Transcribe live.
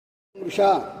ಮೃಷಾ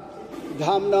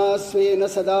ಧಾಮ್ನಾ ಸ್ವೇನ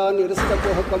ಸದಾ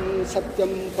ನಿರಸ್ತಕುಹಕಂ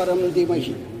ಸತ್ಯಂ ಪರಂ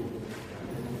ಧೀಮಹಿ.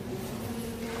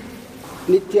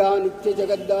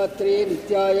 ನಿತ್ಯಜಗದ್ದಾತ್ರೇ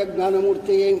ನಿತ್ಯಾಯ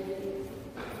ಜ್ಞಾನಮೂರ್ತಿಯೇ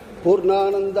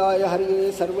ಪೂರ್ಣಾನಂದಾಯ ಹರಿಯೇ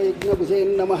ಸರ್ವಯಜ್ಞಭುಜೇ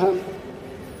ನಮಃ.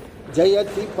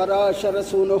 ಜಯತಿ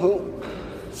ಪರಾಶರಸೂನುಃ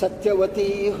ಸತ್ಯವತೀ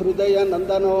ಹೃದಯ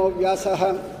ನಂದನೋ ವ್ಯಾಸಃ.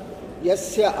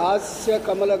 ಯಸ್ಯ ಆಸ್ಯ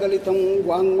ಕಮಲಗಲಿತಂ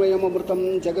ವಾಂಗ್ಮಯಮೃತಂ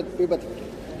ಜಗತ್ಪಿಬತಿ.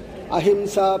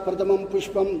 ಅಹಿಂಸಾ ಪ್ರಥಮಂ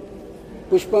ಪುಷ್ಪಂ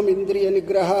ಪುಷ್ಪಮಿಂದ್ರಿಯ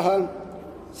ನಿಗ್ರಹಃ.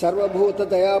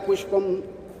 ಸರ್ವಭೂತದಯಾಪುಷ್ಪಂ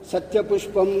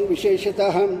ಸತ್ಯಪುಷ್ಪಂ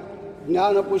ವಿಶೇಷತಃ.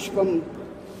 ಜ್ಞಾನಪುಷ್ಪಂ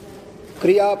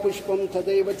ಕ್ರಿಯಾಪುಷ್ಪಂ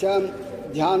ತದೈವ ಚ.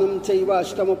 ಧ್ಯಾನಂ ಚೈವ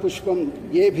ಅಷ್ಟಮಪುಷ್ಪಂ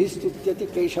ಯೇಭಿಸ್ತುತ್ಯತಿ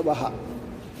ಕೇಶವಃ.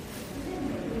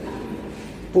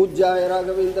 ಪೂಜ್ಯಾಯ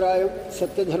ರಾಘವೇಂದ್ರಾಯ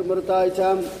ಸತ್ಯಧರ್ಮರತಾಯ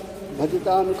ಚ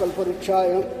ಭಜತಾಂ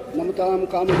ಕಲ್ಪವೃಕ್ಷಾಯ ನಮತಾಂ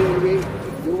ಕಾಮಧೇನವೇ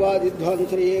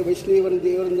ಧ್ರುವಾದಿಧ್ವಾಂತರೇ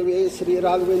ವೈಷ್ಣವರದೇವರಂದವೇ ಶ್ರೀ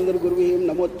ರಾಘವೇಂದ್ರ ಗುರುವೇ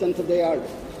ನಮೋತ್ಯಂತ ದಯಾಳು.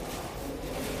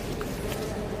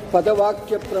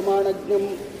 ಪದವಾಕ್ಯ ಪ್ರಮಾಣಜ್ಞಂ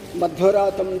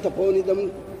ಮಧ್ವರಾತಂ ತಪೋನಿಧಂ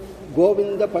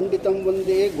ಗೋವಿಂದ ಪಂಡಿತಂ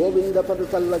ವಂದೇ ಗೋವಿಂದ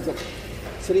ಪದತಲ್ಲಜಂ.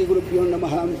 ಶ್ರೀ ಗುರುಭ್ಯೋ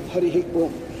ನಮಃ. ಹರಿ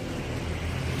ಓಂ.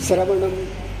 ಶ್ರವಣಂ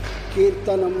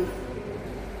ಕೀರ್ತನಂ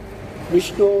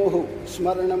ವಿಷ್ಣೋ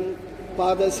ಸ್ಮರಣಂ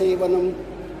ಪಾದಸೇವನಂ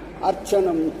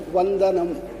ಅರ್ಚನಂ ವಂದನಂ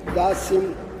ದಾಸ್ಯಂ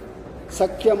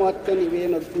ಸಖ್ಯಮಾತ್ಮ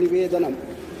ನಿವೇದನಂ.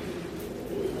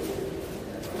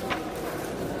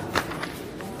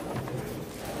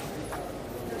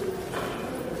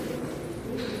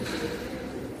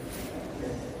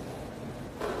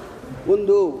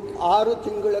 ಒಂದು 6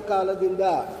 ತಿಂಗಳ ಕಾಲದಿಂದ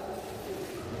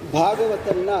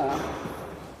ಭಾಗವತನ್ನ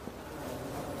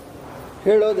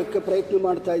ಹೇಳೋದಕ್ಕೆ ಪ್ರಯತ್ನ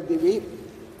ಮಾಡ್ತಾ ಇದ್ದೀವಿ.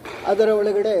 ಅದರ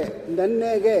ಒಳಗಡೆ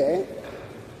ನೆನ್ನೆಗೆ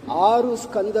 6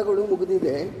 ಸ್ಕಂದಗಳು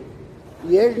ಮುಗಿದಿದೆ.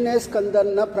 7ನೇ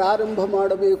ಸ್ಕಂದನ್ನು ಪ್ರಾರಂಭ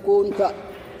ಮಾಡಬೇಕು ಅಂತ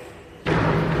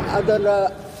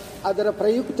ಅದರ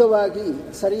ಪ್ರಯುಕ್ತವಾಗಿ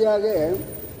ಸರಿಯಾಗಿ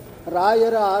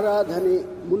ರಾಯರ ಆರಾಧನೆ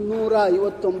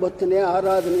 359ನೇ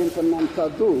ಆರಾಧನೆ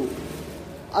ಅಂತನ್ನುವಂಥದ್ದು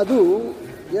ಅದು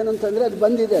ಏನಂತಂದರೆ ಅದು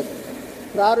ಬಂದಿದೆ.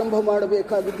 ಪ್ರಾರಂಭ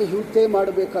ಮಾಡಬೇಕಾಗಿದ್ದು ಇವತ್ತೇ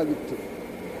ಮಾಡಬೇಕಾಗಿತ್ತು.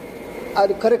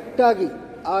 ಅದು ಕರೆಕ್ಟಾಗಿ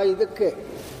ಇದಕ್ಕೆ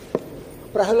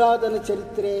ಪ್ರಹ್ಲಾದನ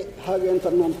ಚರಿತ್ರೆ ಹಾಗೆ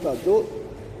ಅಂತನ್ನುವಂಥದ್ದು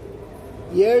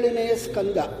 7ನೇ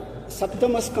ಸ್ಕಂದ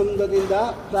ಸಪ್ತಮ ಸ್ಕಂದದಿಂದ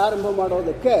ಪ್ರಾರಂಭ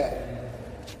ಮಾಡೋದಕ್ಕೆ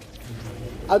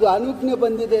ಅದು ಅನುಜ್ಞೆ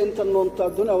ಬಂದಿದೆ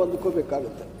ಅಂತನ್ನುವಂಥದ್ದು ನಾವು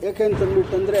ಅಂದ್ಕೋಬೇಕಾಗುತ್ತೆ. ಯಾಕೆ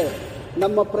ಅಂತಂದ್ಬಿಟ್ಟಂದರೆ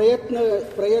ನಮ್ಮ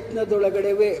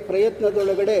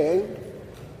ಪ್ರಯತ್ನದೊಳಗಡೆ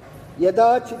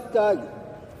ಯಥಾಚಿತ್ತಾಗಿ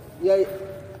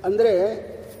ಅಂದರೆ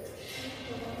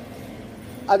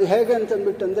ಅದು ಹೇಗೆ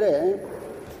ಅಂತಂದ್ಬಿಟ್ಟಂದರೆ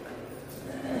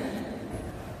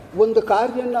ಒಂದು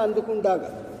ಕಾರ್ಯನ ಅಂದುಕೊಂಡಾಗ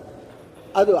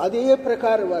ಅದು ಅದೇ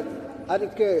ಪ್ರಕಾರವಾಗಿ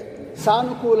ಅದಕ್ಕೆ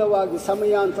ಸಾನುಕೂಲವಾಗಿ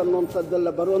ಸಮಯ ಅಂತನ್ನುವಂಥದ್ದೆಲ್ಲ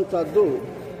ಬರುವಂಥದ್ದು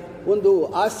ಒಂದು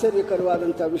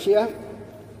ಆಶ್ಚರ್ಯಕರವಾದಂಥ ವಿಷಯ.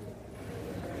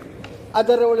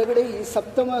 ಅದರ ಒಳಗಡೆ ಈ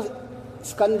ಸಪ್ತಮ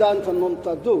ಸ್ಕಂದ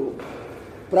ಅಂತನ್ನುವಂಥದ್ದು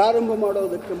ಪ್ರಾರಂಭ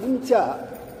ಮಾಡೋದಕ್ಕೆ ಮುಂಚೆ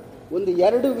ಒಂದು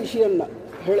 2 ವಿಷಯನ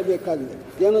ಹೇಳಬೇಕಾಗಿದೆ.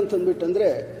 ಏನಂತಂದ್ಬಿಟ್ಟಂದರೆ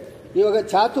ಇವಾಗ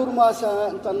ಚಾತುರ್ಮಾಸ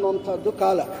ಅಂತನ್ನುವಂಥದ್ದು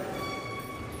ಕಾಲ.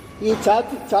 ಈ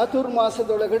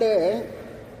ಚಾತುರ್ಮಾಸದೊಳಗಡೆ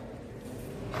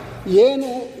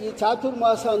ಏನು ಈ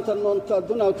ಚಾತುರ್ಮಾಸ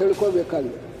ಅಂತನ್ನುವಂಥದ್ದು ನಾವು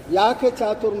ತಿಳ್ಕೋಬೇಕಾಗಿದೆ. ಯಾಕೆ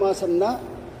ಚಾತುರ್ಮಾಸನ್ನ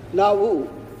ನಾವು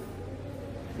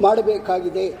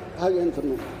ಮಾಡಬೇಕಾಗಿದೆ ಹಾಗೆ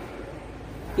ಅಂತನೂ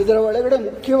ಇದರ ಒಳಗಡೆ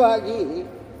ಮುಖ್ಯವಾಗಿ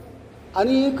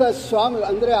ಅನೇಕ ಸ್ವಾಮಿ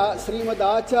ಅಂದರೆ ಶ್ರೀಮದ್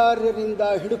ಆಚಾರ್ಯರಿಂದ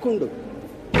ಹಿಡ್ಕೊಂಡು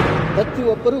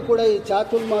ಪ್ರತಿಯೊಬ್ಬರೂ ಕೂಡ ಈ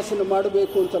ಚಾತುರ್ಮಾಸನ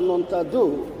ಮಾಡಬೇಕು ಅಂತನ್ನುವಂಥದ್ದು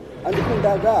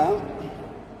ಅಂದ್ಕೊಂಡಾಗ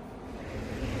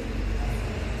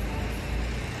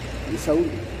ಈ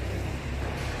ಸೌಂಡ್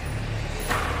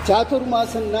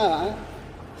ಚಾತುರ್ಮಾಸನ್ನ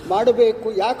ಮಾಡಬೇಕು.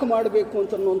 ಯಾಕೆ ಮಾಡಬೇಕು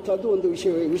ಅಂತನ್ನುವಂಥದ್ದು ಒಂದು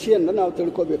ವಿಷಯನ ನಾವು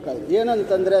ತಿಳ್ಕೋಬೇಕಾಗಿದೆ.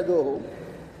 ಏನಂತಂದರೆ ಅದು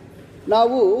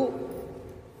ನಾವು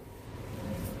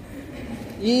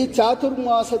ಈ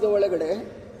ಚಾತುರ್ಮಾಸದ ಒಳಗಡೆ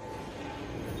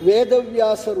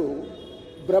ವೇದವ್ಯಾಸರು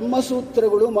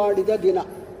ಬ್ರಹ್ಮಸೂತ್ರಗಳು ಮಾಡಿದ ದಿನ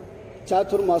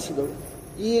ಚಾತುರ್ಮಾಸದಳು.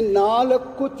 ಈ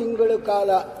 4 ತಿಂಗಳ ಕಾಲ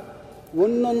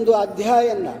ಒಂದೊಂದು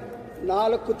ಅಧ್ಯಾಯನ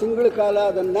 4 ತಿಂಗಳ ಕಾಲ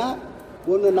ಅದನ್ನು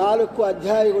ಒಂದು 4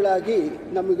 ಅಧ್ಯಾಯಗಳಾಗಿ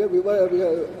ನಮಗೆ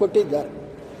ಕೊಟ್ಟಿದ್ದಾರೆ.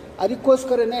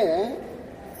 ಅದಕ್ಕೋಸ್ಕರನೇ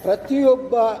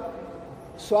ಪ್ರತಿಯೊಬ್ಬ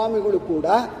ಸ್ವಾಮಿಗಳು ಕೂಡ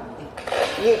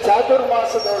ಈ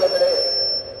ಚಾತುರ್ಮಾಸದೊಳಗಡೆ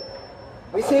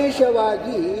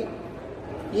ವಿಶೇಷವಾಗಿ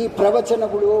ಈ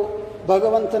ಪ್ರವಚನಗಳು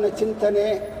ಭಗವಂತನ ಚಿಂತನೆ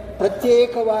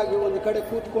ಪ್ರತ್ಯೇಕವಾಗಿ ಒಂದು ಕಡೆ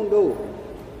ಕೂತ್ಕೊಂಡು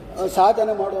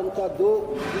ಸಾಧನೆ ಮಾಡುವಂಥದ್ದು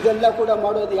ಇದೆಲ್ಲ ಕೂಡ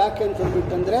ಮಾಡೋದು ಯಾಕೆ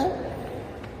ಅಂತಂದ್ಬಿಟ್ಟಂದರೆ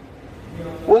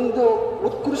ಒಂದು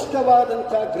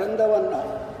ಉತ್ಕೃಷ್ಟವಾದಂಥ ಗ್ರಂಥವನ್ನು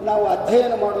ನಾವು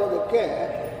ಅಧ್ಯಯನ ಮಾಡೋದಕ್ಕೆ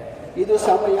ಇದು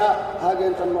ಸಮಯ ಹಾಗೆ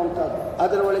ಅಂತನ್ನುವಂಥದ್ದು.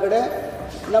 ಅದರ ಒಳಗಡೆ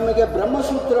ನಮಗೆ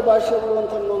ಬ್ರಹ್ಮಸೂತ್ರ ಭಾಷ್ಯಗಳು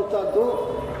ಅಂತನ್ನುವಂಥದ್ದು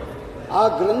ಆ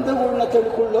ಗ್ರಂಥಗಳನ್ನ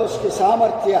ತಿಳ್ಕೊಳ್ಳೋಷ್ಟು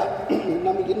ಸಾಮರ್ಥ್ಯ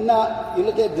ನಮಗಿನ್ನ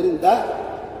ಇಲ್ಲದಿದ್ದರಿಂದ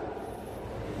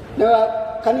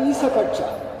ಕನಿಷ್ಠ ಪಕ್ಷ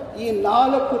ಈ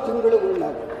 4 ತಿಂಗಳುಗಳನ್ನ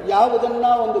ಯಾವುದನ್ನ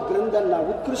ಒಂದು ಗ್ರಂಥನ್ನ,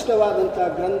 ಉತ್ಕೃಷ್ಟವಾದಂಥ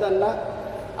ಗ್ರಂಥನ್ನ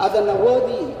ಅದನ್ನು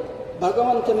ಓದಿ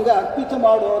ಭಗವಂತನಿಗೆ ಅರ್ಪಿತ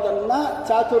ಮಾಡೋದನ್ನು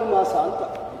ಚಾತುರ್ಮಾಸ ಅಂತ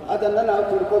ಅದನ್ನು ನಾವು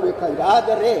ತಿಳ್ಕೋಬೇಕಾಗಿದೆ.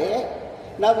 ಆದರೆ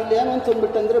ನಾವಿಲ್ಲಿ ಏನು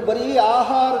ಅಂತಂದ್ಬಿಟ್ಟಂದರೆ ಬರೀ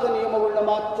ಆಹಾರದ ನಿಯಮಗಳನ್ನ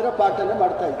ಮಾತ್ರ ಪಾಠನೆ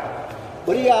ಮಾಡ್ತಾ ಇದ್ದೀವಿ.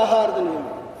 ಬರೀ ಆಹಾರದ ನಿಯಮ.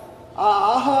 ಆ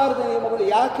ಆಹಾರದ ನಿಯಮಗಳು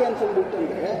ಯಾಕೆ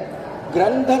ಅಂತಂದ್ಬಿಟ್ಟಂದರೆ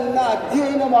ಗ್ರಂಥನ್ನ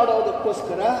ಅಧ್ಯಯನ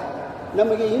ಮಾಡೋದಕ್ಕೋಸ್ಕರ,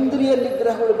 ನಮಗೆ ಇಂದ್ರಿಯ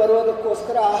ನಿಗ್ರಹಗಳು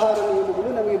ಬರೋದಕ್ಕೋಸ್ಕರ ಆಹಾರ ನಿಯಮಗಳು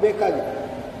ನಮಗೆ ಬೇಕಾಗಿದೆ.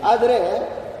 ಆದರೆ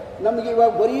ನಮಗೆ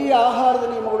ಇವಾಗ ಬರೀ ಆಹಾರದ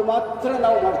ನಿಯಮಗಳು ಮಾತ್ರ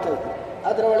ನಾವು ಮಾಡ್ತಾ ಇದ್ದೀವಿ.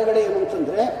 ಅದರ ಒಳಗಡೆ ಏನು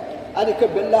ಅಂತಂದರೆ ಅದಕ್ಕೆ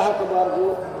ಬೆಲ್ಲ ಹಾಕಬಾರ್ದು,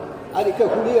 ಅದಕ್ಕೆ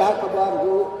ಹುಳಿ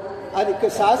ಹಾಕಬಾರ್ದು, ಅದಕ್ಕೆ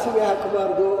ಸಾಸಿವೆ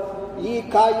ಹಾಕಬಾರ್ದು, ಈ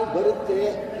ಕಾಯಿ ಬರುತ್ತೆ,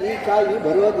 ಈ ಕಾಯಿ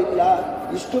ಬರೋದಿಲ್ಲ,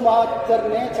 ಇಷ್ಟು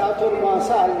ಮಾತ್ರನೇ ಚಾತುರ್ಮಾಸ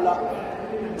ಅಲ್ಲ.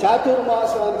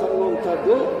 ಚಾತುರ್ಮಾಸ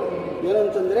ಅಂತನ್ನುವಂಥದ್ದು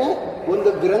ಏನಂತಂದರೆ ಒಂದು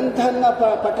ಗ್ರಂಥನ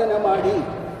ಪಠನೆ ಮಾಡಿ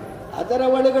ಅದರ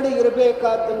ಒಳಗಡೆ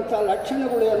ಇರಬೇಕಾದಂಥ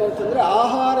ಲಕ್ಷಣಗಳು ಏನು ಅಂತಂದರೆ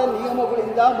ಆಹಾರ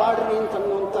ನಿಯಮಗಳಿಂದ ಮಾಡಿರಿ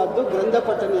ಅಂತನ್ನುವಂಥದ್ದು ಗ್ರಂಥ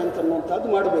ಪಠನೆ ಅಂತನ್ನುವಂಥದ್ದು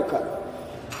ಮಾಡಬೇಕಾದ.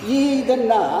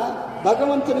 ಇದನ್ನು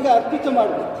ಭಗವಂತನಿಗೆ ಅರ್ಪಿತ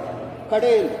ಮಾಡಬೇಕು.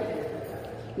 ಕಡೆಯಲ್ಲಿ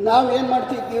ನಾವೇನು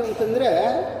ಮಾಡ್ತಿದ್ದೀವಿ ಅಂತಂದರೆ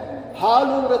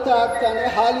ಹಾಲು ವ್ರತ ಆಗ್ತಾನೆ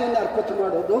ಹಾಲಿನ ಅರ್ಪಿತ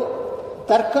ಮಾಡೋದು,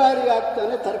 ತರಕಾರಿ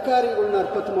ಆಗ್ತಾನೆ ತರಕಾರಿಗಳನ್ನ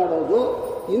ಅರ್ಪಿತ ಮಾಡೋದು,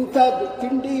 ಇಂಥದ್ದು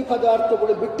ತಿಂಡಿ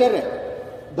ಪದಾರ್ಥಗಳು ಬಿಟ್ಟರೆ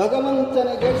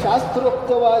ಭಗವಂತನಿಗೆ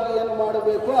ಶಾಸ್ತ್ರೋಕ್ತವಾಗಿ ಏನು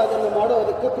ಮಾಡಬೇಕು ಅದನ್ನು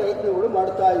ಮಾಡೋದಕ್ಕೆ ಪ್ರಯತ್ನಗಳು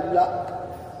ಮಾಡ್ತಾ ಇಲ್ಲ.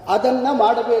 ಅದನ್ನು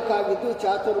ಮಾಡಬೇಕಾಗಿದ್ದು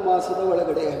ಚಾತುರ್ಮಾಸದ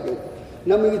ಒಳಗಡೆ ಆಗಬೇಕು.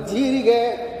 ನಮಗೆ ಜೀರಿಗೆ,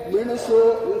 ಮೆಣಸು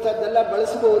ಇಂಥದ್ದೆಲ್ಲ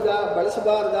ಬಳಸ್ಬೋದಾ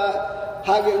ಬಳಸಬಾರ್ದಾ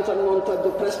ಹಾಗೆ ಅಂತನ್ನುವಂಥದ್ದು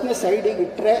ಪ್ರಶ್ನೆ ಸೈಡಿಗೆ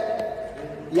ಇಟ್ಟರೆ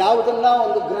ಯಾವುದನ್ನ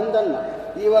ಒಂದು ಗ್ರಂಥನ,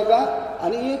 ಇವಾಗ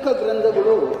ಅನೇಕ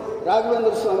ಗ್ರಂಥಗಳು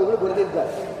ರಾಘವೇಂದ್ರ ಸ್ವಾಮಿಗಳು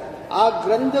ಬರೆದಿದ್ದಾರೆ. ಆ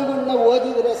ಗ್ರಂಥಗಳನ್ನ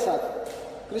ಓದಿದರೆ ಸಾಕು.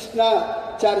 ಕೃಷ್ಣ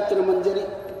ಚಾರಿತ್ರ ಮಂಜರಿ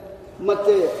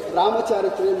ಮತ್ತು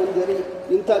ರಾಮಚಾರಿತ್ರ ಮಂಜರಿ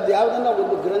ಇಂಥದ್ದು ಯಾವುದನ್ನ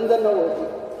ಒಂದು ಗ್ರಂಥನ ಓದಿ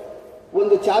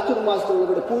ಒಂದು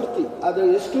ಚಾತುರ್ಮಾಸದೊಳಗಡೆ ಪೂರ್ತಿ, ಅದು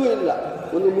ಎಷ್ಟೂ ಇಲ್ಲ,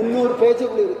 ಒಂದು 300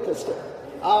 ಪೇಜುಗಳು ಇರುತ್ತೆ ಅಷ್ಟೇ.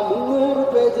 ಆ 300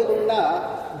 ಪೇಜುಗಳನ್ನ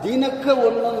ದಿನಕ್ಕೆ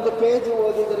ಒಂದೊಂದು ಪೇಜ್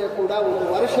ಓದಿದರೆ ಕೂಡ ಒಂದು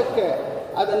ವರ್ಷಕ್ಕೆ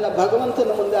ಅದನ್ನು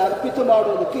ಭಗವಂತನ ಮುಂದೆ ಅರ್ಪಿತ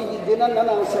ಮಾಡೋದಕ್ಕೆ ಈ ದಿನನ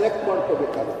ನಾವು ಸೆಲೆಕ್ಟ್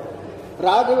ಮಾಡ್ಕೋಬೇಕಾಗುತ್ತೆ.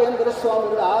 ರಾಘವೇಂದ್ರ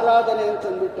ಸ್ವಾಮಿಗಳ ಆರಾಧನೆ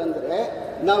ಅಂತಂದ್ಬಿಟ್ಟಂದರೆ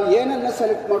ನಾವು ಏನನ್ನು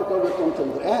ಸೆಲೆಕ್ಟ್ ಮಾಡ್ಕೋಬೇಕು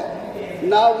ಅಂತಂದರೆ,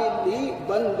 ನಾವು ಇಲ್ಲಿ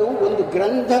ಬಂದು ಒಂದು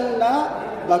ಗ್ರಂಥನ್ನ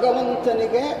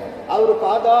ಭಗವಂತನಿಗೆ ಅವರು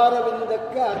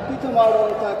ಪಾದಾರವಿಂದಕ್ಕೆ ಅರ್ಪಿತ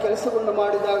ಮಾಡುವಂಥ ಕೆಲಸಗಳನ್ನು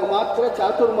ಮಾಡಿದಾಗ ಮಾತ್ರ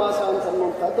ಚಾತುರ್ಮಾಸ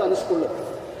ಅಂತನ್ನುವಂಥದ್ದು ಅನಿಸ್ಕೊಳ್ಳುತ್ತೆ.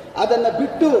 ಅದನ್ನು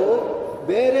ಬಿಟ್ಟು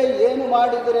ಬೇರೆ ಏನು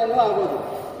ಮಾಡಿದ್ರೇನೂ ಆಗೋದು.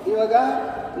 ಇವಾಗ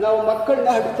ನಾವು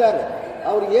ಮಕ್ಕಳನ್ನ ಹಡಿತಾರೆ,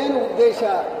 ಅವ್ರಿಗೇನು ಉದ್ದೇಶ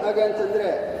ಹಾಗೆ ಅಂತಂದರೆ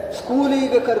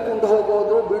ಸ್ಕೂಲಿಗೆ ಕರ್ಕೊಂಡು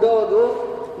ಹೋಗೋದು, ಬಿಡೋದು,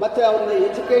 ಮತ್ತು ಅವ್ರನ್ನ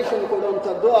ಎಜುಕೇಷನ್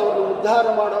ಕೊಡುವಂಥದ್ದು, ಅವ್ರನ್ನ ಉದ್ಧಾರ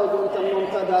ಮಾಡೋದು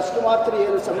ಅಂತನ್ನುವಂಥದ್ದು ಅಷ್ಟು ಮಾತ್ರ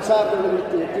ಏನು ಸಂಸಾರದಲ್ಲಿ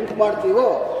ಥಿಂಕ್ ಮಾಡ್ತೀವೋ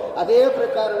ಅದೇ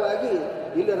ಪ್ರಕಾರವಾಗಿ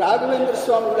ಇಲ್ಲಿ ರಾಘವೇಂದ್ರ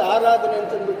ಸ್ವಾಮಿಗಳ ಆರಾಧನೆ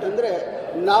ಅಂತಂದ್ಬಿಟ್ಟಂದರೆ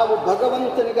ನಾವು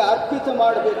ಭಗವಂತನಿಗೆ ಅರ್ಪಿತ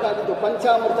ಮಾಡಬೇಕಾಗಿದ್ದು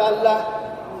ಪಂಚಾಮೃತ ಅಲ್ಲ,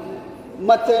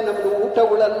 ಮತ್ತು ನಮ್ಮದು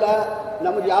ಊಟಗಳಲ್ಲ,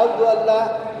 ನಮಗೆ ಯಾವುದೂ ಅಲ್ಲ.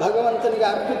 ಭಗವಂತನಿಗೆ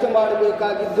ಅರ್ಪಿತ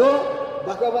ಮಾಡಬೇಕಾಗಿದ್ದು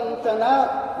ಭಗವಂತನ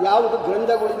ಯಾವುದು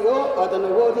ಗ್ರಂಥಗಳಿದೆಯೋ ಅದನ್ನು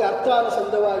ಓದಿ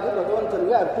ಅರ್ಥಾನುಸಂಧವಾಗಿ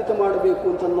ಭಗವಂತನಿಗೆ ಅರ್ಪಿತ ಮಾಡಬೇಕು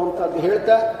ಅಂತನ್ನುವಂಥದ್ದು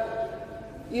ಹೇಳ್ತಾ,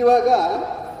 ಇವಾಗ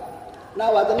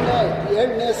ನಾವು ಅದನ್ನೇ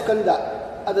 7ನೇ ಸ್ಕಂದ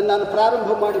ಅದನ್ನು ನಾನು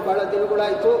ಪ್ರಾರಂಭ ಮಾಡಿ ಭಾಳ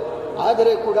ದಿನಗಳಾಯಿತು.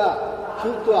 ಆದರೆ ಕೂಡ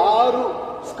ಸುತ್ತು 6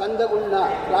 ಸ್ಕಂದಗಳನ್ನ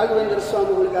ರಾಘವೇಂದ್ರ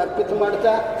ಸ್ವಾಮಿಗಳಿಗೆ ಅರ್ಪಿತ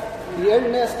ಮಾಡ್ತಾ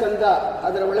 7ನೇ ಸ್ಕಂದ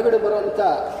ಅದರ ಒಳಗಡೆ ಬರುವಂಥ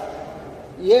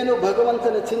ಏನು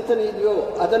ಭಗವಂತನ ಚಿಂತನೆ ಇದೆಯೋ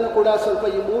ಅದನ್ನು ಕೂಡ ಸ್ವಲ್ಪ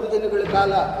ಈ 3 ದಿನಗಳ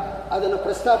ಕಾಲ ಅದನ್ನು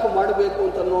ಪ್ರಸ್ತಾಪ ಮಾಡಬೇಕು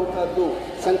ಅಂತನ್ನುವಂಥದ್ದು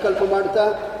ಸಂಕಲ್ಪ ಮಾಡ್ತಾ,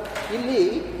 ಇಲ್ಲಿ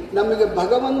ನಮಗೆ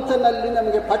ಭಗವಂತನಲ್ಲಿ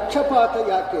ನಮಗೆ ಪಕ್ಷಪಾತ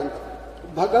ಯಾಕೆ ಅಂತ,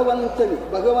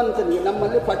 ಭಗವಂತನಿಗೆ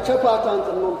ನಮ್ಮಲ್ಲಿ ಪಕ್ಷಪಾತ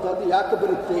ಅಂತನ್ನುವಂಥದ್ದು ಯಾಕೆ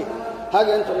ಬರುತ್ತೆ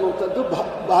ಹಾಗೆ ಅಂತನ್ನುವಂಥದ್ದು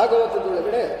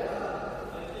ಭಾಗವತದೊಳಗಡೆ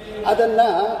ಅದನ್ನು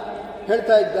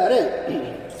ಹೇಳ್ತಾ ಇದ್ದಾರೆ.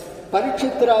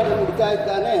 ಪರೀಕ್ಷಿತರಾದ ನುಡಿತಾ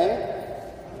ಇದ್ದಾನೆ,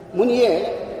 ಮುನಿಯೇ,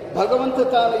 ಭಗವಂತ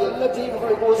ತಾನು ಎಲ್ಲ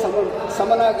ಜೀವಿಗಳಿಗೂ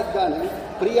ಸಮನಾಗಿದ್ದಾನೆ,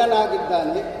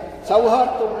 ಪ್ರಿಯನಾಗಿದ್ದಾನೆ,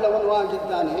 ಸೌಹಾರ್ದವುಳ್ಳವನೂ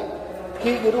ಆಗಿದ್ದಾನೆ.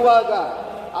 ಹೀಗಿರುವಾಗ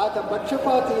ಆತ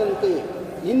ಪಕ್ಷಪಾತಿಯಂತೆ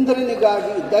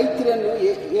ಇಂದ್ರನಿಗಾಗಿ ದೈತ್ಯರನ್ನು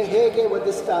ಹೇಗೆ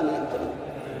ವಧಿಸ್ತಾನೆ ಅಂತ.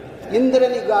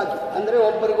 ಇಂದ್ರನಿಗಾಗಿ ಅಂದರೆ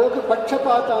ಒಬ್ಬರಿಗೋಗಿ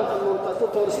ಪಕ್ಷಪಾತ ಅಂತನ್ನುವಂಥದ್ದು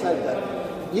ತೋರಿಸ್ತಾ ಇದ್ದಾರೆ.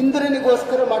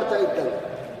 ಇಂದ್ರನಿಗೋಸ್ಕರ ಮಾಡ್ತಾ ಇದ್ದಾರೆ.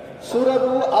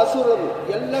 ಸುರರು ಅಸುರರು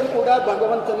ಎಲ್ಲರೂ ಕೂಡ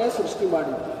ಭಗವಂತನೇ ಸೃಷ್ಟಿ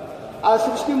ಮಾಡಿದ್ರು. ಆ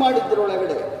ಸೃಷ್ಟಿ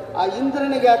ಮಾಡಿದ್ರೊಳಗಡೆ ಆ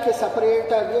ಇಂದ್ರನಿಗೆ ಯಾಕೆ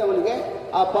ಸಪರೇಟಾಗಿ ಅವನಿಗೆ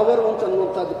ಆ ಪವರ್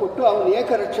ಅಂತನ್ನುವಂಥದ್ದು ಕೊಟ್ಟು ಅವನು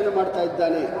ಏಕ ರಕ್ಷಣೆ ಮಾಡ್ತಾ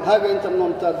ಇದ್ದಾನೆ ಹಾಗೆ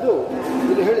ಅಂತನ್ನುವಂಥದ್ದು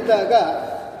ಇಲ್ಲಿ ಹೇಳಿದಾಗ,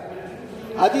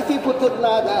 ಅದಿತಿ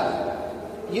ಪುತ್ರನಾದ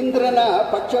ಇಂದ್ರನ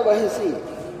ಪಕ್ಷ ವಹಿಸಿ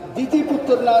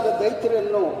ದಿತಿಪುತ್ರನಾದ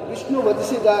ದೈತ್ಯರನ್ನು ವಿಷ್ಣು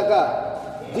ವಧಿಸಿದಾಗ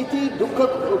ದಿತಿ ದುಃಖ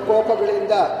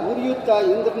ಕೋಪಗಳಿಂದ ಉರಿಯುತ್ತಾ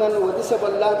ಇಂದ್ರನನ್ನು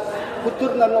ವಧಿಸಬಲ್ಲ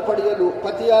ಪುತ್ರನನ್ನು ಪಡೆಯಲು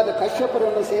ಪತಿಯಾದ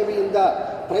ಕಶ್ಯಪರನ್ನು ಸೇವೆಯಿಂದ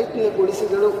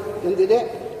ಪ್ರಯತ್ನಗೊಳಿಸಿದಳು ಎಂದಿದೆ.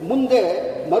 ಮುಂದೆ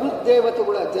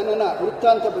ಮರುದೇವತೆಗಳ ಜನನ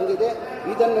ವೃತ್ತಾಂತ ಬಂದಿದೆ.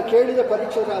 ಇದನ್ನು ಕೇಳಿದ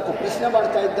ಪರೀಕ್ಷರಾತ ಪ್ರಶ್ನೆ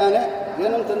ಮಾಡ್ತಾ ಇದ್ದಾನೆ.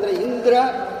 ಏನಂತಂದರೆ,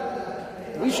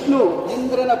 ವಿಷ್ಣು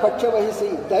ಇಂದ್ರನ ಪಕ್ಷ ವಹಿಸಿ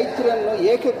ದೈತ್ಯರನ್ನು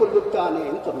ಏಕೆ ಕೊಲ್ಲುತ್ತಾನೆ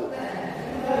ಅಂತ.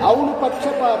 ಅವನು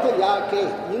ಪಕ್ಷಪಾತ ಯಾಕೆ,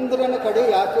 ಇಂದ್ರನ ಕಡೆ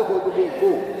ಯಾಕೆ ಹೋಗಬೇಕು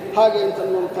ಹಾಗೆ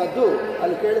ಅಂತನ್ನುವಂಥದ್ದು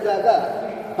ಅಲ್ಲಿ ಕೇಳಿದಾಗ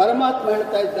ಪರಮಾತ್ಮ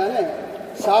ಹೇಳ್ತಾ ಇದ್ದಾನೆ,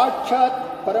 ಸಾಕ್ಷಾತ್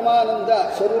ಪರಮಾನಂದ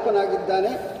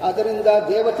ಸ್ವರೂಪನಾಗಿದ್ದಾನೆ. ಅದರಿಂದ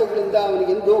ದೇವತೆಗಳಿಂದ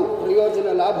ಅವನಿಗೆಂದೂ ಪ್ರಯೋಜನ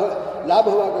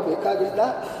ಲಾಭವಾಗಬೇಕಾಗಿಲ್ಲ.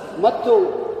 ಮತ್ತು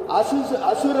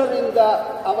ಅಸುರರಿಂದ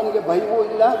ಅವನಿಗೆ ಭಯವೂ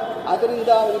ಇಲ್ಲ. ಅದರಿಂದ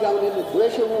ಅವನಲ್ಲಿ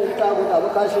ದ್ವೇಷವೂ ಉಂಟಾಗುವ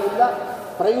ಅವಕಾಶವಿಲ್ಲ.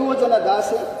 ಪ್ರಯೋಜನ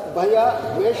ದಾಸೆ, ಭಯ,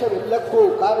 ದ್ವೇಷವೆಲ್ಲಕ್ಕೂ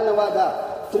ಕಾರಣವಾದ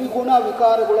ತ್ರಿಗುಣ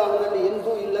ವಿಕಾರಗಳು ಅವನಲ್ಲಿ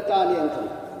ಎಂದೂ ಇಲ್ಲ ತಾನೆ ಅಂತ.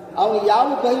 ಅವನಿಗೆ ಯಾವ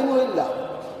ಭಯವೂ ಇಲ್ಲ.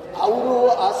 ಅವರು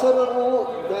ಅಸುರರು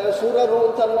ಸುರರು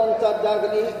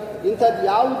ಅಂತನ್ನುವಂಥದ್ದಾಗಲಿ ಇಂಥದ್ದು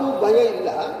ಯಾವುದೂ ಭಯ ಇಲ್ಲ.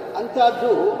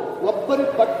 ಅಂಥದ್ದು ಒಬ್ಬರ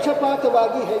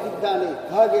ಪಕ್ಷಪಾತವಾಗಿ ಹೇಗಿದ್ದಾನೆ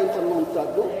ಹಾಗೆ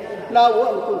ಅಂತನ್ನುವಂಥದ್ದು ನಾವು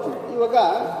ಅಂದ್ಕೊಳ್ತೀವಿ. ಇವಾಗ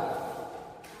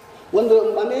ಒಂದು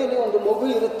ಮನೆಯಲ್ಲಿ ಒಂದು ಮಗು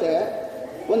ಇರುತ್ತೆ,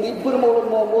 ಒಂದು ಇಬ್ಬರು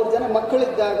ಮೂರು ಜನ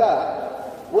ಮಕ್ಕಳಿದ್ದಾಗ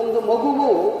ಒಂದು ಮಗುವು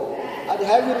ಅದು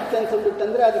ಹೇಗಿರುತ್ತೆ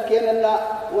ಅಂತಂದ್ಬಿಟ್ಟಂದರೆ, ಅದಕ್ಕೇನೆಲ್ಲ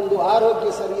ಒಂದು ಆರೋಗ್ಯ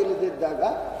ಸರಿ ಇಲ್ಲದಿದ್ದಾಗ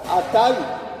ಆ ತಾಯಿ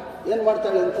ಏನು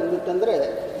ಮಾಡ್ತಾಳೆ ಅಂತಂದ್ಬಿಟ್ಟಂದರೆ,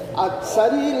 ಆ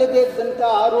ಸರಿ ಇಲ್ಲದೇ ಇದ್ದಂಥ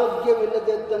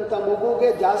ಆರೋಗ್ಯವಿಲ್ಲದೇ ಇದ್ದಂಥ ಮಗುಗೆ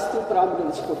ಜಾಸ್ತಿ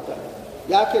ಪ್ರಾಬ್ಲಮ್ಸ್ ಕೊಡ್ತಾರೆ.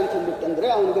 ಯಾಕೆ ಅಂತಂದ್ಬಿಟ್ಟಂದರೆ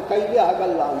ಅವನಿಗೆ ಕೈಲಿ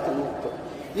ಆಗಲ್ಲ ಅಂತಂದ್ಬಿಟ್ಟು.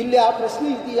 ಇಲ್ಲಿ ಆ ಪ್ರಶ್ನೆ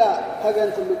ಇದೆಯಾ ಹಾಗೆ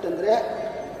ಅಂತಂದ್ಬಿಟ್ಟಂದರೆ,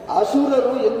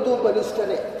 ಅಸುರರು ಎಂದೂ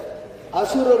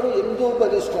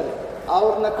ಬಲಿಷ್ಠರೇ,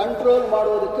 ಅವ್ರನ್ನ ಕಂಟ್ರೋಲ್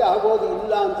ಮಾಡೋದಕ್ಕೆ ಆಗೋದು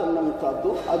ಇಲ್ಲ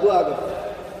ಅಂತನ್ನುವಂಥದ್ದು ಅದು ಆಗುತ್ತೆ.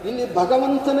 ಇಲ್ಲಿ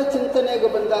ಭಗವಂತನ ಚಿಂತನೆಗೆ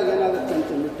ಬಂದಾಗ ಏನಾಗುತ್ತೆ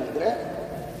ಅಂತಂದ್ಬಿಟ್ಟಂದರೆ,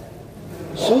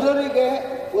 ಸುರರಿಗೆ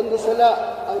ಒಂದು ಸಲ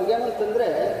ಅವ್ರಿಗೇನಂತಂದರೆ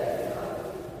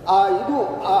ಆ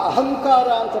ಅಹಂಕಾರ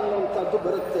ಅಂತನ್ನುವಂಥದ್ದು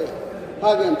ಬರುತ್ತೆ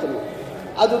ಹಾಗೆ ಅಂತಲೂ.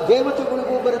 ಅದು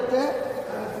ದೇವತೆಗಳಿಗೂ ಬರುತ್ತೆ,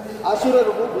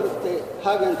 ಅಸುರರಿಗೂ ಬರುತ್ತೆ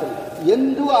ಹಾಗೆ ಅಂತಲೂ.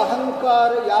 ಎಂದು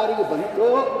ಅಹಂಕಾರ ಯಾರಿಗೆ ಬಂತೋ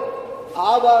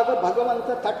ಆವಾಗ ಭಗವಂತ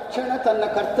ತಕ್ಷಣ ತನ್ನ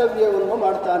ಕರ್ತವ್ಯವನ್ನು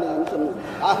ಮಾಡ್ತಾನೆ ಅಂತಲೂ.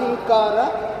 ಅಹಂಕಾರ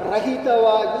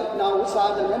ರಹಿತವಾಗಿ ನಾವು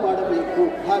ಸಾಧನೆ ಮಾಡಬೇಕು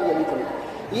ಹಾಗೆ ಅಂತಲೂ.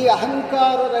 ಈ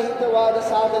ಅಹಂಕಾರ ರಹಿತವಾದ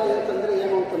ಸಾಧನೆ ಅಂತಂದರೆ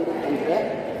ಏನು ಅಂತಂದ್ರೆ,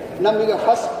 ನಮಗೆ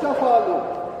ಫಸ್ಟ್ ಆಫ್ ಆಲು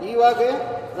ಇವಾಗ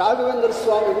ರಾಘವೇಂದ್ರ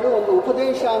ಸ್ವಾಮಿಗಳು ಒಂದು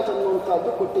ಉಪದೇಶ ಅಂತನ್ನುವಂಥದ್ದು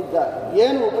ಕೊಟ್ಟಿದ್ದಾರೆ.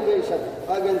 ಏನು ಉಪದೇಶ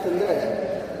ಹಾಗೆ ಅಂತಂದರೆ,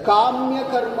 ಕಾಮ್ಯ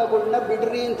ಕರ್ಮಗಳನ್ನ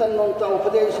ಬಿಡ್ರಿ ಅಂತನ್ನುವಂಥ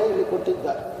ಉಪದೇಶ ಇಲ್ಲಿ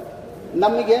ಕೊಟ್ಟಿದ್ದಾರೆ.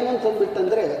 ನಮಗೇನು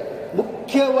ಅಂತಂದ್ಬಿಟ್ಟಂದರೆ,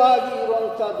 ಮುಖ್ಯವಾಗಿ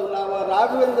ಇರುವಂಥದ್ದು, ನಾವು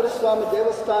ರಾಘವೇಂದ್ರ ಸ್ವಾಮಿ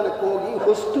ದೇವಸ್ಥಾನಕ್ಕೆ ಹೋಗಿ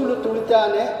ಹೊಸ್ತುಲು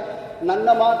ತುಳಿತಾನೆ ನನ್ನ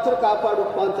ಮಾತ್ರ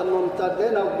ಕಾಪಾಡುಪ್ಪ ಅಂತನ್ನುವಂಥದ್ದೇ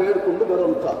ನಾವು ಬೇಡ್ಕೊಂಡು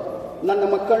ಬರುವಂಥದ್ದು. ನನ್ನ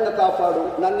ಮಕ್ಕಳನ್ನ ಕಾಪಾಡು,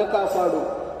 ನನ್ನ ಕಾಪಾಡು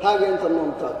ಹಾಗೆ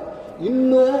ಅಂತನ್ನುವಂಥದ್ದು.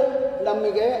 ಇನ್ನೂ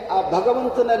ನಮಗೆ ಆ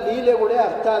ಭಗವಂತನ ಲೀಲೆಗಳೇ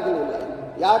ಅರ್ಥ ಆಗಲಿಲ್ಲ.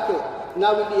 ಯಾಕೆ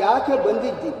ನಾವಿಲ್ಲಿ ಯಾಕೆ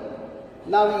ಬಂದಿದ್ದೀವಿ,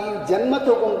 ನಾವು ಈ ಜನ್ಮ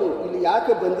ತಗೊಂಡು ಇಲ್ಲಿ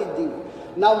ಯಾಕೆ ಬಂದಿದ್ದೀವಿ,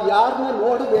 ನಾವು ಯಾರನ್ನ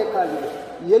ನೋಡಬೇಕಾಗಿದೆ,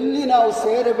 ಎಲ್ಲಿ ನಾವು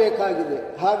ಸೇರಬೇಕಾಗಿದೆ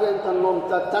ಹಾಗೆ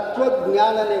ಅಂತನ್ನುವಂಥ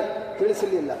ತತ್ವಜ್ಞಾನನೇ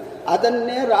ತಿಳಿಸಲಿಲ್ಲ.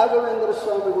 ಅದನ್ನೇ ರಾಘವೇಂದ್ರ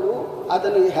ಸ್ವಾಮಿಗಳು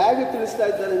ಅದನ್ನು ಹೇಗೆ ತಿಳಿಸ್ತಾ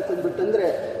ಇದ್ದಾರೆ ಅಂತಂದ್ಬಿಟ್ಟಂದರೆ,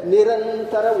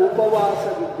 ನಿರಂತರ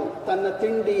ಉಪವಾಸವಿದ್ದು ತನ್ನ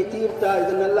ತಿಂಡಿ ತೀರ್ಥ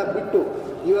ಇದನ್ನೆಲ್ಲ ಬಿಟ್ಟು,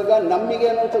 ಇವಾಗ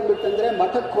ನಮಗೇನು ಅಂತಂದ್ಬಿಟ್ಟಂದರೆ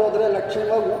ಮಠಕ್ಕೆ ಹೋದರೆ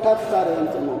ಲಕ್ಷಣವಾಗಿ ಊಟ ಹಾಕ್ತಾರೆ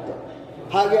ಅಂತನ್ನುವಂಥದ್ದು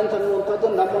ಹಾಗೆ ಅಂತನ್ನುವಂಥದ್ದು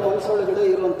ನಮ್ಮ ಮನಸ್ಸೊಳಗಡೆ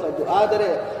ಇರುವಂಥದ್ದು. ಆದರೆ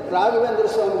ರಾಘವೇಂದ್ರ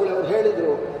ಸ್ವಾಮಿಗಳು ಅವರು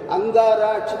ಹೇಳಿದರು, ಅಂಗಾರ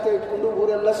ಅಕ್ಷತೆ ಇಟ್ಕೊಂಡು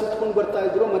ಊರೆಲ್ಲ ಸುತ್ಕೊಂಡು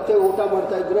ಬರ್ತಾಯಿದ್ರು, ಮತ್ತೆ ಊಟ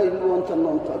ಮಾಡ್ತಾಯಿದ್ರು ಇಲ್ವೋ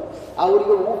ಅಂತನ್ನುವಂಥದ್ದು.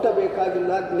 ಅವರಿಗೆ ಊಟ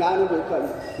ಬೇಕಾಗಿಲ್ಲ, ಜ್ಞಾನ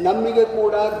ಬೇಕಾಗಿಲ್ಲ. ನಮಗೆ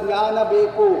ಕೂಡ ಜ್ಞಾನ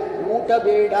ಬೇಕು, ಊಟ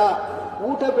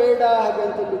ಬೇಡ ಹಾಗೆ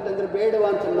ಅಂತಂದ್ಬಿಟ್ಟಂದರೆ ಬೇಡವ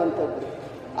ಅಂತನ್ನುವಂಥದ್ದು.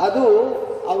 ಅದು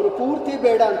ಅವರು ಪೂರ್ತಿ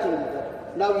ಬೇಡ ಅಂತಂದಿದ್ದಾರೆ.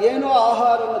 ನಾವು ಏನೋ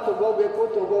ಆಹಾರವನ್ನು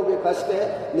ತಗೋಬೇಕಷ್ಟೇ,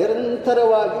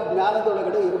 ನಿರಂತರವಾಗಿ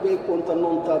ಜ್ಞಾನದೊಳಗಡೆ ಇರಬೇಕು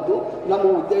ಅಂತನ್ನುವಂಥದ್ದು ನಮ್ಮ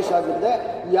ಉದ್ದೇಶ ಆಗಿದೆ.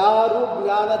 ಯಾರು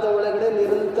ಜ್ಞಾನದ ಒಳಗಡೆ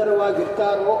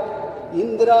ನಿರಂತರವಾಗಿರ್ತಾರೋ,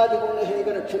 ಇಂದ್ರಾದಿಗಳನ್ನ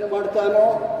ಹೇಗೆ ರಕ್ಷಣೆ ಮಾಡ್ತಾನೋ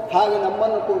ಹಾಗೆ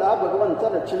ನಮ್ಮನ್ನು ಕೂಡ ಭಗವಂತ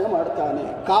ರಕ್ಷಣೆ ಮಾಡ್ತಾನೆ.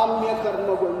 ಕಾಮ್ಯ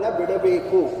ಕರ್ಮಗಳನ್ನ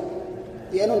ಬಿಡಬೇಕು.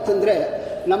 ಏನು ಅಂತಂದರೆ,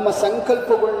 ನಮ್ಮ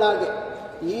ಸಂಕಲ್ಪಗಳನ್ನಾಗೆ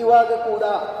ಈವಾಗ ಕೂಡ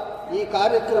ಈ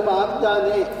ಕಾರ್ಯಕ್ರಮ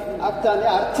ಆಗ್ತಾನೆ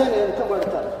ಅರ್ಚನೆ ಅಂತ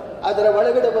ಮಾಡ್ತಾರೆ. ಅದರ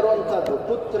ಒಳಗಡೆ ಬರುವಂಥದ್ದು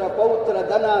ಪುತ್ರ ಪೌತ್ರ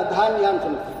ಧನ ಧಾನ್ಯ ಅಂತ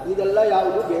ಇದೆಲ್ಲ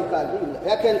ಯಾವುದೂ ಬೇಕಾಗಿ ಇಲ್ಲ.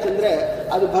 ಯಾಕೆಂತಂದರೆ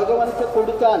ಅದು ಭಗವಂತ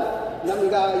ಕೊಡ್ತಾನೆ,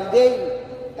 ನಮಗೆ ಇದೇ.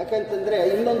 ಯಾಕೆಂತಂದರೆ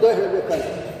ಇನ್ನೊಂದು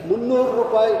ಹೇಳಬೇಕಾದ್ರೆ, 300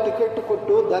 ರೂಪಾಯಿ ಟಿಕೆಟ್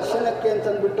ಕೊಟ್ಟು ದರ್ಶನಕ್ಕೆ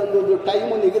ಅಂತಂದ್ಬಿಟ್ಟು ಒಂದು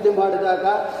ಟೈಮು ನಿಗದಿ ಮಾಡಿದಾಗ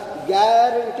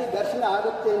ಗ್ಯಾರಂಟಿ ದರ್ಶನ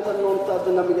ಆಗುತ್ತೆ ಅಂತನ್ನುವಂಥದ್ದು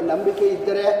ನಮಗೆ ನಂಬಿಕೆ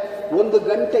ಇದ್ದರೆ 1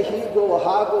 ಗಂಟೆ ಹೀಗೋ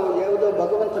ಹಾಗೋ ಯಾವುದೋ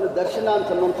ಭಗವಂತನ ದರ್ಶನ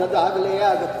ಅಂತನ್ನುವಂಥದ್ದು ಆಗಲೇ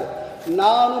ಆಗುತ್ತೆ.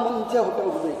 ನಾನು ಮುಂಚೆ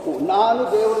ಹೊರಟೋಗಬೇಕು, ನಾನು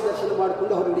ದೇವರ ದರ್ಶನ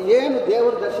ಮಾಡಿಕೊಂಡು ಹೊರಗಡೆ, ಏನು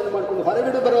ದೇವರ ದರ್ಶನ ಮಾಡಿಕೊಂಡು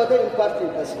ಹೊರಗಡೆ ಬರೋದೇ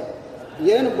ಇಂಪಾರ್ಟೆಂಟ್ ಅಷ್ಟೇ.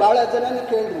 ಏನು ಭಾಳ ಜನನ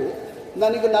ಕೇಳಿದ್ರಿ,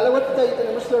 ನನಗೆ 45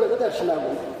 ನಿಮಿಷದೊಳಗೆ ದರ್ಶನ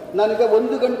ಆಗೋದು, ನನಗೆ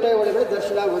 1 ಗಂಟೆ ಒಳಗಡೆ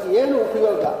ದರ್ಶನ ಆಗೋದು, ಏನು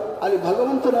ಉಪಯೋಗ? ಅಲ್ಲಿ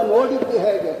ಭಗವಂತನ ನೋಡಿದ್ದು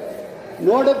ಹೇಗೆ?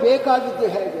 ನೋಡಬೇಕಾಗಿದ್ದು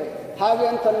ಹೇಗೆ ಹಾಗೆ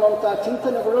ಅಂತನ್ನುವಂಥ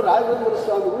ಚಿಂತನೆಗಳು ರಾಘವೇಂದ್ರ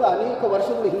ಸ್ವಾಮಿಗಳು ಅನೇಕ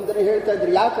ವರ್ಷಗಳ ಹಿಂದೆ ಹೇಳ್ತಾ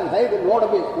ಇದ್ರು. ಯಾಕಂದ್ರೆ ಹೇಗೆ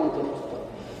ನೋಡಬೇಕು ಅಂತ ಅನ್ನಿಸ್ತು.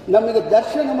 ನಮಗೆ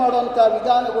ದರ್ಶನ ಮಾಡುವಂಥ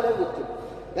ವಿಧಾನಗಳೇ ಗೊತ್ತಿಲ್ಲ.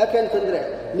 ಯಾಕೆಂತಂದರೆ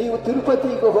ನೀವು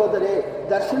ತಿರುಪತಿಗೆ ಹೋದರೆ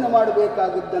ದರ್ಶನ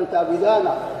ಮಾಡಬೇಕಾಗಿದ್ದಂಥ ವಿಧಾನ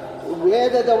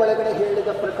ವೇದದ ಒಳಗಡೆ ಹೇಳಿದ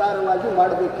ಪ್ರಕಾರವಾಗಿ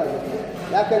ಮಾಡಬೇಕಾಗುತ್ತೆ.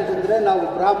 ಯಾಕೆಂತಂದರೆ ನಾವು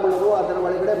ಬ್ರಾಹ್ಮಣರು, ಅದರ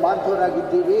ಒಳಗಡೆ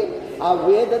ಮಾಧ್ವರಾಗಿದ್ದೀವಿ. ಆ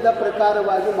ವೇದದ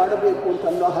ಪ್ರಕಾರವಾಗಿ ಮಾಡಬೇಕು ಅಂತ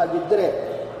ಅನ್ನೋ ಹಾಗಿದ್ದರೆ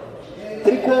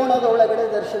ತ್ರಿಕೋಣದ ಒಳಗಡೆ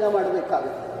ದರ್ಶನ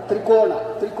ಮಾಡಬೇಕಾಗುತ್ತೆ.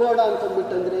 ತ್ರಿಕೋಣ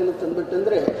ಅಂತಂದ್ಬಿಟ್ಟಂದ್ರೆ ಏನು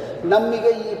ತಂದ್ಬಿಟ್ಟಂದ್ರೆ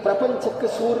ನಮಗೆ ಈ ಪ್ರಪಂಚಕ್ಕೆ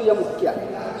ಸೂರ್ಯ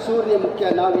ಮುಖ್ಯ.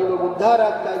 ನಾವಿವಾಗ ಉದ್ಧಾರ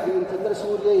ಆಗ್ತಾ ಇದ್ದೀವಿ ಅಂತಂದರೆ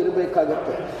ಸೂರ್ಯ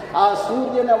ಇರಬೇಕಾಗತ್ತೆ. ಆ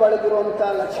ಸೂರ್ಯನ ಒಳಗಿರುವಂಥ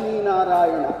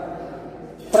ಲಕ್ಷ್ಮೀನಾರಾಯಣ,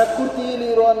 ಪ್ರಕೃತಿಯಲ್ಲಿ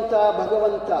ಇರುವಂಥ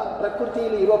ಭಗವಂತ,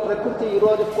 ಪ್ರಕೃತಿ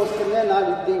ಇರೋದಕ್ಕೋಸ್ಕರನೇ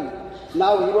ನಾವಿದ್ದೀವಿ.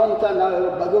 ನಾವು ಇರುವಂಥ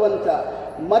ಭಗವಂತ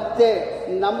ಮತ್ತೆ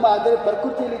ಅದೇ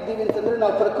ಪ್ರಕೃತಿಯಲ್ಲಿ ಇದ್ದೀವಿ ಅಂತಂದರೆ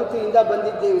ನಾವು ಪ್ರಕೃತಿಯಿಂದ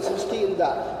ಬಂದಿದ್ದೇವೆ, ಸೃಷ್ಟಿಯಿಂದ.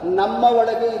 ನಮ್ಮ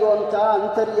ಒಳಗೆ ಇರುವಂಥ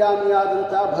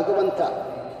ಅಂತರ್ಯಾಮಿಯಾದಂಥ ಭಗವಂತ,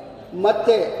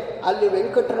 ಮತ್ತೆ ಅಲ್ಲಿ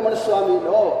ವೆಂಕಟರಮಣ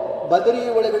ಸ್ವಾಮಿನೋ, ಬದರಿ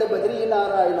ಒಳಗಡೆ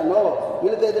ಬದರೀನಾರಾಯಣನೋ,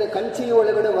 ಇಲ್ಲದೇ ಇದ್ರೆ ಕಂಚಿ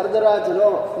ಒಳಗಡೆ ವರದರಾಜನೋ,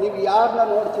 ನೀವು ಯಾರನ್ನ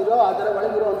ನೋಡ್ತೀರೋ ಅದರ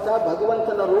ಒಳಗಿರುವಂಥ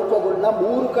ಭಗವಂತನ ರೂಪಗಳನ್ನ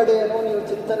ಮೂರು ಕಡೆಯೂ ನೀವು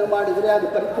ಚಿಂತನೆ ಮಾಡಿದರೆ ಅದು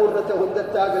ಪರಿಪೂರ್ಣತೆ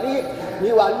ಹೊಂದತ್ತಾಗಲಿ.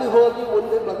 ನೀವು ಅಲ್ಲಿ ಹೋಗಿ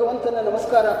ಒಂದು ಭಗವಂತನ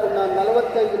ನಮಸ್ಕಾರ ಹಾಕೊಂಡು ನಾನು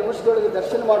 45 ನಿಮಿಷದೊಳಗೆ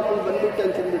ದರ್ಶನ ಮಾಡ್ಕೊಂಡು ಬಂದ್ಬಿಟ್ಟೆ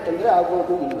ಅಂತಂದ್ಬಿಟ್ಟಂದರೆ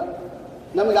ಆಗೋದು ಇಲ್ಲ.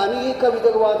 ನಮಗೆ ಅನೇಕ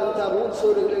ವಿಧವಾದಂಥ ರೂಲ್ಸು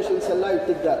ರೆಗ್ಯುಲೇಷನ್ಸ್ ಎಲ್ಲ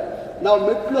ಇಟ್ಟಿದ್ದಾರೆ. ನಾವು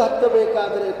ಮೆಟ್ಲು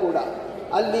ಹತ್ತಬೇಕಾದರೆ ಕೂಡ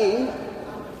ಅಲ್ಲಿ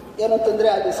ಏನಂತಂದರೆ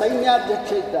ಅಲ್ಲಿ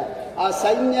ಸೈನ್ಯಾಧ್ಯಕ್ಷ ಇದ್ದ. ಆ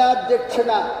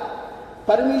ಸೈನ್ಯಾಧ್ಯಕ್ಷನ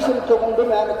ಪರ್ಮಿಷನ್ ತಗೊಂಡು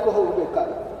ಮೇಲಕ್ಕೆ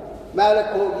ಹೋಗಬೇಕಾಗುತ್ತೆ.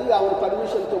 ಮೇಲಕ್ಕೆ ಹೋಗಿ ಅವನು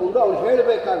ಪರ್ಮಿಷನ್ ತಗೊಂಡು ಅವ್ನು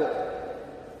ಹೇಳಬೇಕಾಗುತ್ತೆ.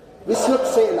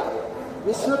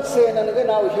 ವಿಶ್ವಕ್ಸೇನನಿಗೆ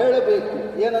ನಾವು ಹೇಳಬೇಕು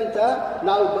ಏನಂತ,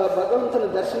 ನಾವು ಭಗವಂತನ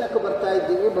ದರ್ಶನಕ್ಕೆ ಬರ್ತಾ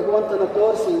ಇದ್ದೀವಿ, ಭಗವಂತನ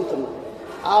ತೋರಿಸಿ ಅಂತಂದು.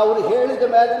 ಅವರು ಹೇಳಿದ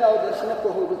ಮೇಲೆ ನಾವು ದರ್ಶನಕ್ಕೆ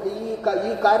ಹೋಗಬೇಕು.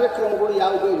 ಈ ಕಾರ್ಯಕ್ರಮಗಳು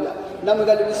ಯಾವುದೂ ಇಲ್ಲ.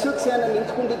 ನಮಗಲ್ಲಿ ವಿಶ್ವಕ್ಸೇನ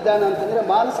ನಿಂತ್ಕೊಂಡಿದ್ದಾನೆ ಅಂತಂದರೆ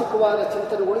ಮಾನಸಿಕವಾದ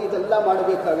ಚಿಂತನೆಗಳು ಇದೆಲ್ಲ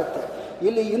ಮಾಡಬೇಕಾಗತ್ತೆ.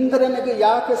 ಇಲ್ಲಿ ಇಂದ್ರನಿಗೆ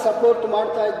ಯಾಕೆ ಸಪೋರ್ಟ್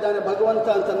ಮಾಡ್ತಾ ಇದ್ದಾನೆ ಭಗವಂತ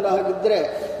ಅಂತಂದ ಹಾಗಿದ್ರೆ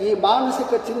ಈ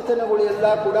ಮಾನಸಿಕ ಚಿಂತನೆಗಳು ಎಲ್ಲ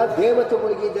ಕೂಡ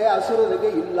ದೇವತೆಗಳಿಗಿದೆ, ಅಸುರರಿಗೆ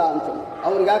ಇಲ್ಲ ಅಂತ.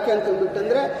 ಅವ್ರಿಗೆ ಯಾಕೆ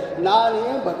ಅಂತಂದ್ಬಿಟ್ಟಂದರೆ ನಾನೇ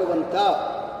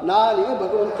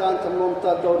ಭಗವಂತ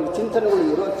ಅಂತನ್ನುವಂಥದ್ದು ಅವ್ರಿಗೆ ಚಿಂತನೆಗಳು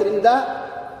ಇರೋದ್ರಿಂದ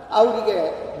ಅವರಿಗೆ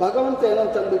ಭಗವಂತ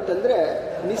ಏನಂತಂದ್ಬಿಟ್ಟಂದರೆ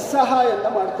ನಿಸ್ಸಹಾಯನ್ನ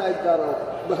ಮಾಡ್ತಾ ಇದ್ದಾರೋ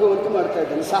ಭಗವಂತ ಮಾಡ್ತಾ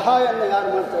ಇದ್ದಾನೆ. ಸಹಾಯನ ಯಾರು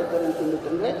ಮಾಡ್ತಾ ಇದ್ದಾರೆ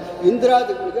ಅಂತಂದ್ಬಿಟ್ಟಂದರೆ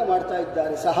ಇಂದ್ರಾದಿಗಳಿಗೆ ಮಾಡ್ತಾ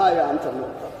ಇದ್ದಾರೆ ಸಹಾಯ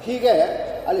ಅಂತನ್ನುವಂಥ. ಹೀಗೆ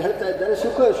ಅಲ್ಲಿ ಹೇಳ್ತಾ ಇದ್ದಾರೆ.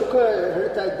 ಶುಕ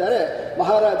ಹೇಳ್ತಾ ಇದ್ದಾರೆ,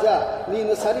 ಮಹಾರಾಜ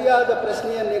ನೀನು ಸರಿಯಾದ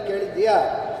ಪ್ರಶ್ನೆಯನ್ನೇ ಕೇಳಿದ್ದೀಯಾ,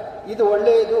 ಇದು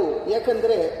ಒಳ್ಳೆಯದು.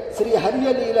 ಏಕೆಂದರೆ ಶ್ರೀ ಹರಿಯ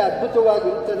ಲೀಲೆ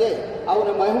ಅದ್ಭುತವಾಗಿರುತ್ತದೆ. ಅವನ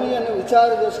ಮಹಿಮೆಯನ್ನು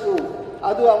ವಿಚಾರದಷ್ಟು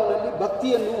ಅದು ಅವನಲ್ಲಿ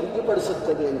ಭಕ್ತಿಯನ್ನು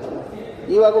ವೃದ್ಧಿಪಡಿಸುತ್ತದೆ ಅಂತ.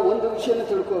 ಇವಾಗ ಒಂದು ವಿಷಯನ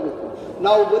ತಿಳ್ಕೋಬೇಕು.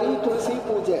 ನಾವು ಬರೀ ತುಳಸಿ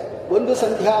ಪೂಜೆ, ಒಂದು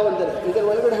ಸಂಧ್ಯಾ ವಂದನೆ, ಇದರ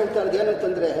ಒಳಗಡೆ ಹೇಳ್ತಾ ಇರೋದು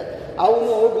ಏನಂತಂದರೆ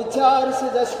ಅವನು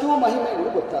ವಿಚಾರಿಸಿದಷ್ಟು ಮಹಿಮೆಗಳು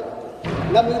ಗೊತ್ತಾಗುತ್ತೆ.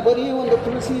 ನಮಗೆ ಬರೀ ಒಂದು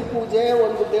ತುಳಸಿ ಪೂಜೆ,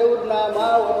 ಒಂದು ದೇವ್ರ ನಾಮ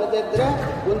ಒಲ್ಲದಿದ್ದರೆ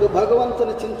ಒಂದು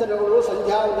ಭಗವಂತನ ಚಿಂತನೆಗಳು,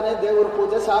 ಸಂಧ್ಯಾ ವಂದನೆ, ದೇವ್ರ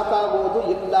ಪೂಜೆ ಸಾಕಾಗೋದು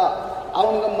ಇಲ್ಲ.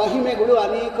 ಅವನಿಗೆ ಮಹಿಮೆಗಳು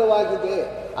ಅನೇಕವಾಗಿದೆ.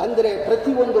 ಅಂದರೆ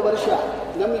ಪ್ರತಿಯೊಂದು ವರ್ಷ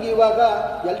ನಮಗಿವಾಗ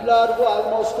ಎಲ್ಲರಿಗೂ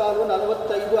ಆಲ್ಮೋಸ್ಟ್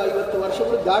 45-50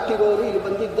 ವರ್ಷಗಳು ದಾಟಿರೋರು ಇಲ್ಲಿ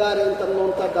ಬಂದಿದ್ದಾರೆ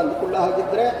ಅಂತನ್ನುವಂಥದ್ದು ಅಂದ್ಕೊಳ್ಳೋ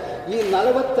ಹಾಗಿದ್ರೆ ಈ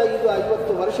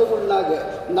 45-50 ವರ್ಷಗಳನ್ನಾಗೆ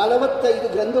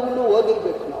 45 ಗ್ರಂಥಗಳನ್ನು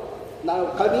ಓದಿರ್ಬೇಕು. ನಾವು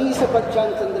ಕನೀಸ ಪಕ್ಷ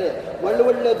ಅಂತಂದರೆ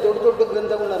ಒಳ್ಳೆ ದೊಡ್ಡ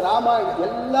ಗ್ರಂಥಗಳನ್ನ, ರಾಮಾಯಣ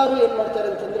ಎಲ್ಲರೂ ಏನು ಮಾಡ್ತಾರೆ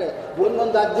ಅಂತಂದರೆ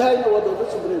ಒಂದೊಂದು ಅಧ್ಯಾಯನ ಓದೋದು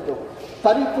ಸುಮ್ಮನೆ.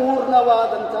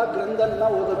 ಪರಿಪೂರ್ಣವಾದಂಥ ಗ್ರಂಥನ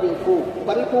ಓದಬೇಕು.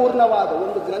 ಪರಿಪೂರ್ಣವಾದ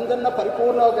ಒಂದು ಗ್ರಂಥನ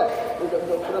ಪರಿಪೂರ್ಣವಾಗಿ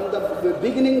ಫ್ರಮ್ ದ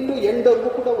ಬಿಗಿನಿಂಗ್ ಟು ಎಂಡ್ವರೆಗೂ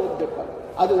ಕೂಡ ಓದಬೇಕು.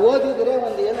 ಅದು ಓದಿದರೆ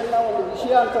ಒಂದು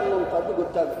ವಿಷಯ ಅಂತ ಅನ್ನುವಂಥದ್ದು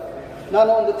ಗೊತ್ತಾಗುತ್ತೆ. ನಾನು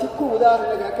ಒಂದು ಚಿಕ್ಕ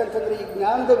ಉದಾಹರಣೆಗೆ, ಯಾಕಂತಂದರೆ ಈ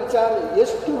ಜ್ಞಾನದ ವಿಚಾರ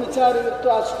ಎಷ್ಟು ವಿಚಾರ ಇರುತ್ತೋ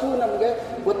ಅಷ್ಟು ನಮಗೆ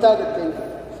ಗೊತ್ತಾಗುತ್ತೆ ಅಂತ.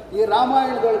 ಈ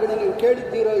ರಾಮಾಯಣದೊಳಗಡೆ ನೀವು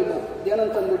ಕೇಳಿದ್ದೀರೋ ಇಲ್ಲ,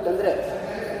 ಏನಂತಂದ್ಬಿಟ್ಟಂದರೆ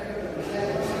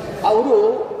ಅವರು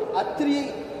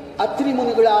ಅತ್ರಿ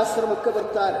ಮುನಿಗಳ ಆಶ್ರಮಕ್ಕೆ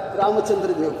ಬರ್ತಾರೆ. ರಾಮಚಂದ್ರ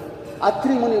ದೇವರು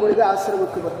ಅತ್ರಿ ಮುನಿಗಳಿಗೆ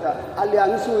ಆಶ್ರಮಕ್ಕೆ ಬರ್ತಾರೆ. ಅಲ್ಲಿ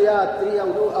ಅನಸೂಯ ಅತ್ರಿ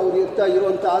ಅವರು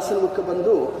ಇರುವಂಥ ಆಶ್ರಮಕ್ಕೆ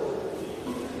ಬಂದು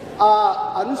ಆ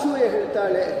ಅನಸೂಯ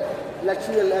ಹೇಳ್ತಾಳೆ,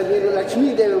 ನೀನು ಲಕ್ಷ್ಮೀ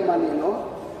ದೇವಮ್ಮ, ನೀನು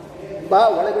ಬಾ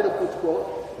ಒಳಗಡೆ ಕೂತ್ಕೋ,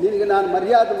 ನಿನಗೆ ನಾನು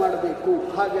ಮರ್ಯಾದೆ ಮಾಡಬೇಕು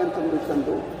ಹಾಗೆ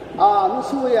ಅಂತಂದ್ಬಿಟ್ಟು ಆ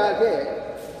ಅನಸೂಯಾಗೆ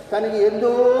ತನಗೆ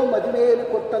ಎಲ್ಲೋ ಮದುವೆಯಲ್ಲಿ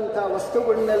ಕೊಟ್ಟಂಥ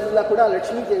ವಸ್ತುಗಳನ್ನೆಲ್ಲ ಕೂಡ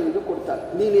ಲಕ್ಷ್ಮೀದೇವಿಗೆ ಕೊಡ್ತಾಳೆ.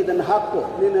 ನೀನು ಇದನ್ನು ಹಾಕೋ,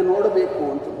 ನೀನು ನೋಡಬೇಕು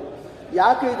ಅಂತ.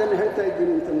 ಯಾಕೆ ಇದನ್ನು ಹೇಳ್ತಾ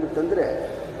ಇದ್ದೀನಿ ಅಂತಂದ್ಬಿಟ್ಟಂದರೆ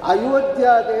ಅಯೋಧ್ಯ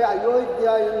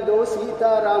ಎಂದು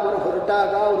ಸೀತಾರಾಮರು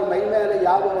ಹೊರಟಾಗ ಅವ್ರ ಮೈ ಮೇಲೆ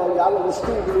ಯಾವ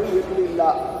ವಸ್ತುಗಳು ಇರಲಿಲ್ಲ,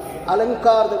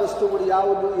 ಅಲಂಕಾರದ ವಸ್ತುಗಳು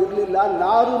ಯಾವುದೂ ಇರಲಿಲ್ಲ,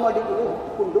 ನಾರು ಮಡಿಗಳು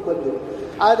ಹುಟ್ಟಿಕೊಂಡು ಬಂದರು.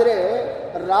 ಆದರೆ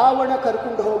ರಾವಣ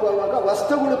ಕರ್ಕೊಂಡು ಹೋಗುವಾಗ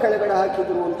ವಸ್ತುಗಳು ಕೆಳಗಡೆ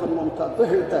ಹಾಕಿದರು ಅಂತನ್ನುವಂಥದ್ದು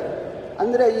ಹೇಳ್ತಾರೆ.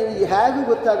 ಅಂದರೆ ಹೇಗೆ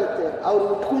ಗೊತ್ತಾಗುತ್ತೆ, ಅವರು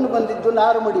ಉಟ್ಕೊಂಡು ಬಂದಿದ್ದು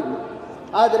ನಾರುಮಡಿಗಳು.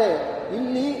 ಆದರೆ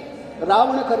ಇಲ್ಲಿ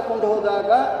ರಾವಣ ಕರ್ಕೊಂಡು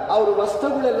ಹೋದಾಗ ಅವರು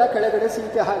ವಸ್ತುಗಳೆಲ್ಲ ಕೆಳಗಡೆ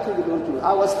ಸೀತೆ ಹಾಕಿದ್ರು ಅಂತೀವಿ.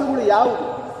 ಆ ವಸ್ತುಗಳು ಯಾವುದು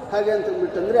ಹಾಗೆ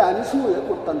ಅಂತಂದ್ಬಿಟ್ಟಂದರೆ ಅನಸೂಯ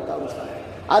ಕೊಟ್ಟಂಥ ವಸ್ತು.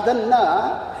 ಅದನ್ನು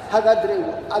ಹಾಗಾದರೆ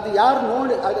ಅದು ಯಾರು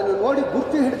ನೋಡಿ ಅದನ್ನು ನೋಡಿ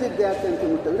ಗುರ್ತು ಹಿಡಿದಿದ್ದೆ ಅಂತ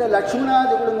ಅಂತಂದರೆ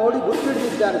ಲಕ್ಷ್ಮಣಾದಿಗಳು ನೋಡಿ ಗುರ್ತು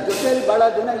ಹಿಡಿದಿದ್ದಾರೆ. ಜೊತೆಯಲ್ಲಿ ಭಾಳ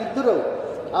ದಿನ ಇದ್ದರು.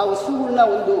 ಆ ವಸ್ತುಗಳನ್ನ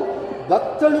ಒಂದು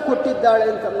ಭಕ್ತಳು ಕೊಟ್ಟಿದ್ದಾಳೆ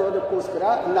ಅಂತ ಅನ್ನೋದಕ್ಕೋಸ್ಕರ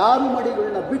ನಾರು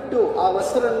ಮಡಿಗಳನ್ನ ಬಿಟ್ಟು ಆ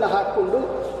ವಸ್ತ್ರವನ್ನು ಹಾಕ್ಕೊಂಡು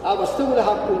ಆ ವಸ್ತುಗಳು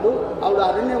ಹಾಕ್ಕೊಂಡು ಅವಳು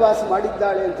ಅರಣ್ಯವಾಸ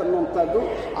ಮಾಡಿದ್ದಾಳೆ ಅಂತ ಅನ್ನುವಂಥದ್ದು.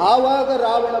 ಆವಾಗ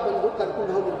ರಾವಣ ಬಂದು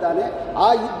ಕರ್ಕೊಂಡು ಹೋಗಿದ್ದಾನೆ. ಆ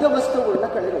ಇದ್ದ ವಸ್ತುಗಳನ್ನ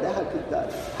ಕೆಳಗಡೆ ಹಾಕಿದ್ದಾರೆ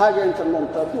ಹಾಗೆ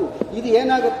ಅಂತನ್ನುವಂಥದ್ದು. ಇದು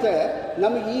ಏನಾಗುತ್ತೆ,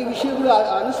 ನಮಗೆ ಈ ವಿಷಯಗಳು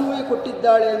ಅನಸೂಯೆ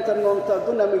ಕೊಟ್ಟಿದ್ದಾಳೆ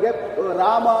ಅಂತನ್ನುವಂಥದ್ದು ನಮಗೆ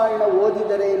ರಾಮಾಯಣ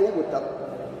ಓದಿದರೇನೇ ಗೊತ್ತಾಗುತ್ತೆ.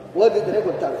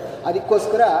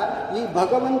 ಅದಕ್ಕೋಸ್ಕರ ಈ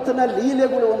ಭಗವಂತನ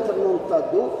ಲೀಲೆಗಳು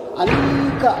ಅಂತನ್ನುವಂಥದ್ದು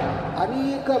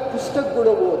ಅನೇಕ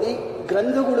ಪುಸ್ತಕಗಳು ಓದಿ,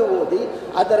 ಗ್ರಂಥಗಳು ಓದಿ,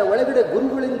 ಅದರ ಒಳಗಡೆ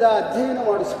ಗುರುಗಳಿಂದ ಅಧ್ಯಯನ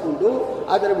ಮಾಡಿಸ್ಕೊಂಡು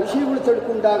ಅದರ ವಿಷಯಗಳು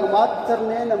ತಿಳ್ಕೊಂಡಾಗ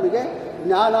ಮಾತ್ರನೇ ನಮಗೆ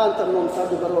ಜ್ಞಾನ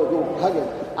ಅಂತನ್ನುವಂಥದ್ದು ಬರೋದು. ಹಾಗೆ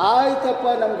ಆಯ್ತಪ್ಪ,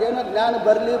 ನಮಗೇನೋ ಜ್ಞಾನ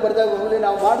ಬರದಾಗ ಹೋಗಲಿ,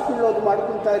 ನಾವು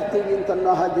ಮಾಡ್ಕೊಳ್ತಾ ಇರ್ತೀವಿ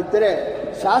ಅಂತನ್ನೋ ಹಾಗಿದ್ದರೆ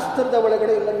ಶಾಸ್ತ್ರದ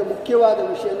ಒಳಗಡೆ ಇನ್ನೊಂದು ಮುಖ್ಯವಾದ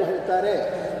ವಿಷಯನ ಹೇಳ್ತಾರೆ.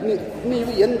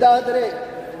 ನೀವು ಎಂದಾದರೆ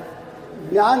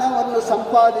ಜ್ಞಾನವನ್ನು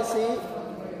ಸಂಪಾದಿಸಿ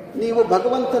ನೀವು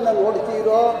ಭಗವಂತನ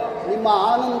ನೋಡ್ತೀರೋ, ನಿಮ್ಮ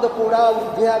ಆನಂದ ಕೂಡ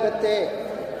ವೃದ್ಧಿಯಾಗತ್ತೆ.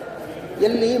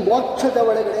 ಎಲ್ಲಿ ಮೋಕ್ಷದ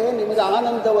ಒಳಗಡೆ ನಿಮಗೆ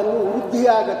ಆನಂದವನ್ನು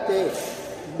ವೃದ್ಧಿಯಾಗತ್ತೆ.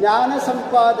 ಜ್ಞಾನ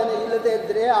ಸಂಪಾದನೆ ಇಲ್ಲದೇ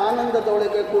ಇದ್ದರೆ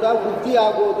ಆನಂದದೊಳಗೆ ಕೂಡ ವೃದ್ಧಿ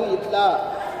ಆಗೋದು ಇಲ್ಲ.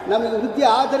 ನಮಗೆ ವೃದ್ಧಿ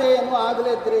ಆದರೆ ಏನು,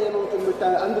 ಆಗಲೇ ಇದ್ದರೆ ಏನು ಅಂತಂದ್ಬಿಟ್ಟು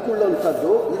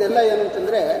ಅಂದುಕೊಳ್ಳುವಂಥದ್ದು. ಇದೆಲ್ಲ ಏನು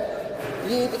ಅಂತಂದರೆ,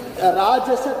 ಈ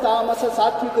ರಾಜಸ ತಾಮಸ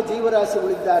ಸಾತ್ವಿಕ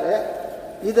ಜೀವರಾಶಿಗಳಿದ್ದಾರೆ.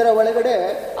 ಇದರ ಒಳಗಡೆ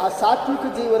ಆ ಸಾತ್ವಿಕ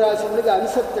ಜೀವರಾಶಿಗಳಿಗೆ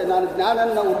ಅನಿಸುತ್ತೆ, ನಾನು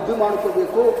ಜ್ಞಾನನ ವೃದ್ಧಿ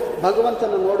ಮಾಡ್ಕೋಬೇಕು,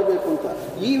 ಭಗವಂತನ ನೋಡಬೇಕು ಅಂತ.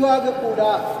 ಈವಾಗ ಕೂಡ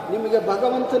ನಿಮಗೆ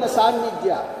ಭಗವಂತನ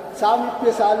ಸಾಮೀಪ್ಯ,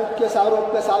 ಸಾಲುಕ್ಯ,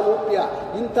 ಸಾರೂಪ್ಯ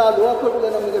ಇಂಥ ಲೋಕಗಳು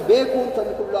ನಮಗೆ ಬೇಕು ಅಂತ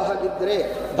ಅಂದ್ಕೊಳ್ಳೋ ಹಾಗಿದ್ದರೆ,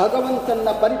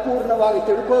 ಭಗವಂತನ ಪರಿಪೂರ್ಣವಾಗಿ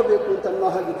ತಿಳ್ಕೋಬೇಕು ಅಂತನ್ನೋ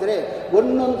ಹಾಗಿದ್ದರೆ,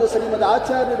 ಒಂದೊಂದು ಶ್ರೀಮದ್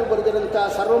ಆಚಾರ್ಯರು ಬರೆದಿರಂಥ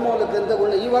ಸರ್ವಮೂಲ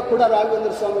ಗ್ರಂಥಗಳನ್ನ ಇವಾಗ ಕೂಡ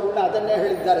ರಾಘವೇಂದ್ರ ಸ್ವಾಮಿಗಳನ್ನ ಅದನ್ನೇ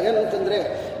ಹೇಳಿದ್ದಾರೆ. ಏನಂತಂದರೆ,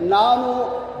 ನಾನು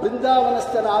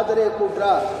ಬೃಂದಾವನಸ್ಥನಾದರೆ ಕೂಡ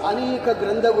ಅನೇಕ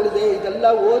ಗ್ರಂಥಗಳಿದೆ, ಇದೆಲ್ಲ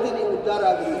ಓದಿ ನೀವು ಉದ್ಧಾರ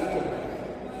ಆಗಬೇಕು.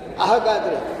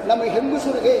 ಹಾಗಾದರೆ ನಮ್ಮ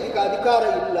ಹೆಂಗಸರಿಗೆ ಈಗ ಅಧಿಕಾರ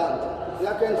ಇಲ್ಲ ಅಂತ.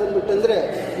 ಯಾಕೆ ಅಂತಂದ್ಬಿಟ್ಟಂದರೆ,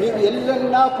 ನೀವು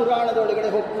ಎಲ್ಲನ್ನ ಪುರಾಣದೊಳಗಡೆ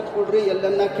ಹೋಗಿ ಕೂತ್ಕೊಡ್ರಿ,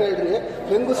 ಎಲ್ಲನ್ನ ಕೇಳ್ರಿ,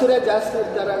 ಹೆಂಗಸರೇ ಜಾಸ್ತಿ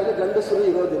ಇರ್ತಾರಾಗಲಿ, ಗಂಡಸರು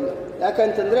ಇರೋದಿಲ್ಲ.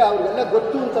 ಯಾಕಂತಂದರೆ ಅವ್ರಿಗೆಲ್ಲ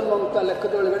ಗೊತ್ತು ಅಂತನ್ನುವಂಥ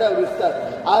ಲೆಕ್ಕದೊಳಗಡೆ ಅವ್ರು ಇರ್ತಾರೆ.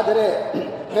 ಆದರೆ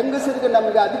ಹೆಂಗಸರಿಗೆ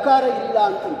ನಮಗೆ ಅಧಿಕಾರ ಇಲ್ಲ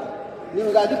ಅಂತಂತ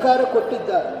ನಿಮಗೆ ಅಧಿಕಾರ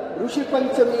ಕೊಟ್ಟಿದ್ದಾರೆ. ಋಷಿ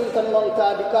ಪಂಚಮಿ ಅಂತನ್ನುವಂಥ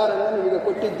ಅಧಿಕಾರನ ನಿಮಗೆ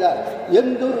ಕೊಟ್ಟಿದ್ದಾರೆ.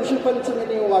 ಎಂದು ಋಷಿ ಪಂಚಮಿ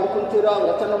ನೀವು ಮಾಡ್ಕೊತೀರೋ,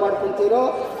 ವ್ರತನ ಮಾಡ್ಕೊತೀರೋ,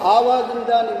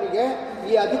 ಆವಾಗಿಂದ ನಿಮಗೆ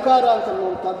ಈ ಅಧಿಕಾರ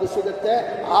ಅಂತನ್ನುವಂಥದ್ದು ಸಿಗುತ್ತೆ.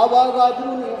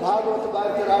 ಆವಾಗಾದರೂ ನೀವು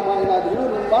ಭಾರತ ರಾಮಾಯಣ ಆದರೂ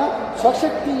ನಿಮ್ಮ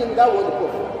ಸ್ವಶಕ್ತಿಯಿಂದ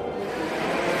ಓದ್ಕೋಬೋದು.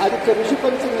 ಅದಕ್ಕೆ ಋಷಿ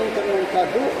ಪಂಚಮಿ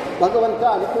ಅಂತನ್ನುವಂಥದ್ದು ಭಗವಂತ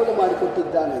ಅನುಕೂಲ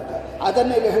ಮಾಡಿಕೊಟ್ಟಿದ್ದಾನೆ ಅಂತ.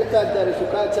 ಅದನ್ನೇ ಹೇಳ್ತಾ ಇದ್ದಾರೆ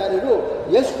ಶುಕಾಚಾರ್ಯರು.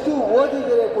 ಎಷ್ಟು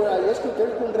ಓದಿದರೆ ಕೂಡ, ಎಷ್ಟು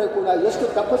ತಿಳ್ಕೊಂಡ್ರೆ ಕೂಡ, ಎಷ್ಟು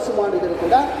ತಪಸ್ಸು ಮಾಡಿದರೆ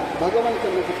ಕೂಡ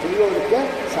ಭಗವಂತನಿಗೆ ತಿಳಿಯೋದಕ್ಕೆ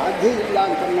ಸಾಧ್ಯ ಇಲ್ಲ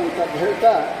ಅಂತನ್ನುವಂಥದ್ದು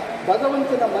ಹೇಳ್ತಾ,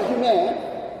 ಭಗವಂತನ ಮಹಿಮೆ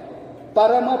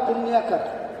ಪರಮ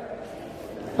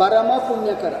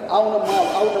ಪುಣ್ಯಕರ.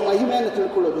 ಅವನ ಮಹಿಮೆಯನ್ನು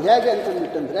ತಿಳ್ಕೊಳ್ಳೋದು ಹೇಗೆ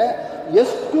ಅಂತಂದ್ಬಿಟ್ಟಂದರೆ,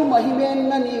 ಎಷ್ಟು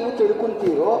ಮಹಿಮೆಯನ್ನು ನೀವು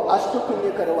ತಿಳ್ಕೊತೀರೋ ಅಷ್ಟು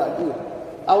ಪುಣ್ಯಕರವಾಗಿ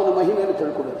ಅವನ ಮಹಿಮೆಯನ್ನು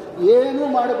ತಿಳ್ಕೊಳ್ಳೋದು. ಏನೂ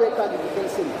ಮಾಡಬೇಕಾಗಿದ್ದು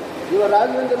ಕೆಲಸ ಇಲ್ಲ. ಇವ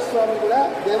ರಾಘವೇಂದ್ರ ಸ್ವಾಮಿಗಳ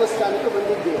ದೇವಸ್ಥಾನಕ್ಕೆ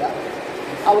ಬಂದಿದ್ದೀರಾ,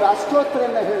 ಅವರ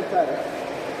ಅಷ್ಟೋತ್ತರನ್ನ ಹೇಳ್ತಾರೆ.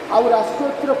 ಅವರ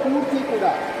ಅಷ್ಟೋತ್ತರ ಪೂರ್ತಿ ಕೂಡ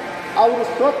ಅವರು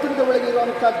ಸ್ತೋತ್ರದ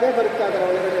ಒಳಗಿರುವಂಥದ್ದೇ ಬರುತ್ತೆ. ಅದರ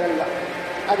ಒಳಗಡೆ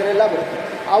ಅದರೆಲ್ಲ ಬರುತ್ತೆ.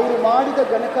 ಅವರು ಮಾಡಿದ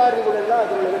ಘನಕಾರ್ಯಗಳೆಲ್ಲ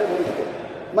ಅದರೊಳಗಡೆ ಬರುತ್ತೆ.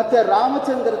 ಮತ್ತು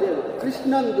ರಾಮಚಂದ್ರ ದೇವರು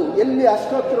ಕೃಷ್ಣಂದು ಎಲ್ಲಿ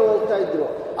ಅಷ್ಟೋತ್ತರ ಹೋಗ್ತಾ ಇದ್ರು,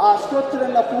 ಆ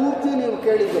ಅಷ್ಟೋತ್ತರನ್ನ ಪೂರ್ತಿ ನೀವು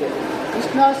ಕೇಳಿದರೆ,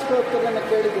 ಕೃಷ್ಣಾಷ್ಟೋತ್ತರನ್ನು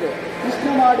ಕೇಳಿದರೆ ಕೃಷ್ಣ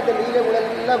ಮಾಡಿದ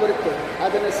ಲೀಲೆಗಳೆಲ್ಲ ಬರುತ್ತೆ.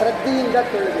 ಅದನ್ನು ಶ್ರದ್ಧೆಯಿಂದ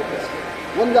ಕೇಳಬೇಕು.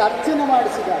 ಒಂದು ಅರ್ಚನೆ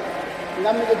ಮಾಡಿಸಿದಾಗ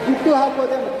ನಮಗೆ ದುಡ್ಡು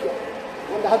ಹಾಕೋದೇ ಮುಖ್ಯ.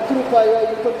 ಒಂದು 10 ರೂಪಾಯೋ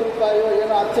 20 ರೂಪಾಯೋ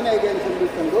ಏನೋ ಅರ್ಚನೆ ಇದೆ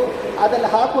ಅಂತಂದು ಅದನ್ನು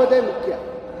ಹಾಕೋದೇ ಮುಖ್ಯ.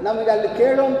 ನಮಗೆ ಅಲ್ಲಿ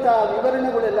ಕೇಳುವಂಥ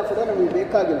ವಿವರಣೆಗಳೆಲ್ಲ ಕೂಡ ನಮಗೆ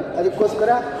ಬೇಕಾಗಿಲ್ಲ. ಅದಕ್ಕೋಸ್ಕರ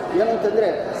ಏನಂತಂದರೆ,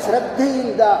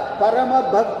 ಶ್ರದ್ಧೆಯಿಂದ ಪರಮ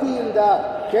ಭಕ್ತಿಯಿಂದ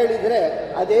ಕೇಳಿದರೆ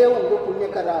ಅದೇ ಒಂದು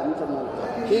ಪುಣ್ಯಕರ ಅಂತ.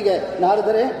 ಹೀಗೆ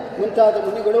ನಾರದರೆ ಮುಂತಾದ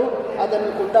ಮುನಿಗಳು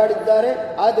ಅದನ್ನು ಕೊಂಡಾಡಿದ್ದಾರೆ.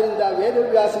 ಆದ್ದರಿಂದ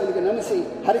ವೇದವ್ಯಾಸನಿಗೆ ನಮಿಸಿ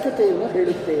ಹರಿಕತೆಯನ್ನು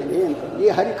ಹೇಳುತ್ತೇನೆ ಅಂತ. ಈ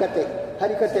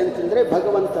ಹರಿಕತೆ ಅಂತಂದರೆ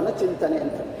ಭಗವಂತನ ಚಿಂತನೆ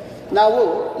ಅಂತ. ನಾವು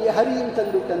ಈ ಹರಿ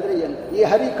ಅಂತಂದ್ಬಿಟ್ಟಂದರೆ ಏನು, ಈ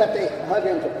ಹರಿಕತೆ ಹಾಗೆ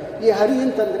ಅಂತ. ಈ ಹರಿ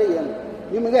ಅಂತಂದರೆ ಏನು,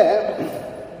 ನಿಮಗೆ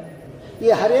ಈ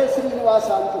ಹರೇ ಶ್ರೀನಿವಾಸ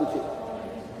ಅಂತಂತೀವಿ.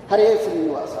 ಹರೇ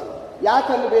ಶ್ರೀನಿವಾಸ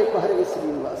ಯಾಕನ್ನಬೇಕು ಹರೇ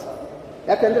ಶ್ರೀನಿವಾಸ?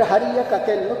 ಯಾಕಂದರೆ ಹರಿಯ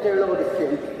ಕಥೆಯನ್ನು ಕೇಳೋದಕ್ಕೆ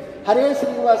ಅಂತ. ಹರೇ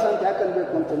ಶ್ರೀನಿವಾಸ ಅಂತ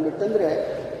ಯಾಕನ್ಬೇಕು ಅಂತಂದ್ಬಿಟ್ಟಂದರೆ,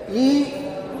 ಈ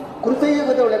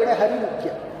ಕೃತಯುಗದ ಒಳಗಡೆ ಹರಿ ಮುಖ್ಯ,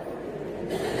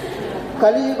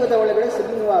 ಕಲಿಯುಗದ ಒಳಗಡೆ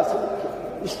ಶ್ರೀನಿವಾಸ ಮುಖ್ಯ.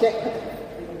 ಇಷ್ಟೇ.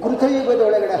 ಕೃತಯುಗದ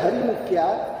ಒಳಗಡೆ ಹರಿ ಮುಖ್ಯ,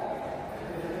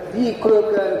 ಈ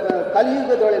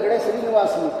ಕಲಿಯುಗದೊಳಗಡೆ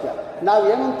ಶ್ರೀನಿವಾಸ ಮುಖ್ಯ.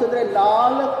 ನಾವೇನಂತಂದರೆ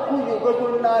 4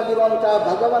 ಯುಗಗಳನ್ನಾಗಿರುವಂಥ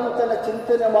ಭಗವಂತನ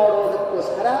ಚಿಂತನೆ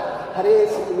ಮಾಡೋದಕ್ಕೋಸ್ಕರ ಹರೇ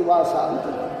ಶ್ರೀನಿವಾಸ ಅಂತ.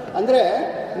 ಅಂದರೆ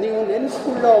ನೀವು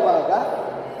ನೆನೆಸ್ಕೊಳ್ಳೋವಾಗ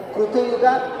ಕೃತಯುಗ,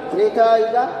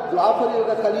 ತ್ರೇತಾಯುಗ,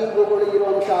 ದ್ವಾಪರಯುಗ, ಕಲಿಯುಗಗಳು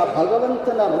ಇರುವಂಥ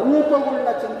ಭಗವಂತನ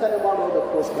ರೂಪಗಳನ್ನ ಚಿಂತನೆ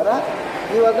ಮಾಡೋದಕ್ಕೋಸ್ಕರ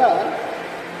ಇವಾಗ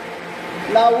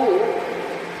ನಾವು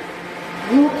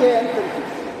UK ಅಂತಂತೀವಿ.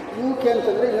 UK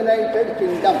ಅಂತಂದರೆ ಯುನೈಟೆಡ್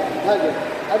ಕಿಂಗ್ಡಮ್, ಹಾಗೆ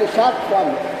ಅದು short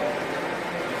form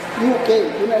UK,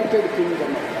 United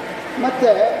Kingdom. ಮತ್ತು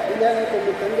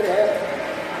ಇಲ್ಲೇನಂತಂದರೆ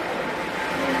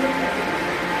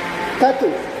ತತು,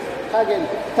 ಹಾಗೆ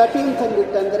ತತು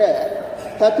ಅಂತಂದ್ಬಿಟ್ಟಂದರೆ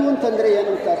ತತು ಅಂತಂದರೆ ಏನು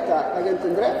ಅಂತ ಅರ್ಥ?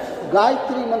 ಹಾಗೆಂತಂದರೆ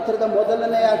ಗಾಯತ್ರಿ ಮಂತ್ರದ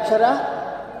ಮೊದಲನೇ ಅಕ್ಷರ,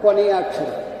 ಕೊನೆಯ ಅಕ್ಷರ.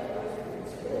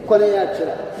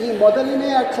 ಈ ಮೊದಲನೇ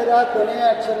ಅಕ್ಷರ ಕೊನೆಯ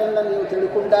ಅಕ್ಷರನ ನೀವು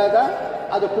ತಿಳ್ಕೊಂಡಾಗ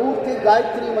ಅದು ಪೂರ್ತಿ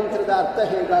ಗಾಯತ್ರಿ ಮಂತ್ರದ ಅರ್ಥ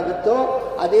ಹೇಗಾಗುತ್ತೋ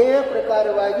ಅದೇ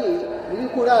ಪ್ರಕಾರವಾಗಿ ಇದು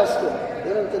ಕೂಡ ಅಷ್ಟೇ.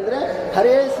 ಏನಂತಂದರೆ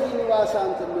ಹರೇ ಶ್ರೀನಿವಾಸ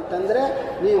ಅಂತಂದ್ಬಿಟ್ಟಂದರೆ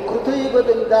ನೀವು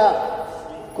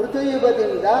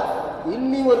ಕೃತಯುಗದಿಂದ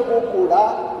ಇಲ್ಲಿವರೆಗೂ ಕೂಡ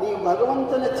ನೀವು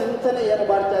ಭಗವಂತನ ಚಿಂತನೆ ಏನು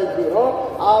ಮಾಡ್ತಾ ಇದ್ದೀರೋ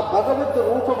ಆ ಭಗವದ್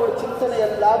ರೂಪಗಳು ಚಿಂತನೆ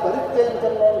ಎಲ್ಲ ಬರುತ್ತೆ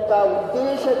ಅಂತನ್ನುವಂಥ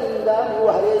ಉದ್ದೇಶದಿಂದ ನೀವು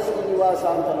ಹರೇ ಶ್ರೀನಿವಾಸ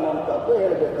ಅಂತನ್ನುವಂಥದ್ದು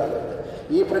ಹೇಳಬೇಕಾಗುತ್ತೆ.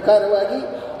 ಈ ಪ್ರಕಾರವಾಗಿ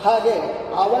ಹಾಗೆ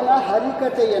ಅವನ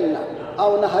ಹರಿಕತೆಯನ್ನು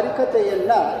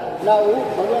ನಾವು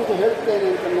ಭಗವಂತ ಹೇಳ್ತೇನೆ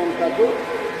ಅಂತನ್ನುವಂಥದ್ದು.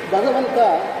 ಭಗವಂತ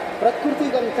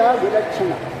ಪ್ರಕೃತಿಗಂತ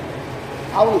ವಿಲಕ್ಷಣ.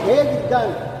 ಅವನು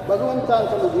ಹೇಗಿದ್ದಾನೆ ಭಗವಂತ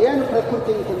ಅಂತನ್ನೋದು ಏನು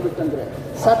ಪ್ರಕೃತಿ ಅಂತಂದ್ಬಿಟ್ಟಂದರೆ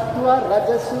ಸತ್ವ,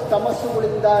 ರಜಸ್ಸು,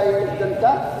 ತಮಸ್ಸುಗಳಿಂದ ಹೇಳಿದಂಥ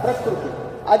ಪ್ರಕೃತಿ.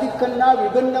 ಅದಕ್ಕನ್ನ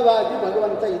ವಿಭಿನ್ನವಾಗಿ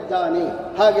ಭಗವಂತ ಇದ್ದಾನೆ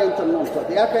ಹಾಗೆ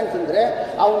ಅಂತನ್ನುವಂಥದ್ದು. ಯಾಕೆಂತಂದರೆ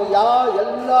ಅವನು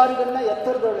ಎಲ್ಲರಿಗನ್ನ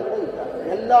ಎತ್ತರದೊಳಗಡೆ ಇದ್ದಾನೆ,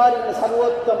 ಎಲ್ಲರಿಗೂ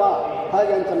ಸರ್ವೋತ್ತಮ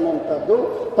ಹಾಗೆ ಅಂತನ್ನುವಂಥದ್ದು.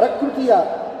 ಪ್ರಕೃತಿಯ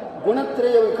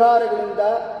ಗುಣತ್ರಯ ವಿಕಾರಗಳಿಂದ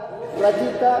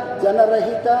ರಹಿತ,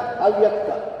 ಜನರಹಿತ, ಅವ್ಯಕ್ತ.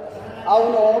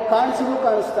 ಅವನು ಕಾಣಿಸಿಗೂ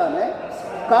ಕಾಣಿಸ್ತಾನೆ,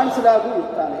 ಕಾಣಿಸಲಾಗೂ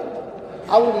ಇರ್ತಾನೆ.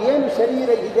 ಅವನಿಗೆ ಏನು ಶರೀರ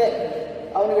ಇದೆ,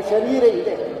 ಅವನಿಗೆ ಶರೀರ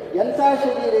ಇದೆ. ಎಂಥ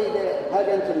ಶರೀರ ಇದೆ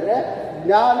ಹಾಗೆ ಅಂತಂದರೆ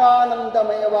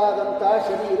ಜ್ಞಾನಾನಂದಮಯವಾದಂಥ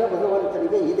ಶರೀರ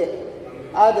ಭಗವಂತನಿಗೆ ಇದೆ.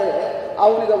 ಆದರೆ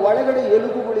ಅವನಿಗೆ ಒಳಗಡೆ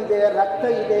ಎಲುಬುಗಳಿದೆ, ರಕ್ತ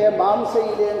ಇದೆ, ಮಾಂಸ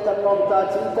ಇದೆ ಅಂತನ್ನುವಂಥ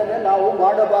ಚಿಂತನೆ ನಾವು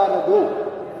ಮಾಡಬಾರದು.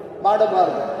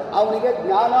 ಅವನಿಗೆ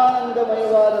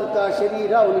ಜ್ಞಾನಾನಂದಮಯವಾದಂಥ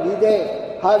ಶರೀರ ಅವನಿಗಿದೆ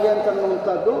ಹಾಗೆ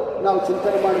ಅಂತನ್ನುವಂಥದ್ದು ನಾವು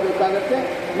ಚಿಂತನೆ ಮಾಡಬೇಕಾಗತ್ತೆ.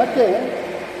 ಮತ್ತು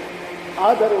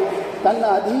ಆದರೂ ತನ್ನ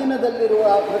ಅಧೀನದಲ್ಲಿರುವ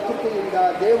ಪ್ರಕೃತಿಯಿಂದ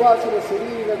ದೇವಾಸುರ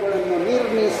ಶರೀರಗಳನ್ನು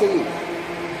ನಿರ್ಮಿಸಿ,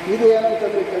 ಇದು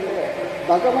ಏನಂತಂದ್ಬಿಟ್ಟಂದರೆ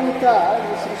ಭಗವಂತ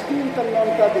ಈ ಸೃಷ್ಟಿ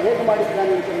ಅಂತನ್ನುವಂಥದ್ದು ಹೇಗೆ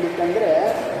ಮಾಡಿದ್ದಾನೆ ಅಂತಂದ್ಬಿಟ್ಟಂದರೆ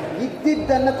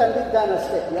ಇದ್ದಿದ್ದನ್ನು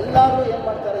ತಂದಿದ್ದಾನಷ್ಟೇ. ಎಲ್ಲರೂ ಏನು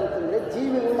ಮಾಡ್ತಾರೆ ಅಂತಂದರೆ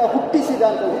ಜೀವಿಗಳನ್ನ ಹುಟ್ಟಿಸೋ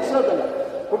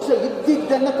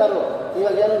ಇದ್ದಿದ್ದನ್ನು ತರೋ.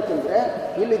 ಇವಾಗ ಏನಂತಂದರೆ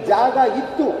ಇಲ್ಲಿ ಜಾಗ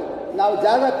ಇತ್ತು, ನಾವು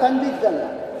ಜಾಗ ತಂದಿದ್ದಲ್ಲ,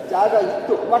 ಜಾಗ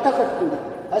ಇತ್ತು, ಮಠ ಕಟ್ಕೊಂಡು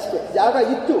ಅಷ್ಟೇ. ಜಾಗ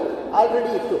ಇತ್ತು,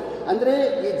 ಆಲ್ರೆಡಿ ಇತ್ತು. ಅಂದರೆ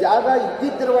ಈ ಜಾಗ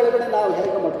ಇದ್ದಿದ್ದರ ಒಳಗಡೆ ನಾವು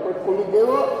ಹೇಗೆ ಮಠ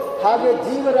ಕಟ್ಕೊಂಡಿದ್ದೇವೋ ಹಾಗೆ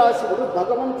ಜೀವರಾಶಿಗಳು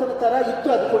ಭಗವಂತನ ಥರ ಇತ್ತು,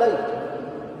 ಅದು ಕೂಡ ಇತ್ತು.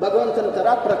 ಭಗವಂತನ ಥರ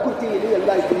ಪ್ರಕೃತಿಯಲ್ಲಿ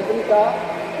ಎಲ್ಲ ಇತ್ತು.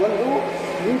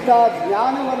 ಇಂಥ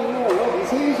ಜ್ಞಾನವನ್ನು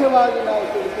ವಿಶೇಷವಾಗಿ ನಾವು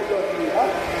ತಿಳ್ಕೊಳ್ಳೋದ್ರಿಂದ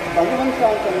ಭಗವಂತ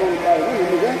ಅಂತನ್ನುವಂಥದ್ದು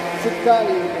ನಿಮಗೆ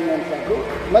ಸಿಗ್ತಾನೆ ಅಂತನ್ನುವಂಥದ್ದು.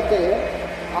 ಮತ್ತು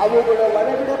ಅವುಗಳ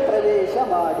ಒಳಗಡೆ ಪ್ರವೇಶ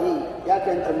ಮಾಡಿ.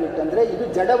 ಯಾಕೆಂತಂದ್ಬಿಟ್ಟಂದರೆ ಇದು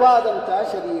ಜಡವಾದಂಥ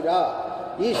ಶರೀರ.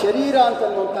 ಈ ಶರೀರ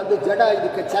ಅಂತನ್ನುವಂಥದ್ದು ಜಡ,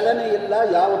 ಇದಕ್ಕೆ ಚಲನೆ ಇಲ್ಲ,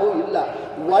 ಯಾವುದೂ ಇಲ್ಲ.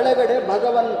 ಒಳಗಡೆ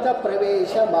ಭಗವಂತ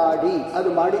ಪ್ರವೇಶ ಮಾಡಿ, ಅದು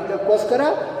ಮಾಡಿದ್ದಕ್ಕೋಸ್ಕರ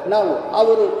ನಾವು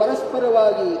ಅವರು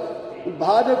ಪರಸ್ಪರವಾಗಿ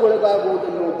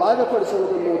ಬಾಧೆಗೊಳಗಾಗುವುದನ್ನು,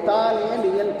 ಬಾಧಪಡಿಸುವುದನ್ನು ತಾನೇ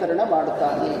ನಿಯಂತ್ರಣ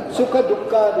ಮಾಡ್ತಾನೆ. ಸುಖ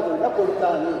ದುಃಖಾದಿಗಳನ್ನ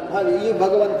ಕೊಡ್ತಾನೆ. ಹಾಗೆ ಈ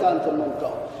ಭಗವಂತ ಅಂತನ್ನುವಂಥ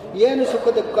ಏನು ಸುಖ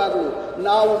ದುಃಖಗಳು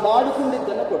ನಾವು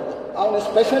ಮಾಡಿಕೊಂಡಿದ್ದನ್ನು ಕೊಡ್ತಾನೆ. ಅವನು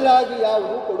ಸ್ಪೆಷಲ್ ಆಗಿ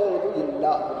ಯಾವುದೂ ಕೊಡೋದು ಇಲ್ಲ.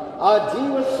 ಆ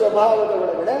ಜೀವ ಸ್ವಭಾವದ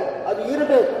ಒಳಗಡೆ ಅದು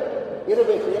ಇರಬೇಕು.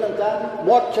 ಏನಂತ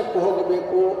ಮೋಕ್ಷಕ್ಕೆ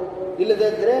ಹೋಗಬೇಕು, ಇಲ್ಲದೇ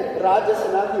ಇದ್ದರೆ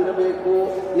ರಾಜಸನಾಗಿ ಇರಬೇಕು,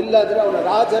 ಇಲ್ಲದ್ರೆ ಅವನ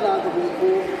ರಾಜನಾಗಬೇಕು.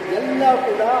 ಎಲ್ಲ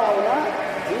ಕೂಡ ಅವನ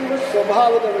ಜೀವ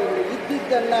ಸ್ವಭಾವದ ಒಳಗಡೆ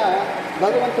ಇದ್ದಿದ್ದನ್ನು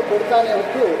ಭಗವಂತ ಕೊಡ್ತಾನೆ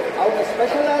ಹೊರತು ಅವನ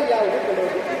ಸ್ಪೆಷಲಾಗಿ ಯಾವುದು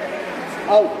ಕೊಡೋದು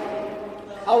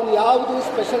ಅವನು ಯಾವುದು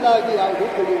ಸ್ಪೆಷಲಾಗಿ ಯಾವುದು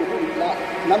ಕೊಡುವುದು ಇಲ್ಲ.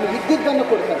 ನಮಗೆ ಇದ್ದಿದ್ದನ್ನು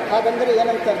ಕೊಡ್ತಾನೆ. ಹಾಗಂದರೆ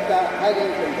ಏನಂತ ಅರ್ಥ? ಹಾಗೆ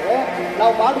ಅಂತಂದರೆ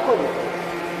ನಾವು ಮಾಡ್ಕೋಬೇಕು.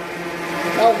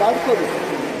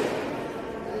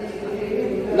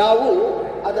 ನಾವು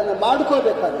ಅದನ್ನು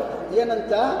ಮಾಡ್ಕೋಬೇಕಾಗುತ್ತೆ.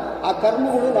 ಏನಂತ? ಆ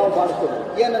ಕರ್ಮಗಳು ನಾವು ಮಾಡ್ಕೋಬೇಕು.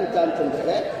 ಏನಂತ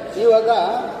ಅಂತಂದರೆ ಇವಾಗ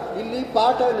ಇಲ್ಲಿ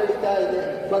ಪಾಠ ನಡೀತಾ ಇದೆ,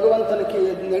 ಭಗವಂತನ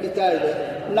ನಡೀತಾ ಇದೆ.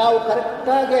 ನಾವು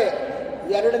ಕರೆಕ್ಟಾಗಿ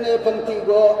ಎರಡನೇ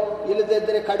ಪಂಕ್ತಿಗೋ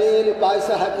ಇಲ್ಲದಿದ್ದರೆ ಕಡೆಯಲ್ಲಿ ಪಾಯಸ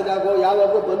ಹಾಕಿದಾಗೋ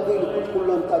ಯಾವಾಗೋ ಬಂದು ಇಲ್ಲಿ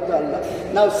ಕೂತ್ಕೊಳ್ಳುವಂಥದ್ದು ಅಲ್ಲ.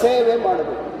 ನಾವು ಸೇವೆ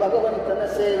ಮಾಡಬೇಕು. ಭಗವಂತನ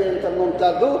ಸೇವೆ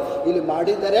ಅಂತನ್ನುವಂಥದ್ದು ಇಲ್ಲಿ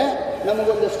ಮಾಡಿದರೆ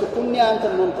ನಮಗೊಂದಷ್ಟು ಪುಣ್ಯ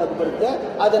ಅಂತನ್ನುವಂಥದ್ದು ಬರುತ್ತೆ.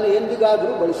 ಅದನ್ನು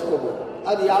ಎಂದಿಗಾದರೂ ಬಳಸ್ಕೋಬೋದು.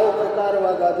 ಅದು ಯಾವ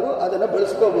ಪ್ರಕಾರವಾಗಾದರೂ ಅದನ್ನು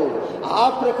ಬಳಸ್ಕೋಬೋದು. ಆ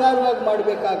ಪ್ರಕಾರವಾಗಿ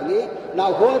ಮಾಡಬೇಕಾಗ್ಲಿ.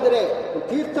 ನಾವು ಹೋದರೆ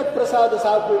ತೀರ್ಥ ಪ್ರಸಾದ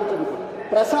ಸಾಕು ಅಂತಂದ್ಬಿಟ್ಟು,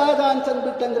 ಪ್ರಸಾದ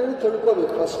ಅಂತಂದ್ಬಿಟ್ಟಂದ್ರೆ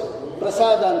ತಿಳ್ಕೋಬೇಕು ಫಸ್ಟ್.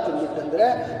 ಪ್ರಸಾದ ಅಂತಂದ್ಬಿಟ್ಟಂದರೆ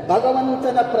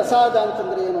ಭಗವಂತನ ಪ್ರಸಾದ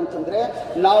ಅಂತಂದರೆ ಏನು ಅಂತಂದರೆ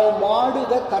ನಾವು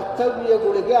ಮಾಡಿದ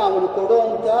ಕರ್ತವ್ಯಗಳಿಗೆ ಅವನು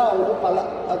ಕೊಡುವಂಥ ಅವನು ಫಲ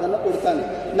ಅದನ್ನು ಕೊಡ್ತಾನೆ.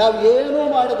 ನಾವು ಏನೂ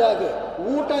ಮಾಡಿದಾಗೆ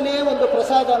ಊಟನೇ ಒಂದು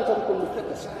ಪ್ರಸಾದ ಅಂತ ಅಂದ್ಕೊಂಡ್ಬಿಟ್ರೆ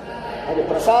ಕಷ್ಟ. ಅದು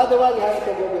ಪ್ರಸಾದವಾಗಿ ಹೇಗೆ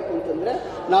ತಗೋಬೇಕು ಅಂತಂದರೆ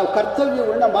ನಾವು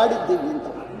ಕರ್ತವ್ಯಗಳನ್ನ ಮಾಡಿದ್ದೀವಿ ಅಂತ.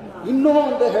 ಇನ್ನೂ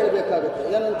ಒಂದು ಹೇಳಬೇಕಾಗುತ್ತೆ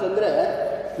ಏನಂತಂದರೆ,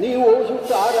 ನೀವು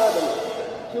ಇವತ್ತು ಆರಾಧನೆ,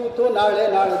 ಇವತ್ತು ನಾಳೆ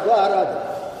ನಾಳಿದ್ದು ಆರಾಧನೆ,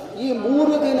 ಈ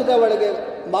 3 ದಿನದ ಒಳಗೆ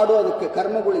ಮಾಡೋದಕ್ಕೆ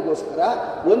ಕರ್ಮಗಳಿಗೋಸ್ಕರ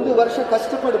 1 ವರ್ಷ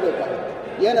ಕಷ್ಟಪಡಬೇಕಾಗುತ್ತೆ.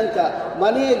 ಏನಂತ,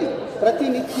 ಮನೆಯಲ್ಲಿ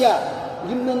ಪ್ರತಿನಿತ್ಯ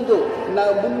ಇನ್ನೊಂದು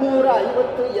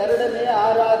 352ನೇ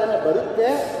ಆರಾಧನೆ ಬರುತ್ತೆ,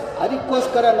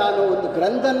 ಅದಕ್ಕೋಸ್ಕರ ನಾನು ಒಂದು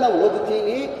ಗ್ರಂಥನ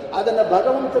ಓದುತ್ತೀನಿ, ಅದನ್ನು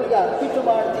ಭಗವಂತನಿಗೆ ಅರ್ಪಿತ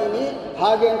ಮಾಡ್ತೀನಿ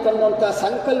ಹಾಗೆ ಅಂತನ್ನುವಂಥ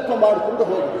ಸಂಕಲ್ಪ ಮಾಡಿಕೊಂಡು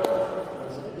ಹೋಗಬೇಕು.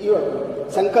 ಇವಾಗ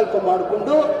ಸಂಕಲ್ಪ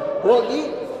ಮಾಡಿಕೊಂಡು ಹೋಗಿ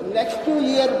ನೆಕ್ಸ್ಟ್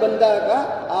ಇಯರ್ ಬಂದಾಗ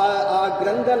ಆ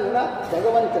ಗ್ರಂಥನ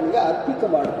ಭಗವಂತನಿಗೆ ಅರ್ಪಿತ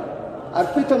ಮಾಡಬೇಕು.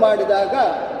 ಅರ್ಪಿತ ಮಾಡಿದಾಗ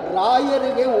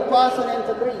ರಾಯರಿಗೆ ಉಪಾಸನೆ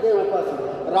ಅಂತಂದರೆ ಇದೇ ಉಪಾಸನೆ.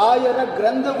 ರಾಯರ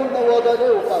ಗ್ರಂಥಗಳನ್ನ ಓದೋದೇ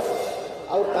ಉಪಾಸನೆ.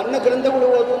 ಅವ್ರು ತನ್ನ ಗ್ರಂಥಗಳು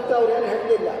ಓದು ಅಂತ ಅವ್ರೇನು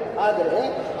ಹೇಳಲಿಲ್ಲ, ಆದರೆ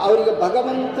ಅವರಿಗೆ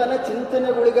ಭಗವಂತನ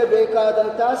ಚಿಂತನೆಗಳಿಗೆ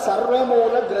ಬೇಕಾದಂಥ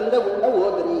ಸರ್ವಮೂಲ ಗ್ರಂಥಗಳನ್ನ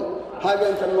ಓದಿರಿ ಹಾಗೆ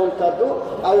ಅಂತನ್ನುವಂಥದ್ದು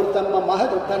ಅವರು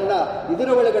ತನ್ನ ಇದರ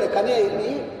ಒಳಗಡೆ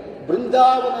ಕನೆಯಲ್ಲಿ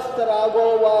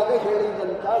ಬೃಂದಾವನಸ್ಥರಾಗುವಾಗ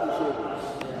ಹೇಳಿದಂಥ ವಿಷಯಗಳು.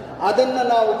 ಅದನ್ನು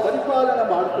ನಾವು ಪರಿಪಾಲನೆ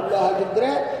ಮಾಡಿಕೊಳ್ಳೋ ಹಾಗಿದ್ದರೆ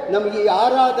ನಮಗೆ ಈ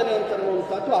ಆರಾಧನೆ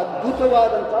ಅಂತನ್ನುವಂಥದ್ದು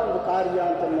ಅದ್ಭುತವಾದಂಥ ಒಂದು ಕಾರ್ಯ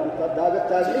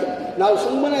ಅಂತನ್ನುವಂಥದ್ದಾಗತ್ತಾಗಲಿ. ನಾವು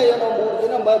ಸುಮ್ಮನೆ ಏನೋ 3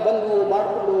 ದಿನ ಬಂದು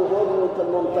ಮಾಡಿಕೊಂಡು ಹೋಗುವುದು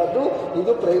ಅಂತನ್ನುವಂಥದ್ದು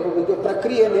ಇದು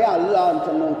ಪ್ರಕ್ರಿಯೆನೇ ಅಲ್ಲ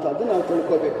ಅಂತನ್ನುವಂಥದ್ದು ನಾವು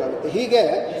ತಿಳ್ಕೋಬೇಕಾಗುತ್ತೆ. ಹೀಗೆ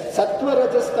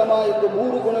ಸತ್ವರಜಸ್ತಮ ಎಂದು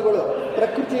 3 ಗುಣಗಳು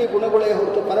ಪ್ರಕೃತಿಯ ಗುಣಗಳೇ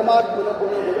ಹೊರತು ಪರಮಾತ್ಮನ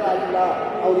ಗುಣಗಳು ಅಲ್ಲ.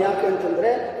 ಅವ್ರು ಯಾಕೆ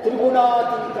ಅಂತಂದರೆ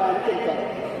ತ್ರಿಗುಣಾತೀತ ಅಂತ ಹೇಳ್ತಾರೆ.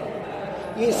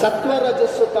 ಈ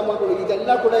ಸತ್ವರಜಸ್ಸು ತಮಗಳು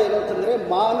ಇದೆಲ್ಲ ಕೂಡ ಏನಂತಂದರೆ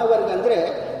ಮಾನವರಿಗೆ ಅಂದರೆ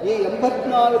ಈ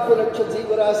 84 ಲಕ್ಷ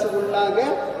ಜೀವರಾಶಿಗಳಾಗೆ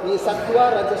ಈ ಸತ್ವ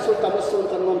ರಜಸ್ಸು ತಮಸ್ಸು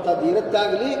ಅಂತನ್ನುವಂಥದ್ದು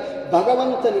ಇರುತ್ತಾಗಲಿ.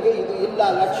 ಭಗವಂತನಿಗೆ ಇದು ಇಲ್ಲ.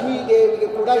 ಲಕ್ಷ್ಮೀದೇವಿಗೆ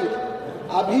ಕೂಡ ಇದೆ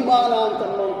ಅಭಿಮಾನ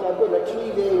ಅಂತನ್ನುವಂಥದ್ದು,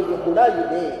 ಲಕ್ಷ್ಮೀದೇವಿಗೆ ಕೂಡ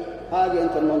ಇದೆ ಹಾಗೆ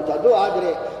ಅಂತನ್ನುವಂಥದ್ದು.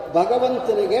 ಆದರೆ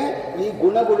ಭಗವಂತನಿಗೆ ಈ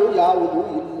ಗುಣಗಳು ಯಾವುದೂ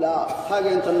ಇಲ್ಲ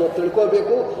ಹಾಗೆ ಅಂತನ್ನೋ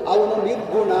ತಿಳ್ಕೋಬೇಕು. ಅವನು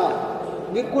ನಿರ್ಗುಣ.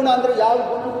 ನಿರ್ಗುಣ ಅಂದರೆ ಯಾವ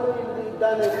ಗುಣಗಳು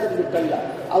ಇದ್ದಾನೆ ಅಂತಂದ್ಬಿಟ್ಟಲ್ಲ,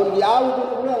 ಅವ್ನಿಗೆ ಯಾವ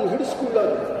ಗುಣಗಳು ಅವ್ನು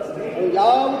ಹಿಡಿಸ್ಕೊಳ್ಳೋದು, ಅವ್ನು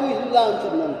ಯಾವುದೂ ಇಲ್ಲ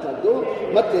ಅಂತನ್ನುವಂಥದ್ದು.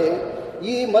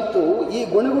 ಮತ್ತು ಈ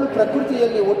ಗುಣಗಳು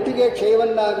ಪ್ರಕೃತಿಯಲ್ಲಿ ಒಟ್ಟಿಗೆ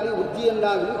ಕ್ಷಯವನ್ನಾಗಲಿ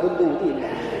ವೃದ್ಧಿಯನ್ನಾಗಲಿ ಹೊಂದುವುದು ಇಲ್ಲ.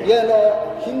 ಏನೋ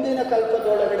ಹಿಂದಿನ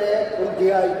ಕಲ್ಪದೊಳಗಡೆ ವೃದ್ಧಿ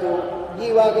ಆಯಿತು,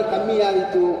 ಇವಾಗ ಕಮ್ಮಿ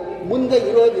ಆಯಿತು, ಮುಂದೆ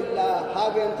ಇರೋದಿಲ್ಲ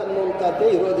ಹಾಗೆ ಅಂತನ್ನುವಂಥದ್ದೇ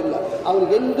ಇರೋದಿಲ್ಲ.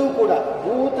 ಅವನಿಗೆಂದೂ ಕೂಡ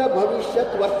ಭೂತ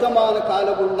ಭವಿಷ್ಯತ್ ವರ್ತಮಾನ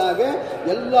ಕಾಲಗಳಾಗೆ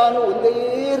ಎಲ್ಲಾನು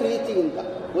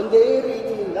ಒಂದೇ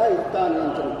ರೀತಿಯಿಂದ ಇರ್ತಾನೆ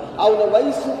ಅಂತ. ಅವನ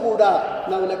ವಯಸ್ಸು ಕೂಡ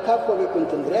ನಾವು ಲೆಕ್ಕ ಹಾಕ್ಕೋಬೇಕು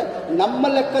ಅಂತಂದರೆ ನಮ್ಮ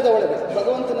ಲೆಕ್ಕದ ಒಳಗೆ,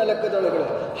 ಭಗವಂತನ ಲೆಕ್ಕದ ಒಳಗಡೆ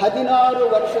 16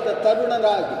 ವರ್ಷದ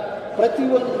ತರುಣನಾಗಿ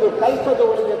ಪ್ರತಿಯೊಂದು ಕಲ್ಪದ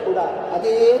ಒಳಗೆ ಕೂಡ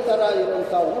ಅದೇ ಥರ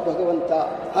ಇರುವಂಥವನು ಭಗವಂತ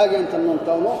ಹಾಗೆ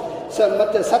ಅಂತನ್ನುವಂಥವನು.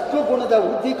 ಮತ್ತು ಸತ್ವಗುಣದ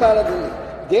ವೃದ್ಧಿ ಕಾಲದಲ್ಲಿ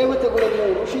ದೇವತೆಗಳನ್ನು,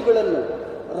 ಋಷಿಗಳನ್ನು,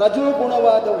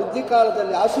 ರಜೋಗುಣವಾದ ವೃದ್ಧಿ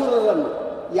ಕಾಲದಲ್ಲಿ ಅಸುರರನ್ನು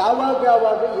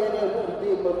ಯಾವಾಗ ಏನೇನು ವೃದ್ಧಿ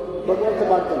ಭಗವಂತ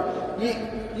ಮಾಡ್ತಾನೆ.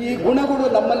 ಈ ಗುಣಗಳು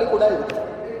ನಮ್ಮಲ್ಲಿ ಕೂಡ ಇರುತ್ತೆ.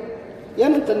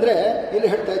 ಏನಂತಂದರೆ ಇಲ್ಲಿ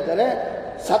ಹೇಳ್ತಾ ಇದ್ದಾರೆ,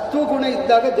 ಸತ್ವಗುಣ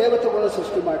ಇದ್ದಾಗ ದೇವತೆಗಳನ್ನು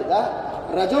ಸೃಷ್ಟಿ ಮಾಡಿದ,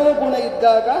 ರಜೋಗುಣ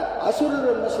ಇದ್ದಾಗ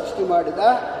ಅಸುರರನ್ನು ಸೃಷ್ಟಿ ಮಾಡಿದ,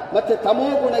 ಮತ್ತು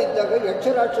ತಮೋಗುಣ ಇದ್ದಾಗ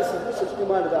ಯಕ್ಷರಾಕ್ಷಸರನ್ನು ಸೃಷ್ಟಿ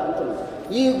ಮಾಡಿದ ಅಂತ.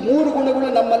 ಈ 3 ಗುಣಗಳು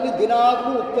ನಮ್ಮಲ್ಲಿ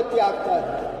ದಿನಾಗಲೂ ಉತ್ಪತ್ತಿ ಆಗ್ತಾ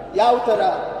ಇರುತ್ತೆ. ಯಾವ ಥರ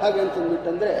ಹಾಗೆ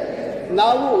ಅಂತಂದ್ಬಿಟ್ಟಂದರೆ,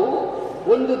 ನಾವು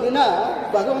ಒಂದು ದಿನ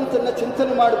ಭಗವಂತನ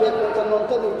ಚಿಂತನೆ ಮಾಡಬೇಕು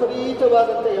ಅಂತನ್ನುವಂಥದ್ದು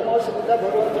ವಿಪರೀತವಾದಂಥ ಎಮೋಷನಿಂದ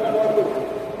ಭಗವಂತನ ನೋಡ್ಬಿಡ್ತೀವಿ.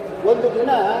 ಒಂದು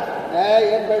ದಿನ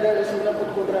ಏನು ಬೇಡ ಸುಮ್ಮನೆ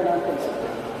ಕೂತ್ಕೊಂಡ್ರೆ ಅಂತ ಅನ್ಸುತ್ತೆ.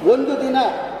 ಒಂದು ದಿನ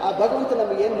ಆ ಭಗವಂತ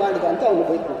ನಮಗೇನು ಮಾಡಿದ ಅಂತ ಅವನು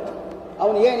ಬೈದ್ಬಿಡ್ತು.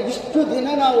 ಅವನು ಏನು ಇಷ್ಟು ದಿನ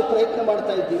ನಾವು ಪ್ರಯತ್ನ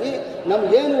ಮಾಡ್ತಾ ಇದ್ದೀವಿ,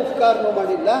 ನಮಗೇನು ಉಪಕಾರನೂ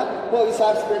ಮಾಡಿಲ್ಲ, ಹೋಗಿ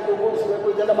ಸಾರಿಸ್ಬೇಕು, ಮೂಡಿಸ್ಬೇಕು,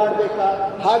 ಇದೆಲ್ಲ ಮಾಡಬೇಕಾ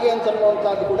ಹಾಗೆ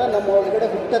ಅಂತನ್ನುವಂಥದ್ದು ಕೂಡ ನಮ್ಮ ಒಳಗಡೆ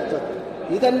ಹುಟ್ಟತ್ತದು.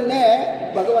 ಇದನ್ನೇ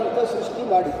ಭಗವಂತ ಸೃಷ್ಟಿ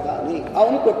ಮಾಡಿದ್ದಾನೆ,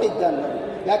 ಅವನು ಕೊಟ್ಟಿದ್ದಾನೆ.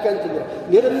 ಯಾಕೆಂತಂದರೆ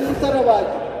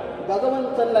ನಿರಂತರವಾಗಿ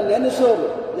ಭಗವಂತನ ನೆನೆಸೋರು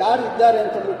ಯಾರಿದ್ದಾರೆ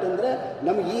ಅಂತಂದ್ಬಿಟ್ಟಂದರೆ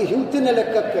ನಮಗೆ ಈ ಹಿಂತಿನ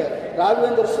ಲೆಕ್ಕಕ್ಕೆ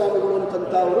ರಾಘವೇಂದ್ರ ಸ್ವಾಮಿಗಳು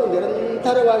ಅಂತಂಥವರು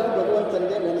ನಿರಂತರವಾಗಿ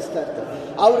ಭಗವಂತನಿಗೆ ನೆನೆಸ್ತಾ ಇರ್ತಾರೆ.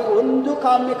 ಅವರಿಗೆ ಒಂದು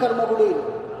ಕಾಮ್ಯ ಕರ್ಮಗಳು ಇಲ್ಲ,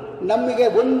 ನಮಗೆ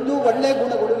ಒಂದು ಒಳ್ಳೆಯ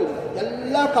ಗುಣಗಳು ಇಲ್ಲ,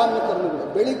 ಎಲ್ಲ ಕಾಮ್ಯ ಕರ್ಮಗಳು.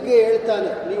 ಬೆಳಿಗ್ಗೆ ಹೇಳ್ತಾನೆ,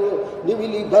 ನೀವು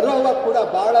ಇಲ್ಲಿ ಬರೋವಾಗ ಕೂಡ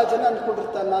ಭಾಳ ಜನ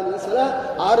ಅಂದ್ಕೊಂಡಿರ್ತಾರೆ, ನಾನು ಈ ಸಲ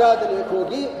ಆರಾಧನೆಗೆ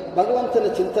ಹೋಗಿ ಭಗವಂತನ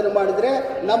ಚಿಂತನೆ ಮಾಡಿದರೆ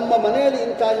ನಮ್ಮ ಮನೆಯಲ್ಲಿ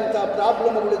ಇಂಥ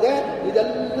ಪ್ರಾಬ್ಲಮ್ಗಳಿದೆ,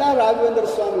 ಇದೆಲ್ಲ ರಾಘವೇಂದ್ರ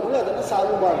ಸ್ವಾಮಿಗಳು ಅದನ್ನು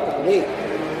ಸಾಲ್ವ್ ಮಾಡ್ತಾರೆ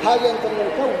ಹಾಗೆ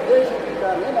ಅಂತನ್ನುವಂಥ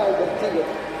ಉದ್ದೇಶದಿಂದಾನೆ ನಾವು ಬರ್ತೀವಿ.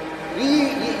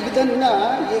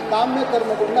 ಈ ಕಾಮ್ಯ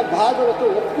ಕರ್ಮಗಳನ್ನ ಭಾಗವತ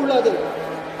ಒಪ್ಕೊಳ್ಳೋದಿಲ್ಲ,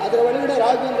 ಅದರ ಒಳಗಡೆ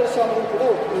ರಾಘವೇಂದ್ರ ಸ್ವಾಮಿಗಳು ಕೂಡ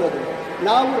ಒಪ್ಕೊಳ್ಳೋದಿಲ್ಲ.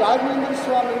 ನಾವು ರಾಘವೇಂದ್ರ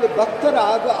ಸ್ವಾಮಿಗಳು ಭಕ್ತರ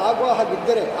ಆಗೋ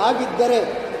ಆಗಿದ್ದರೆ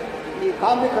ಈ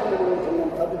ಕಾಮ್ಯ ಕರ್ಮಗಳು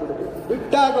ಅಂತನ್ನುವಂಥದ್ದು ಬಿಡಬೇಕು.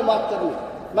 ಬಿಟ್ಟಾಗ ಮಾತ್ರ.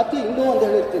 ಮತ್ತು ಇನ್ನೂ ಒಂದು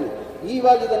ಹೇಳಿರ್ತೀನಿ,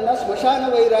 ಇವಾಗ ಇದನ್ನು ಸ್ಮಶಾನ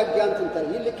ವೈರಾಗ್ಯ ಅಂತಂತಾರೆ.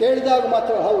 ಇಲ್ಲಿ ಕೇಳಿದಾಗ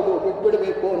ಮಾತ್ರ ಹೌದು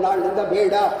ಬಿಟ್ಬಿಡಬೇಕು, ನಾಳಿನಿಂದ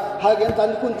ಬೇಡ ಹಾಗೆ ಅಂತ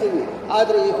ಅಂದ್ಕೊಂತೀವಿ.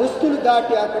 ಆದರೆ ಈ ಹೊಸ್ತುಳು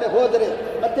ದಾಟಿ ಆ ಕಡೆ ಹೋದರೆ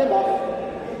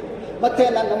ಮತ್ತೆ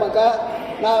ನನ್ನ ಮಗ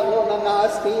ನಾವು ನನ್ನ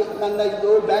ಆಸ್ತಿ, ನನ್ನ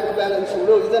ಇದು ಬ್ಯಾಂಕ್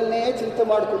ಬ್ಯಾಲೆನ್ಸ್ಗಳು ಇದನ್ನೇ ಚಿಂತೆ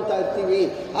ಮಾಡ್ಕೊಳ್ತಾ ಇರ್ತೀವಿ.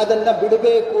 ಅದನ್ನು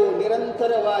ಬಿಡಬೇಕು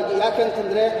ನಿರಂತರವಾಗಿ.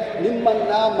 ಯಾಕೆಂತಂದರೆ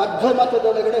ನಿಮ್ಮನ್ನು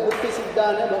ಮಧ್ವಮತದೊಳಗಡೆ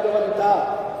ಹುಟ್ಟಿಸಿದ್ದಾನೆ ಭಗವಂತ.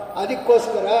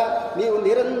 ಅದಕ್ಕೋಸ್ಕರ ನೀವು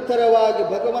ನಿರಂತರವಾಗಿ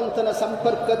ಭಗವಂತನ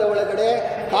ಸಂಪರ್ಕದ ಒಳಗಡೆ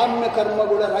ಕಾಮ್ಯ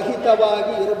ಕರ್ಮಗಳ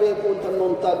ರಹಿತವಾಗಿ ಇರಬೇಕು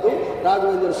ಅಂತನ್ನುವಂಥದ್ದು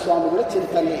ರಾಘವೇಂದ್ರ ಸ್ವಾಮಿಗಳ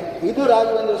ಚಿಂತನೆ. ಇದು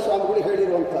ರಾಘವೇಂದ್ರ ಸ್ವಾಮಿಗಳು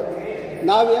ಹೇಳಿರುವಂಥದ್ದು.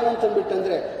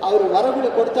 ನಾವೇನಂತಂದ್ಬಿಟ್ಟಂದರೆ ಅವರು ವರಗಳು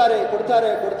ಕೊಡ್ತಾರೆ ಕೊಡ್ತಾರೆ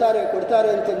ಕೊಡ್ತಾರೆ ಕೊಡ್ತಾರೆ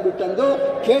ಅಂತಂದ್ಬಿಟ್ಟಂದು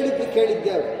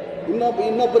ಕೇಳಿದ್ದೇವೆ.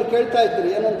 ಇನ್ನೊಬ್ಬರು ಕೇಳ್ತಾ ಇದ್ರು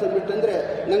ಏನಂತಂದ್ಬಿಟ್ಟಂದರೆ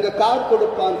ನಂಗೆ ಕಾರ್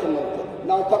ಕೊಡಪ್ಪ ಅಂತನ್ನುವಂಥದ್ದು.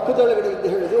 ನಾವು ಪಕ್ಕದೊಳಗಡೆ ಇದ್ದು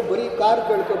ಹೇಳಿದ್ರು ಬರೀ ಕಾರ್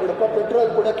ಕೇಳ್ಕೊಬಿಡಪ್ಪ,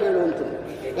 ಪೆಟ್ರೋಲ್ ಕೂಡ ಕೇಳುವಂಥದ್ದು.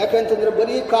 ಯಾಕೆಂತಂದರೆ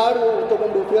ಬರೀ ಕಾರು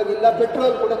ತೊಗೊಂಡು ಉಪಯೋಗ ಇಲ್ಲ,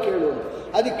 ಪೆಟ್ರೋಲ್ ಕೂಡ ಕೇಳುವಂಥದ್ದು.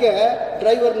 ಅದಕ್ಕೆ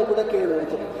ಡ್ರೈವರ್ನು ಕೂಡ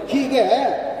ಕೇಳುವಂಥದ್ದು. ಹೀಗೆ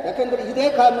ಯಾಕಂದರೆ ಇದೇ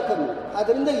ಕಾಮಕರ್ಮ.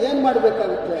 ಅದರಿಂದ ಏನು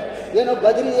ಮಾಡಬೇಕಾಗುತ್ತೆ? ಏನೋ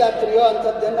ಬದರಿ ಯಾತ್ರೆಯೋ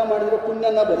ಅಂಥದ್ದೆಲ್ಲ ಮಾಡಿದ್ರೆ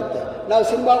ಪುಣ್ಯನ ಬರುತ್ತೆ. ನಾವು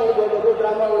ಸಿನಿಮಾಗಳಿಗೆ ಹೋಗೋದು,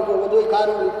 ಡ್ರಾಮಾಗಳಿಗೆ ಹೋಗೋದು, ಈ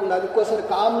ಕಾರು ಇಟ್ಕೊಂಡು. ಅದಕ್ಕೋಸ್ಕರ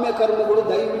ಕಾಮ್ಯ ಕರ್ಮಗಳು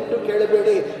ದಯವಿಟ್ಟು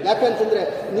ಕೇಳಬೇಡಿ. ಯಾಕಂತಂದರೆ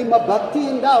ನಿಮ್ಮ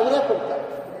ಭಕ್ತಿಯಿಂದ ಅವರೇ ಕೊಡ್ತಾರೆ.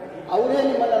 ಅವರೇ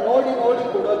ನಿಮ್ಮನ್ನು ನೋಡಿ ನೋಡಿ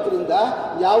ಕೊಡೋದ್ರಿಂದ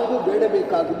ಯಾವುದೂ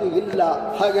ಬೇಡಬೇಕಾಗುವುದು ಇಲ್ಲ.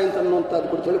 ಹಾಗೆ ಅಂತನ್ನುವಂಥದ್ದು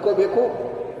ಕೂಡ ತಿಳ್ಕೋಬೇಕು.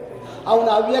 ಅವನು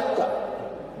ಅವ್ಯಕ್ತ.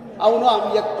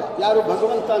 ಯಾರು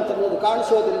ಭಗವಂತ ಅಂತನ್ನೋದು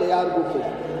ಕಾಣಿಸೋದಿಲ್ಲ ಯಾರಿಗೂ ಕೂಡ.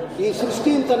 ಈ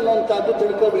ಸೃಷ್ಟಿ ಅಂತನ್ನುವಂಥದ್ದು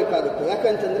ತಿಳ್ಕೋಬೇಕಾಗುತ್ತೆ.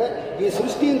 ಯಾಕಂತಂದರೆ ಈ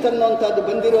ಸೃಷ್ಟಿ ಅಂತನ್ನುವಂಥದ್ದು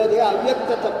ಬಂದಿರೋದೇ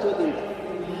ಅವ್ಯಕ್ತ ತತ್ವದಿಂದ.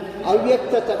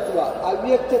 ಅವ್ಯಕ್ತ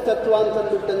ತತ್ವ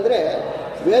ಅಂತಂದ್ಬಿಟ್ಟಂದರೆ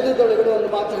ವೇದದೊಳಗಡೆ ಒಂದು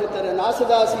ಮಾತು ಹೇಳ್ತಾರೆ,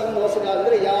 ನಾಸದಾಸಿ ಮೋಸದ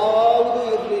ಅಂದರೆ ಯಾವುದೂ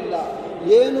ಇರಲಿಲ್ಲ,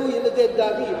 ಏನೂ ಇಲ್ಲದೇ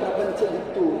ಇದ್ದಾಗಿ ಈ ಪ್ರಪಂಚ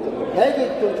ಇತ್ತು. ಹೇಗೆ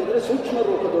ಇತ್ತು ಅಂತಂದರೆ ಸೂಕ್ಷ್ಮ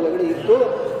ರೂಪದೊಳಗಡೆ ಇತ್ತು.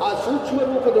 ಆ ಸೂಕ್ಷ್ಮ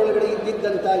ರೂಪದೊಳಗಡೆ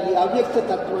ಇದ್ದಿದ್ದಂಥ ಈ ಅವ್ಯಕ್ತ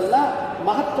ತತ್ವವನ್ನು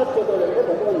ಮಹತ್ತತ್ವದೊಳಗಡೆ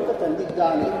ಭಗವಂತ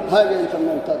ತಂದಿದ್ದಾನೆ. ಹಾಗೆ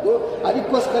ಅಂತನ್ನುವಂಥದ್ದು.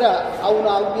 ಅದಕ್ಕೋಸ್ಕರ ಅವನ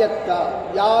ಅವ್ಯಕ್ತ,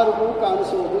 ಯಾರಿಗೂ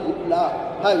ಕಾಣಿಸೋದು ಇಲ್ಲ.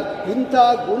 ಹಾಗೆ ಇಂಥ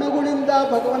ಗುಣಗಳಿಂದ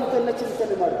ಭಗವಂತನ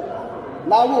ಚಿಂತನೆ ಮಾಡಬೇಕು.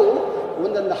 ನಾವು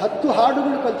ಒಂದೊಂದು 10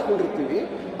 ಹಾಡುಗಳು ಕಲ್ತ್ಕೊಂಡಿರ್ತೀವಿ.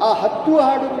 ಆ 10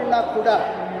 ಹಾಡುಗಳನ್ನ ಕೂಡ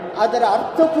ಅದರ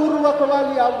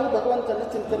ಅರ್ಥಪೂರ್ವಕವಾಗಿ ಯಾವುದು ಭಗವಂತನ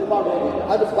ಚಿಂತನೆ ಮಾಡೋದು,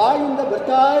 ಅದು ಬಾಯಿಂದ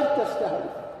ಬರ್ತಾ ಇರ್ತಷ್ಟೇ ಹಾಡು.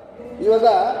 ಇವಾಗ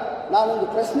ನಾನೊಂದು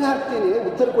ಪ್ರಶ್ನೆ ಹಾಕ್ತೀನಿ,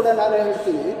 ಉತ್ತರ ಕೂಡ ನಾನೇ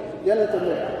ಹೇಳ್ತೀನಿ.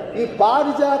 ಏನಂತಂದರೆ ಈ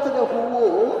ಪಾರಿಜಾತದ ಹೂವು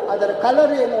ಅದರ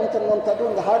ಕಲರ್ ಏನು ಅಂತನ್ನುವಂಥದ್ದು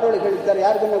ಒಂದು ಹಾಡೊಳಗೆ ಹೇಳಿದ್ದಾರೆ.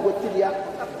 ಯಾರಿಗನ್ನ ಗೊತ್ತಿದೆಯಾ?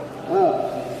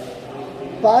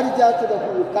 ಪಾರಿಜಾತದ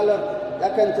ಹೂವು ಕಲರ್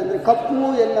ಯಾಕಂತಂದರೆ ಕಪ್ಪು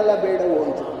ಎನ್ನೆಲ್ಲ ಬೇಡವು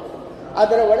ಅಂತ.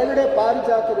 ಅದರ ಒಳಗಡೆ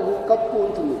ಪಾರಿಜಾತದ ಹೂವು ಕಪ್ಪು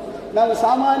ಅಂತಂದು ನಾವು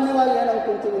ಸಾಮಾನ್ಯವಾಗಿ ಏನು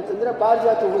ಅನ್ಕೊಂತೀವಿ ಅಂತಂದರೆ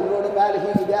ಪಾರಿಜಾತ ಹೂವು ನೋಡಿ ಮೇಲೆ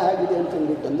ಹೀಗಿದೆ ಹಾಗಿದೆ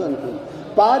ಅಂತಂದ್ಬಿಟ್ಟಂದು ಅನ್ಕೊಂಡು.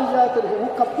 ಪಾರಿಜಾತದ ಹೂವು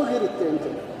ಕಪ್ಪಗಿರುತ್ತೆ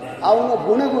ಅಂತಂದು ಅವನ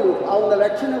ಗುಣಗಳು, ಅವನ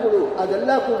ಲಕ್ಷಣಗಳು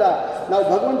ಅದೆಲ್ಲ ಕೂಡ ನಾವು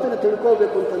ಭಗವಂತನ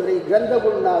ತಿಳ್ಕೋಬೇಕು ಅಂತಂದರೆ ಈ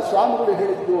ಗ್ರಂಥಗಳನ್ನ ಸ್ವಾಮಿಗಳು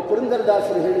ಹೇಳಿದ್ದು,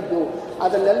 ಪುರಂದರದಾಸರು ಹೇಳಿದ್ದು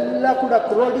ಅದನ್ನೆಲ್ಲ ಕೂಡ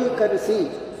ಕ್ರೋಢೀಕರಿಸಿ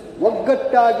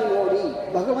ಒಗ್ಗಟ್ಟಾಗಿ ನೋಡಿ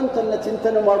ಭಗವಂತನ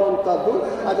ಚಿಂತನೆ ಮಾಡುವಂಥದ್ದು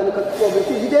ಅದನ್ನು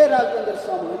ಕಲ್ತ್ಕೋಬೇಕು. ಇದೇ ರಾಘವೇಂದ್ರ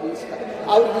ಸ್ವಾಮಿಗಳಿಗೆ ಇಷ್ಟ.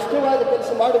 ಅವ್ರಿಗೆ ಇಷ್ಟವಾದ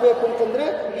ಕೆಲಸ ಮಾಡಬೇಕು ಅಂತಂದರೆ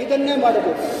ಇದನ್ನೇ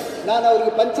ಮಾಡಬೇಕು. ನಾನು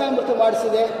ಅವರಿಗೆ ಪಂಚಾಮೃತ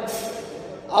ಮಾಡಿಸಿದೆ,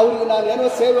 ಅವರಿಗೆ ನಾನೇನೋ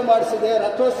ಸೇವೆ ಮಾಡಿಸಿದೆ,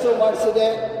 ರಥೋತ್ಸವ ಮಾಡಿಸಿದೆ,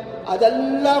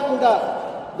 ಅದೆಲ್ಲ ಕೂಡ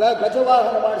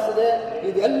ಗಜವಾಹನ ಮಾಡಿಸಿದೆ,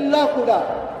 ಇದೆಲ್ಲ ಕೂಡ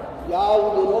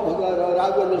ಯಾವುದೂ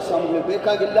ರಾಘವೇಂದ್ರ ಸ್ವಾಮಿಗಳು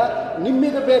ಬೇಕಾಗಿಲ್ಲ.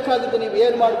 ನಿಮಗೆ ಬೇಕಾಗಿದ್ದು ನೀವು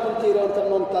ಏನು ಮಾಡ್ಕೊಳ್ತೀರೋ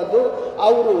ಅಂತನ್ನುವಂಥದ್ದು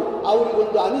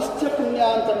ಅವರಿಗೊಂದು ಅನಿಷ್ಠ ಪುಣ್ಯ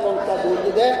ಅಂತನ್ನುವಂಥದ್ದು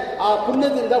ಒಂದಿದೆ. ಆ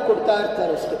ಪುಣ್ಯದಿಂದ ಕೊಡ್ತಾ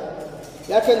ಇರ್ತಾರೆ ಅಷ್ಟೇ.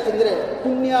 ಯಾಕೆಂತಂದರೆ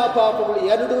ಪುಣ್ಯ ಪಾಪಗಳು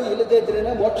ಎರಡೂ ಇಲ್ಲದೇ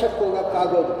ಇದ್ರೇ ಮೋಕ್ಷಕ್ಕೆ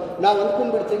ಹೋಗೋಕ್ಕಾಗೋದು. ನಾವು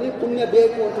ಅಂದ್ಕೊಂಡ್ಬಿಡ್ತೀವಿ ಪುಣ್ಯ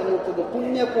ಬೇಕು ಅಂತನ್ನುವಂಥದ್ದು.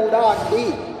 ಪುಣ್ಯ ಕೂಡ ಅಡ್ಡಿ.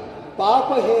 ಪಾಪ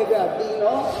ಹೇಗೆ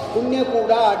ಅಡ್ಡಿನೋ ಪುಣ್ಯ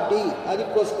ಕೂಡ ಅಡ್ಡಿ.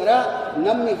 ಅದಕ್ಕೋಸ್ಕರ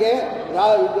ನಮಗೆ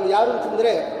ಯಾರು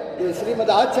ಅಂತಂದರೆ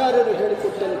ಶ್ರೀಮದ್ ಆಚಾರ್ಯರು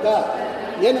ಹೇಳಿಕೊಟ್ಟಂತ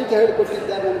ಏನಂತ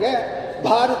ಹೇಳಿಕೊಟ್ಟಿದ್ದಾರೆ ನಮಗೆ,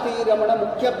 ಭಾರತೀ ರಮಣ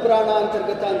ಮುಖ್ಯ ಪ್ರಾಣ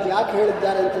ಅಂತರ್ಗತ ಅಂತ ಯಾಕೆ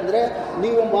ಹೇಳಿದ್ದಾರೆ ಅಂತಂದರೆ,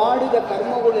 ನೀವು ಮಾಡಿದ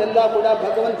ಕರ್ಮಗಳೆಲ್ಲ ಕೂಡ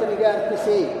ಭಗವಂತನಿಗೆ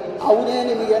ಅರ್ಪಿಸಿ, ಅವನೇ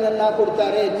ನಿಮಗೇನನ್ನ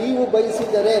ಕೊಡ್ತಾರೆ. ನೀವು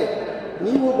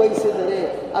ಬಯಸಿದರೆ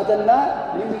ಅದನ್ನು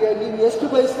ನೀವು ಎಷ್ಟು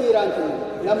ಬಯಸ್ತೀರಾ ಅಂತ.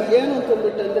 ನಮಗೇನು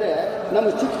ಅಂತಂದ್ಬಿಟ್ಟಂದರೆ ನಮ್ಮ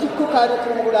ಚಿಕ್ಕ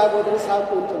ಕಾರ್ಯಕ್ರಮಗಳಾಗೋದ್ರೆ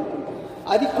ಸಾಕು ಅಂತ ಅಂದ್ಕೊಂಡ್ವಿ.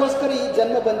 ಅದಕ್ಕೋಸ್ಕರ ಈ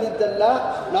ಜನ್ಮ ಬಂದಿದ್ದಲ್ಲ,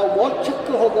 ನಾವು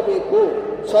ಮೋಕ್ಷಕ್ಕೆ ಹೋಗಬೇಕು,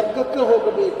 ಸ್ವರ್ಗಕ್ಕೆ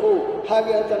ಹೋಗಬೇಕು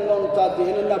ಹಾಗೆ ಅಂತನ್ನುವಂಥದ್ದು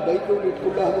ಏನನ್ನ ಬೈಕೊಂಡು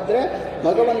ಇಟ್ಕೊಂಡು ಹೋಗಿದ್ರೆ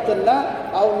ಭಗವಂತನ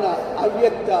ಅವನ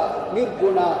ಅವ್ಯಕ್ತ,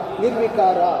 ನಿರ್ಗುಣ,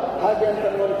 ನಿರ್ವಿಕಾರ ಹಾಗೆ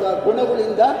ಅಂತನ್ನುವಂಥ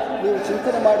ಗುಣಗಳಿಂದ ನೀವು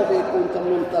ಚಿಂತನೆ ಮಾಡಬೇಕು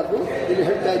ಅಂತನ್ನುವಂಥದ್ದು ಇಲ್ಲಿ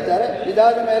ಹೇಳ್ತಾ ಇದ್ದಾರೆ.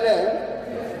 ಇದಾದ ಮೇಲೆ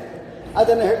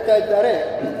ಅದನ್ನು ಹೇಳ್ತಾ ಇದ್ದಾರೆ.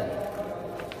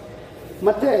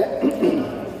 ಮತ್ತೆ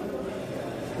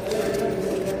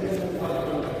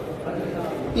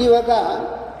ಇವಾಗ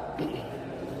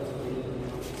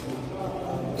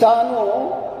ತಾನು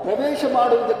ಪ್ರವೇಶ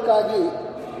ಮಾಡುವುದಕ್ಕಾಗಿ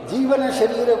ಜೀವನ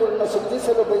ಶರೀರಗಳನ್ನು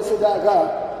ಸೃಷ್ಟಿಸಲು ಬಯಸಿದಾಗ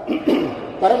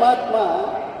ಪರಮಾತ್ಮ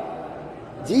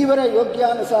ಜೀವನ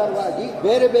ಯೋಗ್ಯಾನುಸಾರವಾಗಿ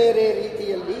ಬೇರೆ ಬೇರೆ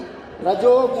ರೀತಿಯಲ್ಲಿ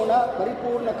ರಜೋಗುಣ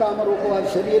ಪರಿಪೂರ್ಣ ಕಾಮರೂಪವಾದ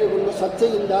ಶರೀರಗಳನ್ನು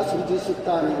ಸತ್ಯದಿಂದ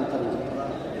ಸೃಜಿಸುತ್ತಾನೆ ಅಂತ.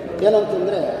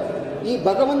 ಏನಂತಂದರೆ ಈ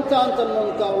ಭಗವಂತ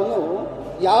ಅಂತನ್ನುವಂಥವನು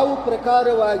ಯಾವ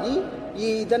ಪ್ರಕಾರವಾಗಿ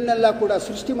ಇದನ್ನೆಲ್ಲ ಕೂಡ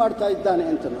ಸೃಷ್ಟಿ ಮಾಡ್ತಾ ಇದ್ದಾನೆ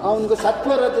ಅಂತ, ಅವನಿಗೆ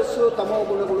ಸತ್ವರಜಸ್ಸು ತಮೋ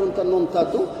ಗುಣಗಳು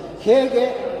ಅಂತನ್ನುವಂಥದ್ದು ಹೇಗೆ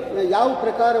ಯಾವ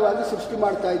ಪ್ರಕಾರವಾಗಿ ಸೃಷ್ಟಿ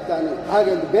ಮಾಡ್ತಾ ಇದ್ದಾನೆ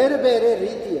ಹಾಗೆ ಬೇರೆ ಬೇರೆ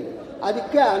ರೀತಿಯಲ್ಲಿ.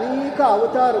 ಅದಕ್ಕೆ ಅನೇಕ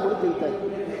ಅವತಾರಗಳು ತಿಂತಾಯಿದೆ.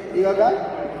 ಇವಾಗ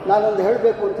ನಾನೊಂದು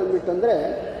ಹೇಳಬೇಕು ಅಂತಂದ್ಬಿಟ್ಟಂದರೆ,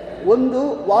 ಒಂದು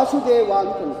ವಾಸುದೇವ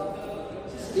ಅಂತಂದು,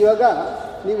 ಇವಾಗ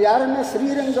ನೀವು ಯಾರನ್ನ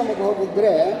ಶ್ರೀರಂಗಮಗೆ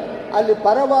ಹೋಗಿದ್ರೆ ಅಲ್ಲಿ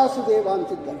ಪರವಾಸುದೇವ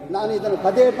ಅಂತಿದ್ದ. ನಾನು ಇದನ್ನು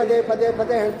ಪದೇ ಪದೇ ಪದೇ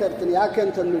ಪದೇ ಹೇಳ್ತಾ ಇರ್ತೀನಿ. ಯಾಕೆ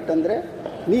ಅಂತಂದ್ಬಿಟ್ಟಂದರೆ,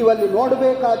 ನೀವಲ್ಲಿ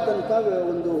ನೋಡಬೇಕಾದಂಥ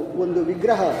ಒಂದು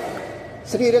ವಿಗ್ರಹ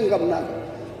ಶ್ರೀರಂಗಂನಾಗ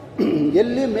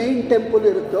ಎಲ್ಲಿ ಮೇನ್ ಟೆಂಪಲ್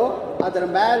ಇರುತ್ತೋ ಅದರ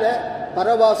ಮೇಲೆ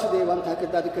ಪರವಾಸುದೇವ ಅಂತ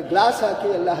ಹಾಕಿದ್ದಾರೆ. ಅದಕ್ಕೆ ಗ್ಲಾಸ್ ಹಾಕಿ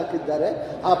ಎಲ್ಲ ಹಾಕಿದ್ದಾರೆ.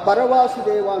 ಆ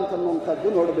ಪರವಾಸುದೇವ ಅಂತನ್ನುವಂಥದ್ದು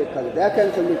ನೋಡಬೇಕಾಗಿದೆ. ಯಾಕೆ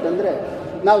ಅಂತಂದ್ಬಿಟ್ಟಂದರೆ,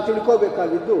 ನಾವು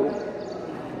ತಿಳ್ಕೋಬೇಕಾಗಿದ್ದು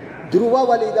ಧ್ರುವ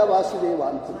ಒಲಿದ ವಾಸುದೇವ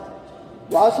ಅಂತ.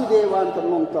 ವಾಸುದೇವ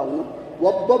ಅಂತನ್ನುವಂಥವನು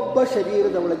ಒಬ್ಬೊಬ್ಬ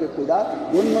ಶರೀರದ ಒಳಗೆ ಕೂಡ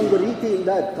ಒಂದೊಂದು ರೀತಿಯಿಂದ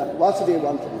ಇರ್ತಾನೆ ವಾಸುದೇವ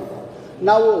ಅಂತ.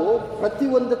 ನಾವು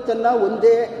ಪ್ರತಿಯೊಂದನ್ನು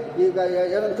ಒಂದೇ, ಈಗ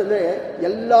ಏನಂತಂದರೆ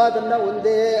ಎಲ್ಲದನ್ನು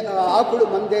ಒಂದೇ ಆಕಳು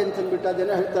ಮಂದೆ ಅಂತಂದ್ಬಿಟ್ಟು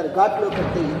ಅದನ್ನು ಹೇಳ್ತಾರೆ, ಘಾಟ್ಲು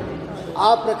ಕಟ್ಟಿ, ಆ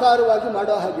ಪ್ರಕಾರವಾಗಿ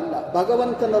ಮಾಡೋ ಹಾಗಿಲ್ಲ.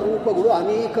 ಭಗವಂತನ ರೂಪಗಳು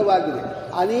ಅನೇಕವಾಗಿದೆ.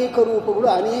 ಅನೇಕ ರೂಪಗಳು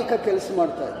ಅನೇಕ ಕೆಲಸ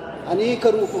ಮಾಡ್ತಾರೆ. ಅನೇಕ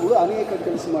ರೂಪಗಳು ಅನೇಕ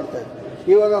ಕೆಲಸ ಮಾಡ್ತಾರೆ.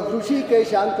 ಇವಾಗ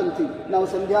ಹೃಷಿಕೇಶ ಅಂತಂತೀವಿ ನಾವು,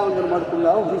 ಸಂಧ್ಯಾವಂದನ ಮಾಡ್ಕೊಂಡು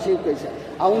ನಾವು ಹೃಷಿಕೇಶ.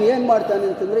 ಅವನು ಏನು ಮಾಡ್ತಾನೆ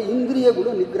ಅಂತಂದರೆ ಇಂದ್ರಿಯಗಳು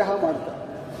ನಿಗ್ರಹ ಮಾಡ್ತಾನೆ.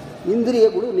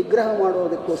 ಇಂದ್ರಿಯಗಳು ನಿಗ್ರಹ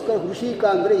ಮಾಡೋದಕ್ಕೋಸ್ಕರ ಹೃಷಿಕ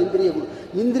ಅಂದರೆ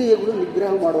ಇಂದ್ರಿಯಗಳು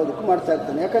ನಿಗ್ರಹ ಮಾಡೋದಕ್ಕೆ ಮಾಡ್ತಾ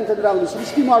ಇರ್ತಾನೆ. ಯಾಕಂತಂದರೆ ಅವನು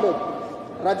ಸೃಷ್ಟಿ ಮಾಡೋದು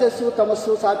ರಜಸ್ಸು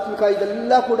ತಮಸ್ಸು ಸಾತ್ವಿಕ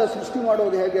ಇದೆಲ್ಲ ಕೂಡ ಸೃಷ್ಟಿ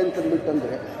ಮಾಡೋದು ಹೇಗೆ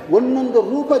ಅಂತಂದ್ಬಿಟ್ಟಂದರೆ ಒಂದೊಂದು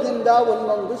ರೂಪದಿಂದ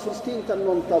ಒಂದೊಂದು ಸೃಷ್ಟಿ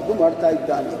ಅಂತನ್ನುವಂಥದ್ದು ಮಾಡ್ತಾ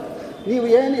ಇದ್ದಾನೆ. ನೀವು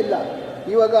ಏನಿಲ್ಲ,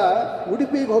 ಇವಾಗ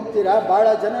ಉಡುಪಿಗೆ ಹೋಗ್ತೀರಾ, ಭಾಳ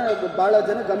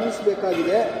ಜನ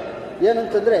ಗಮನಿಸಬೇಕಾಗಿದೆ.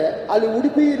 ಏನಂತಂದರೆ ಅಲ್ಲಿ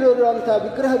ಉಡುಪಿ ಇರೋಂಥ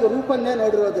ವಿಗ್ರಹದ ರೂಪನ್ನೇ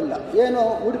ನೋಡಿರೋದಿಲ್ಲ. ಏನು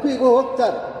ಉಡುಪಿಗೂ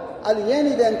ಹೋಗ್ತಾರೆ, ಅಲ್ಲಿ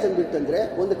ಏನಿದೆ ಅಂತಂದ್ಬಿಟ್ಟಂದರೆ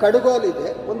ಒಂದು ಕಡಗೋಲಿದೆ,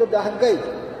 ಒಂದು ಹಗ್ಗ ಇದೆ.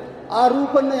 ಆ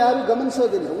ರೂಪನ್ನು ಯಾರೂ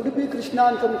ಗಮನಿಸೋದಿಲ್ಲ. ಉಡುಪಿ ಕೃಷ್ಣ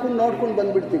ಅಂತ ಅಂದ್ಕೊಂಡು ನೋಡ್ಕೊಂಡು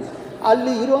ಬಂದುಬಿಡ್ತೀವಿ.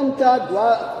 ಅಲ್ಲಿ ಇರೋಂಥ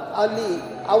ಅಲ್ಲಿ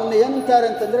ಅವನ್ನ ಏನಂತಾರೆ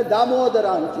ಅಂತಂದರೆ ದಾಮೋದರ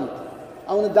ಅಂತೀವಿ.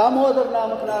 ಅವನು ದಾಮೋದರ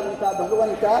ನಾಮಕನಾದಂಥ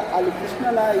ಭಗವಂತ ಅಲ್ಲಿ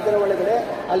ಕೃಷ್ಣನ ಇದರ ಒಳಗಡೆ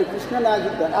ಅಲ್ಲಿ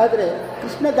ಕೃಷ್ಣನಾಗಿದ್ದಾನೆ. ಆದರೆ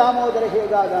ಕೃಷ್ಣ ದಾಮೋದರ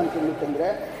ಹೇಗಾದ ಅಂತಂದ್ರೆ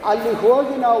ಅಲ್ಲಿ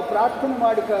ಹೋಗಿ ನಾವು ಪ್ರಾರ್ಥನೆ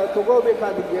ಮಾಡಿ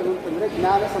ತಗೋಬೇಕಾಗಿದ್ದು ಏನು ಅಂತಂದರೆ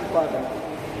ಜ್ಞಾನ ಸಂಪಾದನೆ.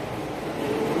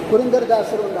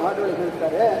 ಪುರಂದರದಾಸರು ಒಂದು ಹಾಡೊಳಗೆ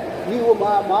ಹೇಳ್ತಾರೆ, ನೀವು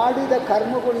ಮಾಡಿದ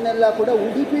ಕರ್ಮಗಳನ್ನೆಲ್ಲ ಕೂಡ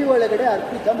ಉಡುಪಿ ಒಳಗಡೆ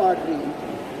ಅರ್ಪಿತ ಮಾಡಿರಿ.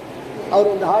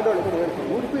 ಅವರೊಂದು ಹಾಡೊಳಗಡೆ ಹೇಳ್ತಾರೆ,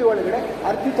 ಉಡುಪಿ ಒಳಗಡೆ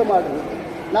ಅರ್ಪಿತ ಮಾಡಿರಿ.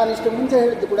 ನಾನು ಇಷ್ಟು ಮುಂಚೆ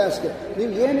ಹೇಳಿದ್ದು ಕೂಡ ಅಷ್ಟೇ.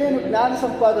 ನೀವು ಏನೇನು ಜ್ಞಾನ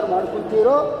ಸಂಪಾದನೆ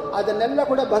ಮಾಡ್ಕೊತೀರೋ ಅದನ್ನೆಲ್ಲ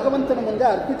ಕೂಡ ಭಗವಂತನ ಮುಂದೆ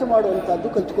ಅರ್ಪಿತ ಮಾಡುವಂಥದ್ದು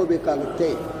ಕಲ್ತ್ಕೋಬೇಕಾಗುತ್ತೆ.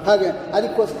 ಹಾಗೆ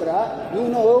ಅದಕ್ಕೋಸ್ಕರ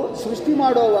ಇವನು ಸೃಷ್ಟಿ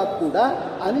ಮಾಡುವಾಗ ಕೂಡ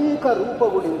ಅನೇಕ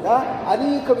ರೂಪಗಳಿಂದ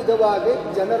ಅನೇಕ ವಿಧವಾಗಿ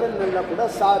ಜನರನ್ನೆಲ್ಲ ಕೂಡ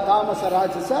ತಾಮಸ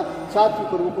ರಾಜಸ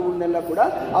ಸಾತ್ವಿಕ ರೂಪಗಳನ್ನೆಲ್ಲ ಕೂಡ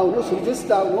ಅವನು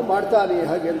ಸೃಜಿಸ್ತಾ ಅವನು ಮಾಡ್ತಾನೆ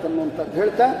ಹಾಗೆ ಅಂತನ್ನುವಂಥದ್ದು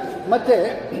ಹೇಳ್ತಾ, ಮತ್ತು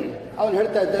ಅವನು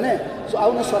ಹೇಳ್ತಾ ಇದ್ದಾನೆ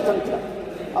ಅವನು ಸ್ವತಂತ್ರ.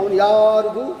 ಅವನು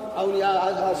ಯಾರಿಗೂ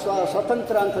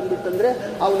ಸ್ವತಂತ್ರ ಅಂತಂದ್ಬಿಟ್ಟಂದರೆ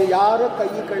ಅವನು ಯಾರ ಕೈ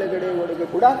ಕೆಳಗಡೆ ಒಳಗೆ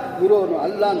ಕೂಡ ಇರೋನು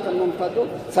ಅಲ್ಲ ಅಂತನ್ನುವಂಥದ್ದು.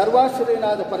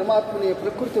 ಸರ್ವಾಶ್ರಯನಾದ ಪರಮಾತ್ಮನೆಯ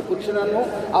ಪ್ರಕೃತಿ ಪುರುಷನನ್ನು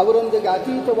ಅವರೊಂದಿಗೆ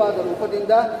ಅತೀತವಾದ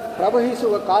ರೂಪದಿಂದ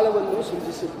ಪ್ರವಹಿಸುವ ಕಾಲವನ್ನು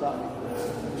ಸೃಜಿಸುತ್ತಾನೆ.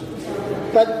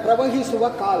 ಪ್ರವಹಿಸುವ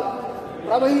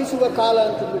ಕಾಲ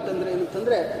ಅಂತಂದ್ಬಿಟ್ಟಂದ್ರೆ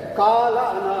ಏನಂತಂದರೆ ಕಾಲ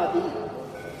ಅನಾದಿ,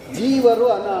 ಜೀವರು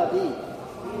ಅನಾದಿ,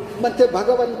 ಮತ್ತು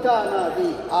ಭಗವಂತ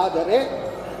ಅನಾದಿ. ಆದರೆ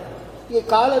ಈ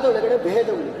ಕಾಲದೊಳಗಡೆ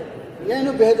ಭೇದಗಳು, ಏನು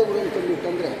ಭೇದಗಳು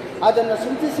ಅಂತಂದ್ಬಿಟ್ಟಂದರೆ ಅದನ್ನು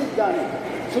ಸೃಜಿಸಿದ್ದಾನೆ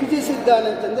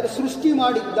ಅಂತಂದರೆ ಸೃಷ್ಟಿ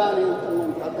ಮಾಡಿದ್ದಾನೆ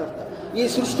ಅಂತನ್ನುವಂಥದ್ದು ಅರ್ಥ. ಈ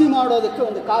ಸೃಷ್ಟಿ ಮಾಡೋದಕ್ಕೆ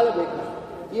ಒಂದು ಕಾಲ ಬೇಕು.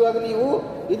 ಇವಾಗ ನೀವು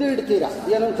ಇದು ಇಡ್ತೀರಾ,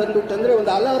 ಏನು ಅಂತಂದ್ಬಿಟ್ಟಂದರೆ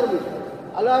ಒಂದು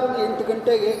ಅಲಾರ್ಮ್ 8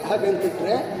 ಗಂಟೆಗೆ ಹಾಗೆ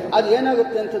ಅಂತಿಟ್ರೆ ಅದು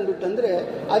ಏನಾಗುತ್ತೆ ಅಂತಂದ್ಬಿಟ್ಟಂದರೆ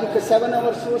ಅದಕ್ಕೆ 7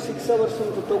 hours 6 hours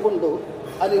ಅಂತ ತೊಗೊಂಡು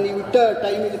ಅದು ನೀವು ಇಟ್ಟ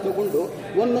ಟೈಮಿಗೆ ತೊಗೊಂಡು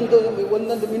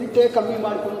ಒಂದೊಂದು ಮಿನಿಟೇ ಕಮ್ಮಿ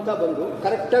ಮಾಡ್ಕೊಳ್ತಾ ಬಂದು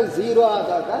ಕರೆಕ್ಟಾಗಿ 0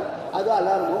 ಆದಾಗ ಅದು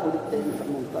ಅಲಾರ್ಮ್ ಹೊಡುತ್ತೆ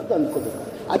ಅಂತನ್ನುವಂಥದ್ದು ಅಂದ್ಕೋಬೇಕು.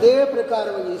 ಅದೇ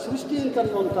ಪ್ರಕಾರವಾಗಿ ಸೃಷ್ಟಿ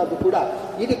ಅಂತನ್ನುವಂಥದ್ದು ಕೂಡ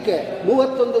ಇದಕ್ಕೆ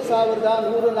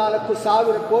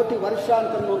 31,104,000 ಕೋಟಿ ವರ್ಷ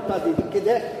ಅಂತನ್ನುವಂಥದ್ದು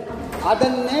ಇದಕ್ಕಿದೆ.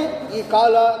 ಅದನ್ನೇ ಈ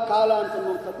ಕಾಲ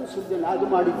ಅಂತನ್ನುವಂಥದ್ದು ಸೃಜನೆ ಅದು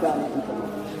ಮಾಡಿದ್ದಾನೆ ಅಂತ.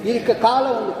 ಇದಕ್ಕೆ ಕಾಲ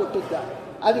ಒಂದು ಕೊಟ್ಟಿದ್ದಾನೆ.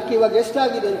 ಅದಕ್ಕೆ ಇವಾಗ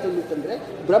ಎಷ್ಟಾಗಿದೆ ಅಂತಂದ್ರೆ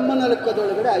ಬ್ರಹ್ಮನ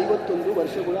ಲೆಕ್ಕದೊಳಗಡೆ 51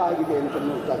 ವರ್ಷಗಳು ಆಗಿದೆ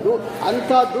ಅಂತನ್ನುವಂಥದ್ದು.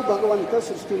 ಅಂಥದ್ದು ಭಗವಂತ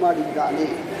ಸೃಷ್ಟಿ ಮಾಡಿದ್ದಾನೆ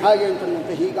ಹಾಗೆ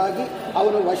ಅಂತನ್ನುವಂಥ. ಹೀಗಾಗಿ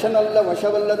ಅವನು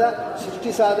ವಶವಲ್ಲದ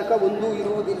ಸೃಷ್ಟಿ ಸಾಧಕ ಒಂದೂ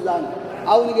ಇರುವುದಿಲ್ಲ ಅಂತ.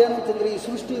 ಅವನಿಗೇನಂತಂದರೆ ಈ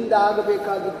ಸೃಷ್ಟಿಯಿಂದ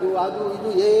ಆಗಬೇಕಾಗಿದ್ದು ಅದು ಇದು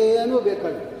ಏನೂ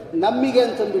ಬೇಕಾಗಿತ್ತು ನಮಗೆ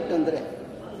ಅಂತಂದ್ಬಿಟ್ಟಂದರೆ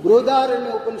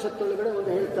ಬೃಹದಾರಣ್ಯ ಉಪನಿಷತ್ತೊಳಗಡೆ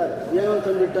ಒಂದು ಹೇಳ್ತಾರೆ, ಏನು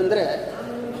ಅಂತಂದ್ಬಿಟ್ಟಂದರೆ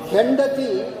ಹೆಂಡತಿ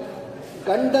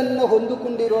ಗಂಡನ್ನು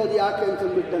ಹೊಂದಿಕೊಂಡಿರೋದು ಯಾಕೆ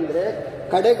ಅಂತಂದ್ಬಿಟ್ಟಂದರೆ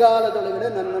ಕಡೆಗಾಲದೊಳಗಡೆ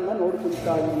ನನ್ನನ್ನು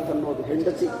ನೋಡ್ಕೊಳ್ತಾಳೆ ಅಂತನ್ನೋದು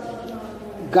ಹೆಂಡತಿ.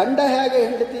 ಗಂಡ ಹೇಗೆ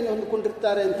ಹೆಂಡತಿನ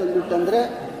ಹೊಂದ್ಕೊಂಡಿರ್ತಾರೆ ಅಂತಂದ್ಬಿಟ್ಟಂದರೆ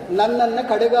ನನ್ನನ್ನು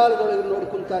ಕಡೆಗಾಲದೊಳಗೆ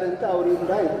ನೋಡ್ಕೊಳ್ತಾರೆ ಅಂತ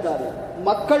ಅವರಿಂದ ಇರ್ತಾರೆ.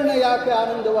 ಮಕ್ಕಳನ್ನ ಯಾಕೆ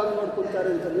ಆನಂದವಾಗಿ ನೋಡ್ಕೊಳ್ತಾರೆ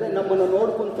ಅಂತಂದರೆ ನಮ್ಮನ್ನು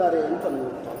ನೋಡ್ಕೊಳ್ತಾರೆ ಅಂತ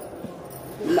ನೋಡ್ತಾರೆ.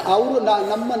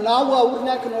 ನಾವು ಅವ್ರನ್ನ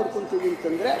ಯಾಕೆ ನೋಡ್ಕೊತೀವಿ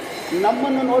ಅಂತಂದರೆ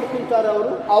ನಮ್ಮನ್ನು ನೋಡ್ಕೊತಾರೆ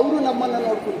ಅವರು ನಮ್ಮನ್ನು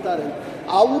ನೋಡ್ಕೊತಾರೆ ಅಂತ.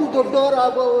 ಅವರು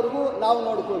ದೊಡ್ಡವರಾಗೋವರೆಗೂ ನಾವು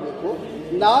ನೋಡ್ಕೋಬೇಕು,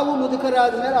 ನಾವು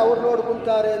ಮುದುಕರಾದ ಮೇಲೆ ಅವ್ರು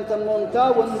ನೋಡ್ಕೊತಾರೆ ಅಂತನ್ನುವಂಥ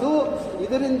ಒಂದು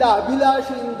ಇದರಿಂದ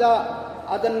ಅಭಿಲಾಷೆಯಿಂದ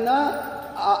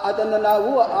ಅದನ್ನು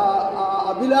ನಾವು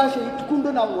ಅಭಿಲಾಷೆ ಇಟ್ಕೊಂಡು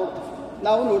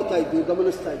ನಾವು ನೋಡ್ತಾ ಇದ್ದೀವಿ,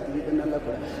 ಗಮನಿಸ್ತಾ ಇದ್ದೀವಿ. ಇದನ್ನೆಲ್ಲ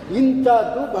ಕೂಡ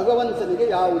ಇಂಥದ್ದು ಭಗವಂತನಿಗೆ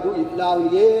ಯಾವುದೂ ಇಲ್ಲ,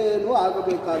 ಅವನಿಗೇನೂ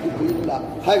ಆಗಬೇಕಾಗಿದ್ದು ಇಲ್ಲ.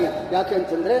 ಹಾಗೆ ಯಾಕೆ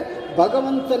ಅಂತಂದರೆ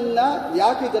ಭಗವಂತನ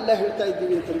ಯಾಕೆ ಇದೆಲ್ಲ ಹೇಳ್ತಾ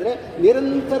ಇದ್ದೀವಿ ಅಂತಂದರೆ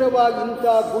ನಿರಂತರವಾಗಿ ಇಂಥ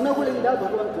ಗುಣಗಳಿಂದ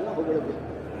ಭಗವಂತನ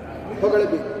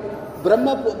ಹೊಗಳಬೇಕು.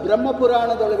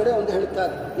 ಬ್ರಹ್ಮಪುರಾಣದೊಳಗಡೆ ಒಂದು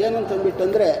ಹೇಳ್ತಾರೆ, ಏನು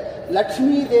ಅಂತಂದ್ಬಿಟ್ಟಂದರೆ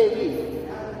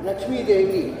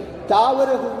ಲಕ್ಷ್ಮೀದೇವಿ ತಾವರ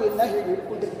ಹೂವಿನ ಹೀಗೆ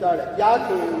ಹಿಡ್ಕೊಂಡಿರ್ತಾಳೆ.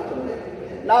 ಯಾಕೆ ಅಂತಂದರೆ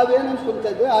ನಾವೇನು ಅನ್ಸ್ಕೊಳ್ತಾ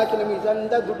ಇದ್ವಿ, ಆಕೆ ನಮಗೆ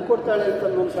ಚಂದ ದುಡ್ಡು ಕೊಡ್ತಾಳೆ ಅಂತ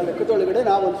ಅನ್ನೋ ಲೆಕ್ಕದೊಳಗಡೆ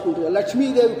ನಾವು ಅನ್ಸ್ಕೊಳ್ತೀವಿ.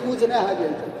 ಲಕ್ಷ್ಮೀದೇವಿ ಪೂಜೆನೇ ಹಾಗೆ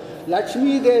ಅಂತ.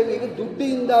 ಲಕ್ಷ್ಮೀದೇವಿಗೆ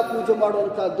ದುಡ್ಡಿಂದ ಪೂಜೆ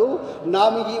ಮಾಡುವಂಥದ್ದು,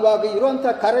 ನಮಗೆ ಇವಾಗ ಇರುವಂಥ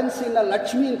ಕರೆನ್ಸಿನ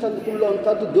ಲಕ್ಷ್ಮಿ ಅಂತ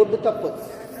ಅಂದುಕೊಳ್ಳುವಂಥದ್ದು ದೊಡ್ಡ ತಪ್ಪದು.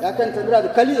 ಯಾಕಂತಂದರೆ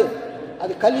ಅದು ಕಲಿಯೋದು.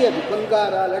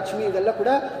 ಬಂಗಾರ, ಲಕ್ಷ್ಮಿ ಇದೆಲ್ಲ ಕೂಡ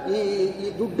ಈ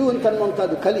ದುಡ್ಡು ಅಂತ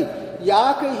ಅನ್ನುವಂಥದ್ದು ಕಲಿ.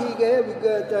 ಯಾಕೆ ಹೀಗೆ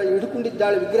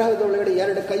ಹಿಡ್ಕೊಂಡಿದ್ದಾಳೆ ವಿಗ್ರಹದೊಳಗಡೆ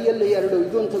 2 ಕೈಯಲ್ಲಿ 2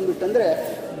 ಇದು ಅಂತಂದ್ಬಿಟ್ಟಂದರೆ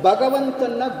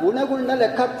ಭಗವಂತನ ಗುಣಗಳನ್ನ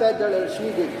ಲೆಕ್ಕ ಹಾಕ್ತಾ ಇದ್ದಾಳೆ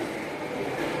ಲಕ್ಷ್ಮೀದೇವಿ.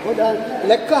 ಹೌದಾ?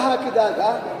 ಲೆಕ್ಕ ಹಾಕಿದಾಗ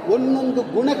ಒಂದೊಂದು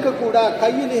ಗುಣಕ್ಕೆ ಕೂಡ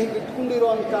ಕೈಯಲ್ಲಿ ಹೀಗೆ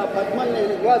ಇಟ್ಕೊಂಡಿರುವಂಥ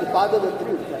ಪದ್ಮನೇನಿಗೆ ಅದು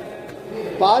ಪಾದದತ್ರಿ ಇಡ್ತಾರೆ.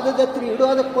 ಪಾದದತ್ರಿ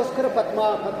ಇಡೋದಕ್ಕೋಸ್ಕರ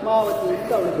ಪದ್ಮಾವತಿ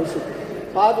ಅಂತ ಅವಳು ಹೆಸರು.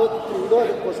 ಪಾದದತ್ರಿ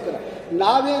ಇಡೋದಕ್ಕೋಸ್ಕರ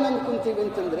ನಾವೇನು ಅನ್ಕೊಂತೀವಿ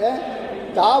ಅಂತಂದರೆ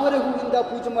ತಾವರೆ ಹೂವಿಂದ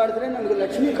ಪೂಜೆ ಮಾಡಿದ್ರೆ ನಮಗೆ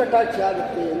ಲಕ್ಷ್ಮೀ ಕಟಾಕ್ಷ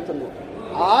ಆಗುತ್ತೆ ಅಂತ ನೋಡಿ.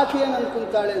 ಆಕೆ ಏನು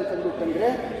ಅನ್ಕೊಂತಾಳೆ ಅಂತಂದ್ಬಿಟ್ಟಂದರೆ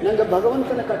ನನಗೆ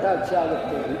ಭಗವಂತನ ಕಟಾಕ್ಷ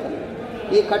ಆಗುತ್ತೆ ಅಂತ.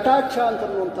 ಈ ಕಟಾಕ್ಷ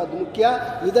ಅಂತನ್ನುವಂಥದ್ದು ಮುಖ್ಯ.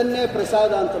 ಇದನ್ನೇ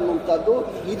ಪ್ರಸಾದ ಅಂತನ್ನುವಂಥದ್ದು,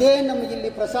 ಇದೇ ನಮಗಿಲ್ಲಿ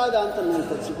ಪ್ರಸಾದ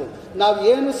ಅಂತನ್ನುವಂಥದ್ದು ಸಿಗೋದು. ನಾವು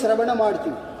ಏನು ಶ್ರವಣ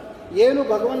ಮಾಡ್ತೀವಿ, ಏನು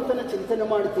ಭಗವಂತನ ಚಿಂತನೆ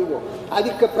ಮಾಡ್ತೀವೋ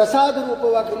ಅದಕ್ಕೆ ಪ್ರಸಾದ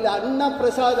ರೂಪವಾಗಿ ಇಲ್ಲಿ ಅನ್ನ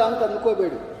ಪ್ರಸಾದ ಅಂತ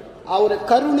ಅಂದ್ಕೋಬೇಡಿ. ಅವರ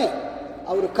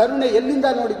ಕರುಣೆ ಎಲ್ಲಿಂದ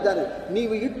ನೋಡಿದ್ದಾರೆ?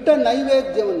 ನೀವು ಇಟ್ಟ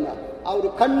ನೈವೇದ್ಯವನ್ನು ಅವರು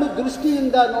ಕಣ್ಣು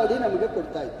ದೃಷ್ಟಿಯಿಂದ ನೋಡಿ ನಮಗೆ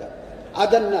ಕೊಡ್ತಾ ಇದ್ದಾರೆ.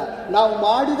 ಅದನ್ನು ನಾವು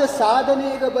ಮಾಡಿದ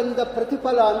ಸಾಧನೆಗೆ ಬಂದ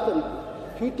ಪ್ರತಿಫಲ ಅಂತ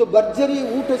ಇವತ್ತು ಭರ್ಜರಿ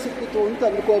ಊಟ ಸಿಕ್ಕಿತು ಅಂತ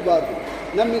ಅಂದ್ಕೋಬಾರ್ದು.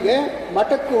 ನಮಗೆ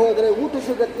ಮಠಕ್ಕೆ ಹೋದರೆ ಊಟ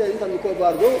ಸಿಗುತ್ತೆ ಅಂತ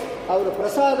ಅಂದ್ಕೋಬಾರ್ದು. ಅವರ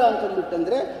ಪ್ರಸಾದ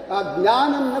ಅಂತಂದ್ಬಿಟ್ಟಂದರೆ ಆ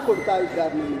ಜ್ಞಾನವನ್ನು ಕೊಡ್ತಾ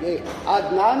ಇದ್ದಾರೆ ನಮಗೆ. ಆ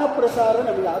ಜ್ಞಾನ ಪ್ರಸಾರ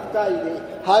ನಮಗೆ ಆಗ್ತಾ ಇದೆ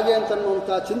ಹಾಗೆ ಅಂತನ್ನುವಂಥ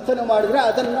ಚಿಂತನೆ ಮಾಡಿದರೆ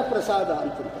ಅದನ್ನು ಪ್ರಸಾದ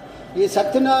ಅಂತಂತ. ಈ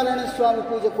ಸತ್ಯನಾರಾಯಣ ಸ್ವಾಮಿ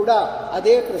ಪೂಜೆ ಕೂಡ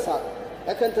ಅದೇ ಪ್ರಸಾದ.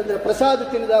 ಯಾಕಂತಂದರೆ ಪ್ರಸಾದ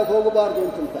ತಿನ್ನದಾಗ ಹೋಗಬಾರ್ದು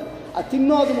ಅಂತಂತಾರೆ. ಆ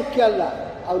ತಿನ್ನೋದು ಮುಖ್ಯ ಅಲ್ಲ,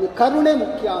 ಅವನ ಕರುಣೆ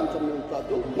ಮುಖ್ಯ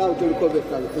ಅಂತನ್ನುವಂಥದ್ದು ನಾವು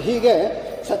ತಿಳ್ಕೋಬೇಕಾಗುತ್ತೆ. ಹೀಗೆ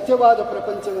ಸತ್ಯವಾದ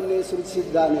ಪ್ರಪಂಚವನ್ನೇ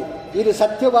ಸೃಷ್ಟಿಸಿದ್ದಾನೆ. ಇದು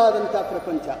ಸತ್ಯವಾದಂಥ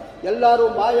ಪ್ರಪಂಚ. ಎಲ್ಲರೂ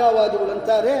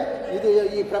ಮಾಯಾವಾದಿಗಳಂತಾರೆ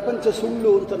ಈ ಪ್ರಪಂಚ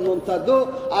ಸುಳ್ಳು ಅಂತನ್ನುವಂಥದ್ದು.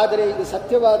 ಆದರೆ ಇದು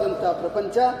ಸತ್ಯವಾದಂಥ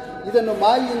ಪ್ರಪಂಚ. ಇದನ್ನು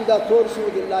ಮಾಯೆಯಿಂದ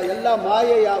ತೋರಿಸುವುದಿಲ್ಲ. ಎಲ್ಲ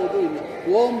ಮಾಯೆ ಯಾವುದೂ ಇಲ್ಲ.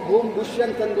 ಓಂ ಭೂಮ್ ಬುಷ್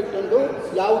ಅಂತಂದ್ಬಿಟ್ಟು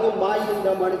ಯಾವುದು ಮಾಯೆಯಿಂದ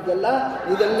ಮಾಡಿದ್ದಲ್ಲ,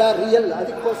 ಇದೆಲ್ಲ ರಿಯಲ್.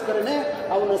 ಅದಕ್ಕೋಸ್ಕರನೇ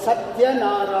ಅವನು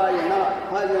ಸತ್ಯನಾರಾಯಣ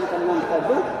ಹಾಗೆ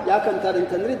ಅಂತನ್ನುವಂಥದ್ದು. ಯಾಕಂತಾರೆ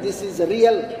ಅಂತಂದರೆ ದಿಸ್ ಈಸ್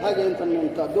ರಿಯಲ್ ಹಾಗೆ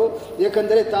ಅಂತನ್ನುವಂಥದ್ದು.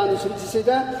 ಏಕೆಂದರೆ ತಾನು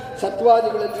ಸೃಷ್ಟಿಸಿದ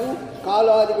ಸತ್ವಾದಿಗಳಲ್ಲಿಯೂ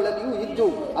ಕಾಲಾದಿಗಳಲ್ಲಿಯೂ ಇದ್ದು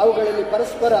ಅವುಗಳಲ್ಲಿ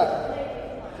ಪರಸ್ಪರ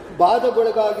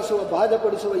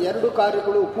ಬಾಧಪಡಿಸುವ 2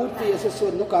 ಕಾರ್ಯಗಳು ಪೂರ್ತಿ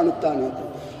ಯಶಸ್ಸನ್ನು ಕಾಣುತ್ತಾನೆ ಅಂತ.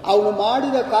 ಅವನು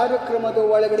ಮಾಡಿದ ಕಾರ್ಯಕ್ರಮದ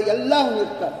ಒಳಗಡೆ ಎಲ್ಲ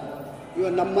ಅವನಿರ್ತಾನೆ.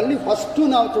 ಇವಾಗ ನಮ್ಮಲ್ಲಿ ಫಸ್ಟು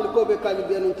ನಾವು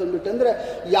ತಿಳ್ಕೋಬೇಕಾಗಿದ್ದೇನು ಅಂತಂದ್ಬಿಟ್ಟಂದರೆ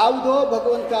ಯಾವುದೋ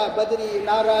ಭಗವಂತ ಬದರಿ,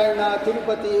 ನಾರಾಯಣ,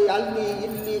 ತಿರುಪತಿ, ಅಲ್ಲಿ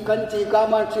ಇಲ್ಲಿ ಕಂಚಿ,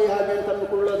 ಕಾಮಾಕ್ಷಿ ಹಾಗೆ ಅಂತ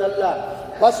ಅಂದುಕೊಳ್ಳೋದಲ್ಲ.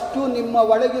 ಫಸ್ಟು ನಿಮ್ಮ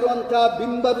ಒಳಗಿರುವಂಥ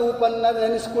ಬಿಂಬರೂಪನ್ನು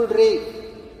ನೆನೆಸ್ಕೊಳ್ರಿ.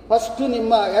 ಫಸ್ಟು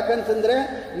ನಿಮ್ಮ, ಯಾಕಂತಂದರೆ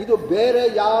ಇದು ಬೇರೆ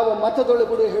ಯಾವ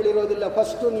ಮತದೊಳಗೂ ಹೇಳಿರೋದಿಲ್ಲ.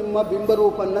 ಫಸ್ಟು ನಿಮ್ಮ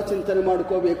ಬಿಂಬರೂಪನ್ನು ಚಿಂತನೆ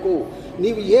ಮಾಡ್ಕೋಬೇಕು.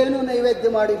 ನೀವು ಏನು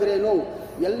ನೈವೇದ್ಯ ಮಾಡಿದ್ರೇನು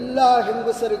ಎಲ್ಲ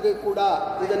ಹೆಂಗಸರಿಗೆ ಕೂಡ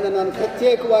ಇದನ್ನು ನಾನು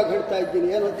ಪ್ರತ್ಯೇಕವಾಗಿ ಹೇಳ್ತಾ ಇದ್ದೀನಿ.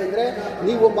 ಏನು ಅಂತಂದರೆ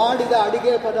ನೀವು ಮಾಡಿದ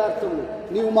ಅಡಿಗೆ ಪದಾರ್ಥಗಳು,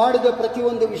 ನೀವು ಮಾಡಿದ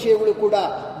ಪ್ರತಿಯೊಂದು ವಿಷಯಗಳು ಕೂಡ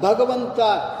ಭಗವಂತ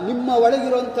ನಿಮ್ಮ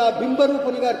ಒಳಗಿರುವಂಥ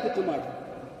ಬಿಂಬರೂಪನಿಗೆ ಅರ್ಪಿತ ಮಾಡಿ.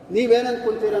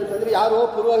 ನೀವೇನಂದ್ಕೊಳ್ತೀರ ಅಂತಂದರೆ ಯಾರೋ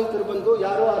ಪುರೋಹಿತರು ಬಂದು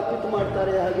ಯಾರೋ ಅರ್ಪಿತ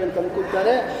ಮಾಡ್ತಾರೆ ಹಾಗೆ ಅಂತ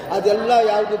ಅಂದ್ಕೊಳ್ತಾರೆ. ಅದೆಲ್ಲ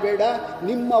ಯಾವುದು ಬೇಡ.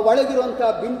 ನಿಮ್ಮ ಒಳಗಿರುವಂಥ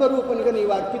ಬಿಂಬರೂಪನಿಗೆ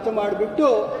ನೀವು ಅರ್ಪಿತ ಮಾಡಿಬಿಟ್ಟು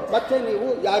ಮತ್ತೆ ನೀವು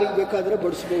ಯಾರಿಗೆ ಬೇಕಾದರೆ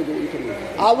ಬಡಿಸ್ಬೋದು ಅಂತ.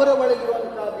 ಅವರ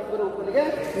ಒಳಗಿರುವಂಥ ಬಿಂಬರೂಪನಿಗೆ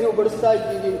ನೀವು ಬಡಿಸ್ತಾ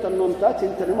ಇದ್ದೀವಿ ಅಂತನ್ನುವಂಥ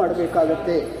ಚಿಂತನೆ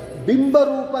ಮಾಡಬೇಕಾಗತ್ತೆ.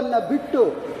 ಬಿಂಬರೂಪನ್ನ ಬಿಟ್ಟು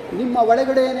ನಿಮ್ಮ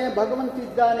ಒಳಗಡೆಯೇ ಭಗವಂತ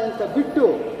ಇದ್ದಾನೆ ಅಂತ ಬಿಟ್ಟು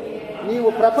ನೀವು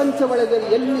ಪ್ರಪಂಚ ಒಳಗೆ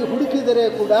ಎಲ್ಲಿ ಹುಡುಕಿದರೆ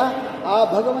ಕೂಡ ಆ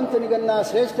ಭಗವಂತನಿಗನ್ನ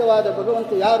ಶ್ರೇಷ್ಠವಾದ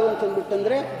ಭಗವಂತ ಯಾರು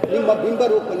ಅಂತಂದ್ಬಿಟ್ಟಂದರೆ ನಿಮ್ಮ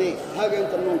ಬಿಂಬರೂಪನೇ ಹಾಗೆ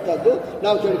ಅಂತನ್ನುವಂಥದ್ದು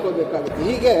ನಾವು ತಿಳ್ಕೋಬೇಕಾಗುತ್ತೆ.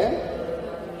 ಹೀಗೆ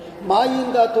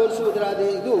ಮಾಯಿಂದ ತೋರಿಸುವುದರಾದರೆ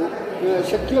ಇದು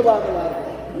ಶಕ್ಯವಾಗಲಾರದು.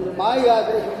 ಇದು ಮಾಯ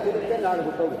ಆದರೆ ಹಿಂದಿರುತ್ತೆ, ನಾಳೆ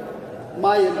ಹುಟ್ಟೋಗುತ್ತೆ.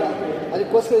 ಮಾಯಿಂದ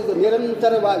ಅದಕ್ಕೋಸ್ಕರ ಇದು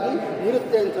ನಿರಂತರವಾಗಿ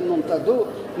ಇರುತ್ತೆ ಅಂತನ್ನುವಂಥದ್ದು.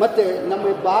 ಮತ್ತು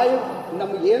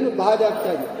ನಮಗೇನು ಬಾಧೆ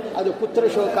ಆಗ್ತಾ ಇದೆ, ಅದು ಪುತ್ರ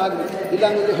ಶೋಕ ಆಗಲಿ,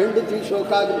 ಇಲ್ಲಾಂದರೆ ಹೆಂಡತಿ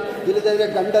ಶೋಕ ಆಗಲಿ, ಇಲ್ಲದೇ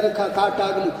ಗಂಡನ ಕಾಟ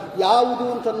ಆಗಲಿ, ಯಾವುದು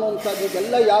ಅಂತನ್ನುವಂಥದ್ದು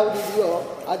ಇದೆಲ್ಲ ಯಾವುದಿದೆಯೋ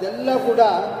ಅದೆಲ್ಲ ಕೂಡ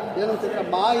ಏನಂತಂದರೆ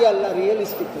ಮಾಯ ಅಲ್ಲ,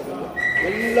 ರಿಯಲಿಸ್ಟಿಕ್.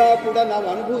 ಎಲ್ಲ ಕೂಡ ನಾವು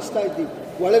ಅನುಭವಿಸ್ತಾ ಇದ್ದೀವಿ.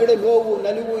 ಒಳಗಡೆ ನೋವು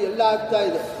ನಲಿವು ಎಲ್ಲ ಆಗ್ತಾ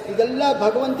ಇದೆ. ಇದೆಲ್ಲ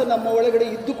ಭಗವಂತ ನಮ್ಮ ಒಳಗಡೆ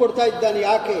ಇದ್ದು ಕೊಡ್ತಾ ಇದ್ದಾನೆ.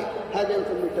 ಯಾಕೆ ಹಾಗೆ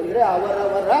ಅಂತಂದ್ಬಿಟ್ಟಂದರೆ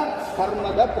ಅವರವರ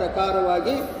ಕರ್ಮದ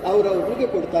ಪ್ರಕಾರವಾಗಿ ಅವರವರಿಗೆ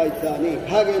ಕೊಡ್ತಾ ಇದ್ದಾನೆ.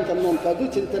 ಹಾಗೆ ಅಂತನ್ನುವಂಥದ್ದು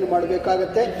ಚಿಂತನೆ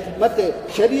ಮಾಡಬೇಕಾಗತ್ತೆ. ಮತ್ತು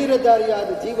ಶರೀರಧಾರಿಯಾದ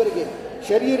ಜೀವರಿಗೆ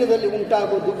ಶರೀರದಲ್ಲಿ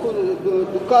ಉಂಟಾಗುವ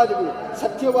ದುಃಖಾದಿಗಳು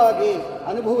ಸತ್ಯವಾಗಿ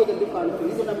ಅನುಭವದಲ್ಲಿ ಕಾಣುತ್ತೆ.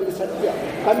 ಇದು ನಮಗೆ ಸತ್ಯ.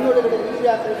 ಕಣ್ಣೊಳಗಡೆ ನೀರು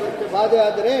ಯಾಕೆ ಬರುತ್ತೆ?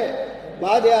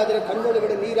 ಬಾಧೆ ಆದರೆ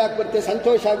ಕಣ್ಣೊಳಗಡೆ ನೀರು ಯಾಕೆ ಬರುತ್ತೆ?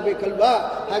 ಸಂತೋಷ ಆಗಬೇಕಲ್ವಾ?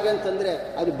 ಹಾಗೆ ಅಂತಂದರೆ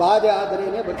ಅದು ಬಾಧೆ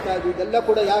ಆದರೇನೆ ಬರ್ತಾ ಇದೆ. ಇದೆಲ್ಲ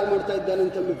ಕೂಡ ಯಾರು ಮಾಡ್ತಾ ಇದ್ದಾನೆ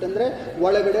ಅಂತಂದ್ಬಿಟ್ಟಂದರೆ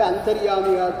ಒಳಗಡೆ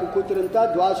ಅಂತರ್ಯಾಮಿಯಾಗಿ ಕೂತಿರುವಂಥ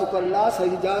ದ್ವಾಸುಪರ್ಣ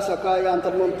ಸಹಿಜ ಸಕಾಯ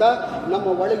ಅಂತನ್ನುವಂಥ ನಮ್ಮ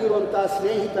ಒಳಗಿರುವಂಥ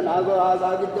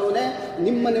ಸ್ನೇಹಿತನಾಗಿದ್ದವನೇ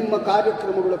ನಿಮ್ಮ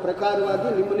ಕಾರ್ಯಕ್ರಮಗಳ ಪ್ರಕಾರವಾಗಿ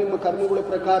ನಿಮ್ಮ ಕರ್ಮಗಳ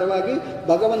ಪ್ರಕಾರವಾಗಿ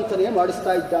ಭಗವಂತನೇ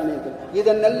ಮಾಡಿಸ್ತಾ ಇದ್ದಾನೆ ಅಂತ.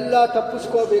 ಇದನ್ನೆಲ್ಲ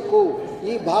ತಪ್ಪಿಸ್ಕೋಬೇಕು.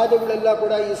 ಈ ಬಾಧೆಗಳೆಲ್ಲ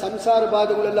ಕೂಡ, ಈ ಸಂಸಾರ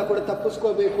ಬಾಧೆಗಳೆಲ್ಲ ಕೂಡ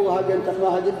ತಪ್ಪಿಸ್ಕೋಬೇಕು. ಹಾಗೆ ಅಂತನ್ನುವ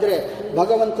ಹಾಗಿದ್ದರೆ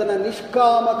ಭಗವಂತನ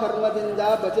ನಿಷ್ಕಾಮ ಕರ್ಮದಿಂದ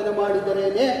ಭಜನೆ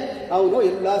ಮಾಡಿದರೇನೆ ಅವನು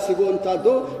ಎಲ್ಲ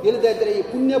ಸಿಗುವಂಥದ್ದು. ಇಲ್ಲದೇ ಇದ್ದರೆ ಈ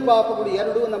ಪುಣ್ಯ ಪಾಪಗಳು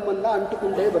ಎರಡೂ ನಮ್ಮನ್ನು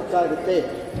ಅಂಟುಕೊಂಡೇ ಬರ್ತಾ ಇರುತ್ತೆ.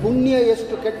 ಪುಣ್ಯ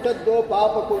ಎಷ್ಟು ಕೆಟ್ಟದ್ದೋ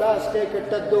ಪಾಪ ಕೂಡ ಅಷ್ಟೇ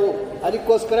ಕೆಟ್ಟದ್ದು.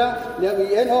 ಅದಕ್ಕೋಸ್ಕರ ನಾವು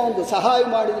ಏನೋ ಒಂದು ಸಹಾಯ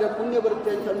ಮಾಡಿದರೆ ಪುಣ್ಯ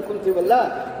ಬರುತ್ತೆ ಅಂತ ಅಂದ್ಕೊಂತೀವಲ್ಲ,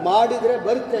 ಮಾಡಿದರೆ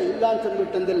ಬರುತ್ತೆ, ಇಲ್ಲ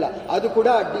ಅಂತಂದ್ಬಿಟ್ಟಂದಿಲ್ಲ. ಅದು ಕೂಡ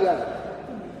ಅಡ್ಡಿಯಾಗುತ್ತೆ.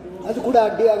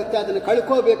 ಅದನ್ನು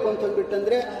ಕಳ್ಕೋಬೇಕು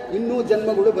ಅಂತಂದ್ಬಿಟ್ಟಂದರೆ ಇನ್ನೂ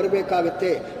ಜನ್ಮಗಳು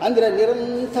ಬರಬೇಕಾಗತ್ತೆ. ಅಂದರೆ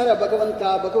ನಿರಂತರ ಭಗವಂತ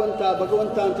ಭಗವಂತ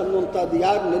ಭಗವಂತ ಅಂತನ್ನುವಂಥದ್ದು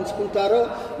ಯಾರು ನೆನೆಸ್ಕೊಳ್ತಾರೋ,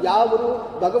 ಯಾರು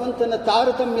ಭಗವಂತನ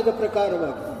ತಾರತಮ್ಯದ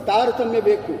ಪ್ರಕಾರವಾಗಿ ತಾರತಮ್ಯ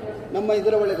ಬೇಕು ನಮ್ಮ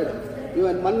ಇದರ ಒಳಗಡೆ.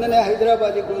 ಇವನ್ ಮೊನ್ನೆ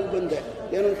ಹೈದರಾಬಾದಿಗೆ ಹೋಗಿ ಬಂದೆ.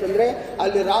 ಏನು ಅಂತಂದರೆ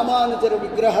ಅಲ್ಲಿ ರಾಮಾನುಜರ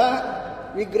ವಿಗ್ರಹ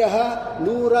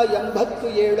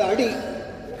 187 ಅಡಿ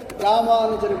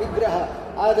ರಾಮಾನುಜರ ವಿಗ್ರಹ.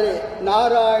 ಆದರೆ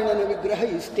ನಾರಾಯಣನ ವಿಗ್ರಹ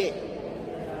ಇಷ್ಟೇ.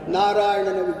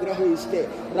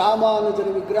 ರಾಮಾನುಜರ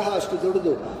ವಿಗ್ರಹ ಅಷ್ಟು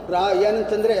ದೊಡ್ಡದು.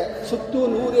 ಏನಂತಂದರೆ ಸುತ್ತೂ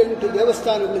 108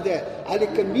 ದೇವಸ್ಥಾನಗಳಿದೆ.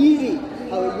 ಅದಕ್ಕೆ ಮೀರಿ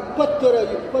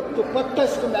 20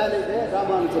 ಪಟ್ಟಷ್ಟು ಮೇಲೆ ಇದೆ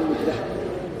ರಾಮಾನುಜರ ವಿಗ್ರಹ.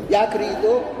 ಯಾಕ್ರಿ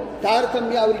ಇದು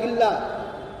ತಾರತಮ್ಯ ಅವ್ರಿಗಿಲ್ಲ.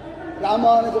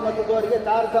 ರಾಮಾನುಜ ಮತದವರಿಗೆ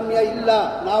ತಾರತಮ್ಯ ಇಲ್ಲ.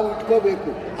 ನಾವು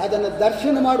ಇಟ್ಕೋಬೇಕು. ಅದನ್ನು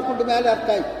ದರ್ಶನ ಮಾಡಿಕೊಂಡ ಮೇಲೆ ಅರ್ಥ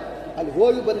ಆಯ್ತು. ಅಲ್ಲಿ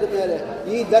ಹೋಗಿ ಬಂದ ಮೇಲೆ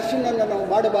ಈ ದರ್ಶನವನ್ನು ನಾವು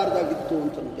ಮಾಡಬಾರ್ದಾಗಿತ್ತು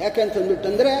ಅಂತ. ಯಾಕೆ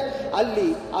ಅಂತಂದ್ಬಿಟ್ಟಂದರೆ ಅಲ್ಲಿ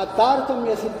ಆ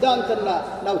ತಾರತಮ್ಯ ಸಿದ್ಧಾಂತನ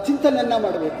ನಾವು ಚಿಂತನೆಯನ್ನು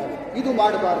ಮಾಡಬೇಕಾಗುತ್ತೆ. ಇದು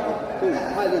ಮಾಡಬಾರ್ದಾಗಿತ್ತು.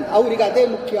 ಹಾಗೆ ಅವರಿಗೆ ಅದೇ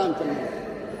ಮುಖ್ಯ ಅಂತ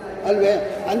ಅಲ್ವೇ.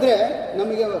 ಅಂದರೆ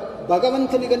ನಮಗೆ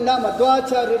ಭಗವಂತನಿಗನ್ನ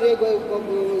ಮಧ್ವಾಚಾರ್ಯರೇ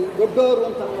ದೊಡ್ಡವರು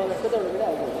ಅಂತ ಅನ್ನೋ ಲೆಕ್ಕದೊಳಗಡೆ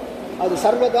ಆಗೋದು. ಅದು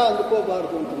ಸರ್ವದಾ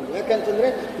ಅಂದ್ಕೋಬಾರ್ದು ಅಂತಂದ್ರೆ. ಯಾಕೆಂತಂದರೆ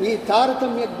ಈ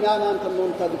ತಾರತಮ್ಯ ಜ್ಞಾನ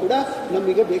ಅಂತನ್ನುವಂಥದ್ದು ಕೂಡ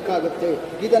ನಮಗೆ ಬೇಕಾಗುತ್ತೆ.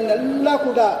 ಇದನ್ನೆಲ್ಲ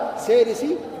ಕೂಡ ಸೇರಿಸಿ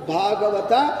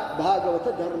ಭಾಗವತ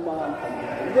ಧರ್ಮ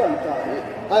ಅಂತಂದು ಅಂತಾರೆ.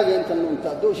 ಹಾಗೆ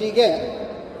ಅಂತನ್ನುವಂಥದ್ದು ಹೀಗೆ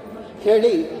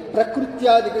ಹೇಳಿ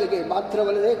ಪ್ರಕೃತ್ಯಾದಿಗಳಿಗೆ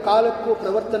ಮಾತ್ರವಲ್ಲದೆ ಕಾಲಕ್ಕೂ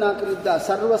ಪ್ರವರ್ತನಾಕರಿದ್ದ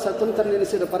ಸರ್ವ ಸ್ವತಂತ್ರ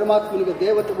ನೆನೆಸಿದ ಪರಮಾತ್ಮನಿಗೆ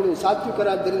ದೇವತೆಗಳು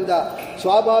ಸಾತ್ವಿಕರಾದ್ದರಿಂದ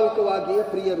ಸ್ವಾಭಾವಿಕವಾಗಿಯೇ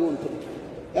ಪ್ರಿಯರು ಅಂತಂದು.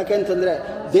 ಯಾಕೆಂತಂದರೆ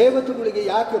ದೇವತೆಗಳಿಗೆ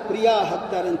ಯಾಕೆ ಪ್ರಿಯ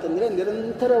ಹಾಕ್ತಾರೆ ಅಂತಂದರೆ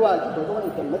ನಿರಂತರವಾಗಿ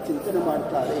ಭಗವಂತನ ಚಿಂತನೆ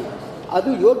ಮಾಡ್ತಾರೆ. ಅದು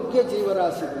ಯೋಗ್ಯ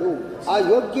ಜೀವರಾಶಿಗಳು. ಆ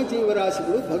ಯೋಗ್ಯ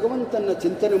ಜೀವರಾಶಿಗಳು ಭಗವಂತನ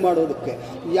ಚಿಂತನೆ ಮಾಡೋದಕ್ಕೆ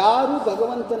ಯಾರು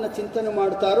ಭಗವಂತನ ಚಿಂತನೆ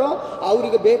ಮಾಡ್ತಾರೋ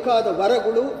ಅವರಿಗೆ ಬೇಕಾದ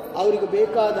ವರಗಳು, ಅವರಿಗೆ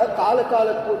ಬೇಕಾದ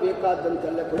ಕಾಲಕ್ಕೂ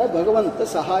ಬೇಕಾದಂತೆಲ್ಲ ಕೂಡ ಭಗವಂತ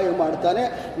ಸಹಾಯ ಮಾಡ್ತಾನೆ.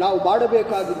 ನಾವು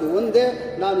ಮಾಡಬೇಕಾಗಿದ್ದು ಒಂದೇ,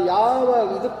 ನಾನು ಯಾವ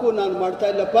ಇದಕ್ಕೂ ನಾನು ಮಾಡ್ತಾ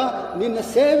ಇಲ್ಲಪ್ಪ, ನಿನ್ನ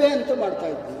ಸೇವೆ ಅಂತ ಮಾಡ್ತಾ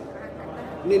ಇದ್ದೀನಿ,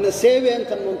 ನಿನ್ನ ಸೇವೆ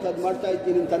ಅಂತನ್ನುವಂಥದ್ದು ಮಾಡ್ತಾ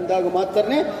ಇದ್ದೀನಿ ಅಂತಂದಾಗ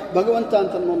ಮಾತ್ರನೇ ಭಗವಂತ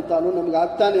ಅಂತನ್ನುವಂತಾನು ನಮಗೆ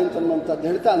ಆಗ್ತಾನೆ ಅಂತನ್ನುವಂಥದ್ದು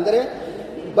ಹೇಳ್ತಾ. ಅಂದರೆ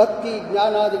ಭಕ್ತಿ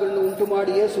ಜ್ಞಾನಾದಿಗಳನ್ನು ಉಂಟು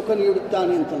ಮಾಡಿಯೇ ಸುಖ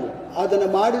ನೀಡುತ್ತಾನೆ ಅಂತಂದು. ಅದನ್ನು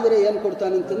ಮಾಡಿದರೆ ಏನು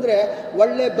ಕೊಡ್ತಾನೆ ಅಂತಂದರೆ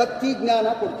ಒಳ್ಳೆ ಭಕ್ತಿ ಜ್ಞಾನ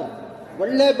ಕೊಡ್ತಾನೆ.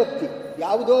 ಒಳ್ಳೆ ಭಕ್ತಿ,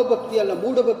 ಯಾವುದೋ ಭಕ್ತಿ ಅಲ್ಲ,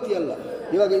 ಮೂಢಭಕ್ತಿ ಅಲ್ಲ.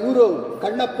 ಇವಾಗ ಇವರು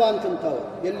ಕಣ್ಣಪ್ಪ ಅಂತಂತಾವೆ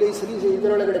ಎಲ್ಲಿ ಶ್ರೀ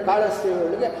ಇದರೊಳಗಡೆ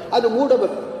ಕಾಳಸ್ಥೆಯೊಳಗೆ, ಅದು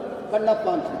ಮೂಢಭಕ್ತಿ ಕಣ್ಣಪ್ಪ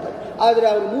ಅಂತಂತಾರೆ. ಆದರೆ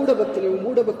ಅವರು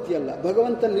ಮೂಢಭಕ್ತಿ ಅಲ್ಲ,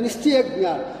 ಭಗವಂತನ ನಿಶ್ಚಯ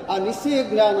ಜ್ಞಾನ. ಆ ನಿಶ್ಚಯ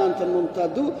ಜ್ಞಾನ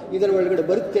ಅಂತನ್ನುವಂಥದ್ದು ಇದರ ಒಳಗಡೆ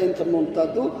ಬರುತ್ತೆ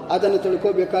ಅಂತನ್ನುವಂಥದ್ದು ಅದನ್ನು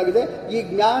ತಿಳ್ಕೋಬೇಕಾಗಿದೆ. ಈ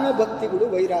ಜ್ಞಾನ ಭಕ್ತಿಗಳು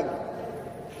ವೈರಾಗ್ಯ,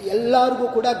 ಎಲ್ಲರಿಗೂ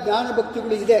ಕೂಡ ಜ್ಞಾನ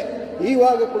ಭಕ್ತಿಗಳು ಇದೆ,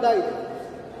 ಈವಾಗ ಕೂಡ ಇದೆ.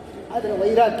 ಆದರೆ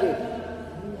ವೈರಾಗ್ಯ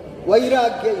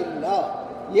ಇಲ್ಲ.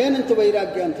 ಏನಂತ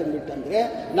ವೈರಾಗ್ಯ ಅಂತಂದ್ಬಿಟ್ಟಂದರೆ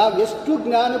ನಾವು ಎಷ್ಟು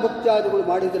ಜ್ಞಾನ ಭಕ್ತಿಯಾದಿಗಳು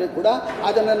ಮಾಡಿದರೆ ಕೂಡ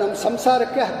ಅದನ್ನು ನಮ್ಮ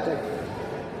ಸಂಸಾರಕ್ಕೆ ಹಾಕ್ತಾ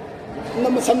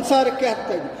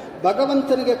ಇದ್ವಿ.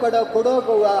 ಭಗವಂತನಿಗೆ ಕೊಡೋ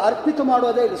ಅರ್ಪಿತ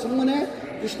ಮಾಡೋದೇ ಇಲ್ಲ. ಸುಮ್ಮನೆ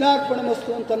ಕೃಷ್ಣಾರ್ಪಣ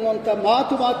ವಸ್ತು ಅಂತನ್ನುವಂಥ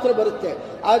ಮಾತು ಮಾತ್ರ ಬರುತ್ತೆ.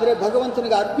 ಆದರೆ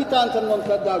ಭಗವಂತನಿಗೆ ಅರ್ಪಿತ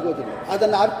ಅಂತನ್ನುವಂಥದ್ದು ಆಗೋದಿಲ್ಲ.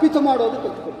 ಅದನ್ನು ಅರ್ಪಿತ ಮಾಡೋದು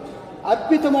ಕಲ್ತ್ಕೊಂಡು,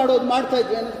 ಅರ್ಪಿತ ಮಾಡೋದು ಮಾಡ್ತಾ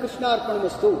ಇದ್ವಿ. ಏನಂದ್ರೆ ಕೃಷ್ಣಾರ್ಪಣ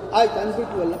ವಸ್ತು ಆಯ್ತು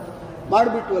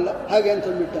ಮಾಡಿಬಿಟ್ವಲ್ಲ. ಹಾಗೆ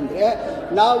ಅಂತಂದ್ಬಿಟ್ಟಂದರೆ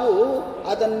ನಾವು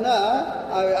ಅದನ್ನು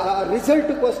ಆ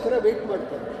ರಿಸಲ್ಟ್ಗೋಸ್ಕರ ವೆಯ್ಟ್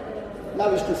ಮಾಡ್ತೇವೆ.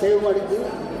 ನಾವಿಷ್ಟು ಸೇವ್ ಮಾಡಿದ್ದೀವಿ,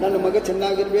 ನನ್ನ ಮಗ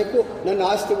ಚೆನ್ನಾಗಿರಬೇಕು, ನನ್ನ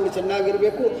ಆಸ್ತಿಗಳು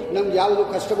ಚೆನ್ನಾಗಿರಬೇಕು, ನಮ್ಗೆ ಯಾವುದೂ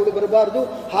ಕಷ್ಟಗಳು ಬರಬಾರ್ದು,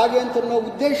 ಹಾಗೆ ಅಂತ ನಾವು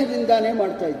ಉದ್ದೇಶದಿಂದಾನೇ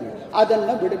ಮಾಡ್ತಾ ಇದ್ದೀವಿ.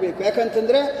 ಅದನ್ನು ಬಿಡಬೇಕು.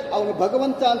 ಯಾಕಂತಂದರೆ ಅವನು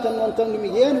ಭಗವಂತ ಅಂತನ್ನುವಂಥ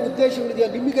ನಿಮಗೇನು ಉದ್ದೇಶಗಳಿದೆಯೋ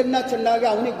ನಿಮಗನ್ನ ಚೆನ್ನಾಗಿ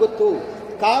ಅವನಿಗೆ ಗೊತ್ತು.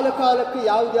 ಕಾಲಕ್ಕೆ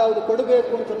ಯಾವ್ದು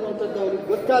ಕೊಡಬೇಕು ಅಂತನ್ನುವಂಥದ್ದು ಅವ್ರಿಗೆ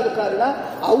ಗೊತ್ತಾದ ಕಾರಣ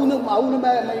ಅವನ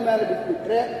ಮೈ ಮೇಲೆ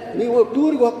ಬಿಟ್ಬಿಟ್ರೆ ನೀವು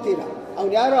ಟೂರ್ಗೆ ಹೋಗ್ತೀರಾ,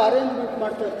 ಅವ್ನು ಯಾರೋ ಅರೇಂಜ್ಮೆಂಟ್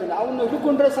ಮಾಡ್ತಾ ಇರ್ತಾನೆ, ಅವನ್ನ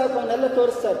ಹಿಡ್ಕೊಂಡ್ರೆ ಸಾಕು, ಅವನ್ನೆಲ್ಲ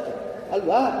ತೋರಿಸ್ತಾ ಇರ್ತಾನೆ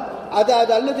ಅಲ್ವಾ.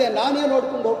 ಅದಲ್ಲದೆ ನಾನೇ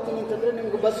ನೋಡ್ಕೊಂಡು ಹೋಗ್ತೀನಿ ಅಂತಂದರೆ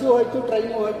ನಿಮ್ಗೆ ಬಸ್ಸು ಹೋಯ್ತು,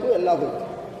 ಟ್ರೈನು ಹೋಯ್ತು, ಎಲ್ಲ ಹೋಯ್ತು,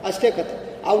 ಅಷ್ಟೇ ಕತೆ.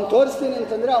 ಅವ್ನು ತೋರಿಸ್ತೀನಿ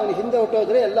ಅಂತಂದರೆ ಅವನು ಹಿಂದೆ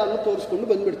ಹೊಟ್ಟೋದ್ರೆ ಎಲ್ಲನೂ ತೋರಿಸ್ಕೊಂಡು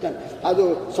ಬಂದುಬಿಡ್ತಾನೆ. ಅದು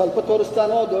ಸ್ವಲ್ಪ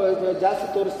ತೋರಿಸ್ತಾನೋ ಜಾಸ್ತಿ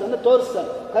ತೋರಿಸ್ತಾನೋ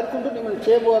ಕರ್ಕೊಂಡು ನಿಮ್ಮನ್ನು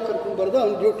ಕ್ಷೇಮವಾಗಿ ಕರ್ಕೊಂಡು ಬರೋದು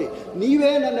ಅವ್ನ ಡ್ಯೂಟಿ.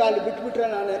 ನೀವೇ ನನ್ನ ಅಲ್ಲಿ ಬಿಟ್ಬಿಟ್ರೆ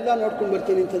ನಾನು ಎಲ್ಲ ನೋಡ್ಕೊಂಡು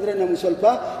ಬರ್ತೀನಿ ಅಂತಂದರೆ ನಮಗೆ ಸ್ವಲ್ಪ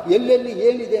ಎಲ್ಲೆಲ್ಲಿ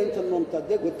ಏನಿದೆ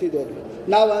ಅಂತನ್ನುವಂಥದ್ದೇ ಗೊತ್ತಿದೆ ಅವ್ರಿಗೆ.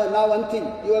 ನಾವು ಅಂತೀವಿ.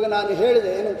 ಇವಾಗ ನಾನು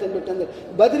ಹೇಳಿದೆ ಏನಂತಂದ್ಬಿಟ್ಟಂದ್ರೆ,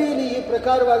 ಬದ್ರಿಯಲ್ಲಿ ಈ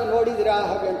ಪ್ರಕಾರವಾಗಿ ನೋಡಿದಿರಾ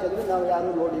ಹಾಗೆ ಅಂತಂದರೆ ನಾವು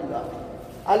ಯಾರೂ ನೋಡಿಲ್ಲ.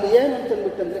 ಅಲ್ಲಿ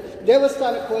ಏನಂತಂದ್ಬಿಟ್ಟಂದರೆ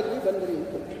ದೇವಸ್ಥಾನಕ್ಕೆ ಹೋದ್ವಿ ಬಂದ್ರಿ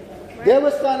ಅಂತಂದ್ರೆ,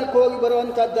 ದೇವಸ್ಥಾನಕ್ಕೆ ಹೋಗಿ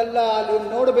ಬರುವಂಥದ್ದೆಲ್ಲ ಅಲ್ಲಿ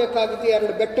ನೋಡಬೇಕಾಗಿದ್ದು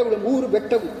 2 ಬೆಟ್ಟಗಳು, 3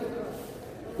 ಬೆಟ್ಟಗಳು.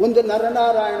 ಒಂದು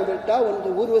ನರನಾರಾಯಣ ಬೆಟ್ಟ, ಒಂದು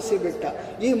ಊರ್ವಶಿ ಬೆಟ್ಟ.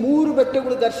 ಈ 3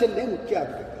 ಬೆಟ್ಟಗಳು ದರ್ಶನವೇ ಮುಖ್ಯ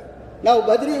ಆಗಬೇಕು. ನಾವು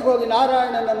ಬದ್ರಿಗೆ ಹೋಗಿ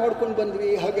ನಾರಾಯಣನ ನೋಡ್ಕೊಂಡು ಬಂದ್ವಿ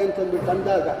ಹಾಗೆ ಅಂತಂದ್ಬಿಟ್ಟು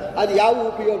ಅಂದಾಗ ಅದು ಯಾವ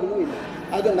ಉಪಯೋಗವೂ ಇಲ್ಲ.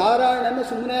 ಅದು ನಾರಾಯಣನ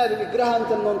ಸುಮ್ಮನೆ ಅದು ವಿಗ್ರಹ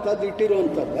ಅಂತನ್ನುವಂಥದ್ದು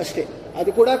ಇಟ್ಟಿರುವಂಥದ್ದು ಅಷ್ಟೇ. ಅದು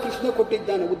ಕೂಡ ಕೃಷ್ಣ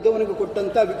ಕೊಟ್ಟಿದ್ದಾನೆ, ಉದ್ದವನಿಗೆ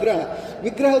ಕೊಟ್ಟಂಥ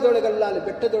ವಿಗ್ರಹದೊಳಗಲ್ಲ, ಅಲ್ಲಿ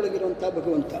ಬೆಟ್ಟದೊಳಗಿರುವಂಥ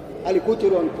ಭಗವಂತ ಅಲ್ಲಿ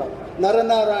ಕೂತಿರುವಂಥ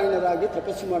ನರನಾರಾಯಣರಾಗಿ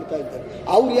ತಪಸ್ಸು ಮಾಡ್ತಾ ಇದ್ದಾರೆ.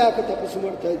 ಅವ್ರು ಯಾಕೆ ತಪಸ್ಸು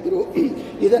ಮಾಡ್ತಾ ಇದ್ರು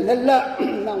ಇದನ್ನೆಲ್ಲ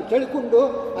ನಾವು ತಿಳ್ಕೊಂಡು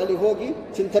ಅಲ್ಲಿ ಹೋಗಿ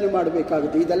ಚಿಂತನೆ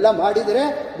ಮಾಡಬೇಕಾಗುತ್ತೆ. ಇದೆಲ್ಲ ಮಾಡಿದರೆ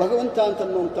ಭಗವಂತ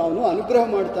ಅಂತನ್ನುವಂಥವನು ಅನುಗ್ರಹ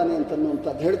ಮಾಡ್ತಾನೆ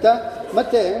ಅಂತನ್ನುವಂಥದ್ದು ಹೇಳ್ತಾ,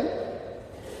 ಮತ್ತು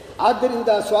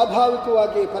ಆದ್ದರಿಂದ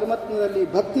ಸ್ವಾಭಾವಿಕವಾಗಿ ಪರಮಾತ್ಮನಲ್ಲಿ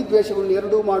ಭಕ್ತಿ ದ್ವೇಷಗಳನ್ನು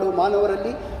ಎರಡೂ ಮಾಡುವ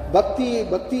ಮಾನವರಲ್ಲಿ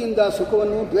ಭಕ್ತಿಯಿಂದ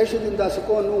ಸುಖವನ್ನು, ದ್ವೇಷದಿಂದ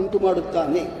ಸುಖವನ್ನು ಉಂಟು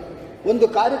ಮಾಡುತ್ತಾನೆ. ಒಂದು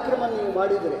ಕಾರ್ಯಕ್ರಮ ನೀವು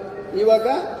ಮಾಡಿದರೆ, ಇವಾಗ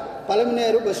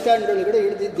ಪಲಮನೇರು ಬಸ್ ಸ್ಟ್ಯಾಂಡ್ ಒಳಗಡೆ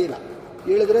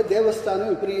ಇಳಿದ್ರೆ ದೇವಸ್ಥಾನ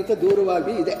ವಿಪರೀತ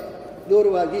ದೂರವಾಗಿ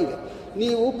ಇದೆ.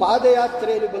 ನೀವು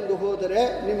ಪಾದಯಾತ್ರೆಯಲ್ಲಿ ಬಂದು ಹೋದರೆ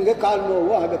ನಿಮಗೆ ಕಾಲು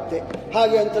ನೋವು ಆಗುತ್ತೆ.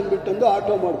 ಹಾಗೆ ಅಂತಂದ್ಬಿಟ್ಟೊಂದು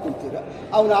ಆಟೋ ಮಾಡ್ಕೊತೀರ.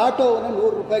 ಅವನ ಆಟೋವನ್ನು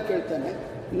 100 ರೂಪಾಯಿ ಕೇಳ್ತಾನೆ,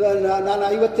 ನಾನು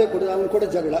 50 ಕೊಡೋದು, ಅವನು ಕೂಡ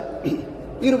ಜಗಳ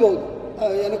ಇರ್ಬೋದು,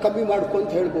 ಏನೋ ಕಮ್ಮಿ ಮಾಡ್ಕೊ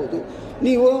ಅಂತ ಹೇಳ್ಬೋದು.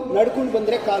 ನೀವು ನಡ್ಕೊಂಡು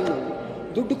ಬಂದರೆ ಕಾಲು ನೋವು,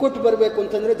 ದುಡ್ಡು ಕೊಟ್ಟು ಬರಬೇಕು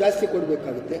ಅಂತಂದರೆ ಜಾಸ್ತಿ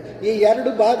ಕೊಡಬೇಕಾಗುತ್ತೆ. ಈ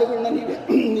 2 ಬಾಧೆಗಳನ್ನ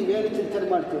ನೀವೇನು ಚಿಂತನೆ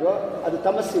ಮಾಡ್ತೀರೋ ಅದು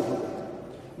ತಮಸ್ಸಿಗೆ ಹೋಗುತ್ತೆ.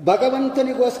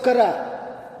 ಭಗವಂತನಿಗೋಸ್ಕರ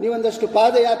ನೀವೊಂದಷ್ಟು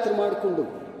ಪಾದಯಾತ್ರೆ ಮಾಡಿಕೊಂಡು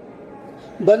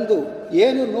ಬಂದು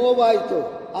ಏನು ನೋವಾಯಿತು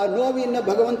ಆ ನೋವಿನ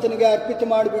ಭಗವಂತನಿಗೆ ಅರ್ಪಿತ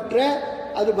ಮಾಡಿಬಿಟ್ರೆ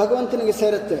ಅದು ಭಗವಂತನಿಗೆ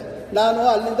ಸೇರುತ್ತೆ. ನಾನು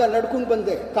ಅಲ್ಲಿಂದ ನಡ್ಕೊಂಡು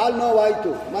ಬಂದೆ, ಕಾಲು ನೋವಾಯಿತು,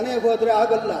 ಮನೆಗೆ ಹೋದರೆ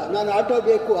ಆಗಲ್ಲ, ನಾನು ಆಟೋ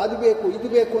ಬೇಕು, ಅದು ಬೇಕು, ಇದು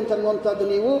ಬೇಕು ಅಂತನ್ನುವಂಥದ್ದು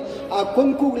ನೀವು ಆ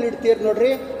ಕೊಂಕುಗಳಿಡ್ತೀರಿ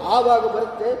ನೋಡ್ರಿ, ಆವಾಗ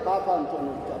ಬರುತ್ತೆ ಪಾಪ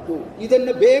ಅಂತನ್ನುವಂಥದ್ದು.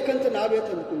 ಇದನ್ನು ಬೇಕಂತ ನಾವೇ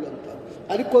ತಂದುಕೊಳ್ಳುವಂಥದ್ದು.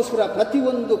 ಅದಕ್ಕೋಸ್ಕರ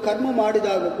ಪ್ರತಿಯೊಂದು ಕರ್ಮ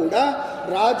ಮಾಡಿದಾಗ ಕೂಡ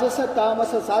ರಾಜಸ,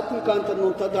 ತಾಮಸ, ಸಾತ್ವಿಕ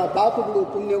ಅಂತನ್ನುವಂಥದ್ದು ಆ ಪಾಪಗಳು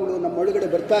ಪುಣ್ಯಗಳು ನಮ್ಮೊಳಗಡೆ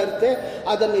ಬರ್ತಾ ಇರುತ್ತೆ.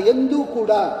 ಅದನ್ನು ಎಂದೂ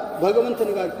ಕೂಡ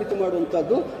ಭಗವಂತನಿಗೆ ಅರ್ಪಿತ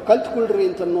ಮಾಡುವಂಥದ್ದು ಕಲ್ತ್ಕೊಳ್ರಿ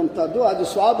ಅಂತನ್ನುವಂಥದ್ದು. ಅದು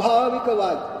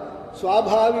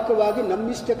ಸ್ವಾಭಾವಿಕವಾಗಿ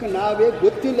ನಮ್ಮಿಷ್ಟಕ್ಕೆ ನಾವೇ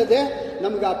ಗೊತ್ತಿಲ್ಲದೆ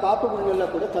ನಮಗೆ ಆ ಪಾಪಗಳನ್ನೆಲ್ಲ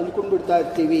ಕೂಡ ತಂದುಕೊಂಡು ಬಿಡ್ತಾ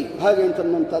ಇರ್ತೀವಿ ಹಾಗೆ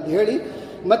ಅಂತನ್ನುವಂಥದ್ದು ಹೇಳಿ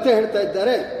ಮತ್ತೆ ಹೇಳ್ತಾ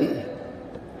ಇದ್ದಾರೆ.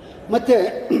 ಮತ್ತೆ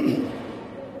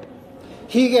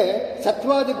ಹೀಗೆ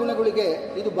ಸತ್ವಾದಿ ಗುಣಗಳಿಗೆ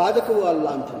ಇದು ಬಾಧಕವೂ ಅಲ್ಲ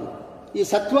ಅಂತ. ಈ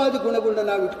ಸತ್ವಾದಿ ಗುಣಗಳನ್ನ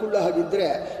ನಾವು ಇಟ್ಕೊಳ್ಳೋ ಹಾಗಿದ್ರೆ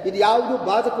ಇದು ಯಾವುದೂ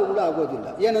ಬಾಧಕಗಳು ಆಗೋದಿಲ್ಲ.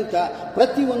 ಏನಂತ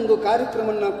ಪ್ರತಿಯೊಂದು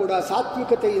ಕಾರ್ಯಕ್ರಮನ ಕೂಡ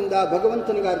ಸಾತ್ವಿಕತೆಯಿಂದ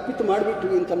ಭಗವಂತನಿಗೆ ಅರ್ಪಿತ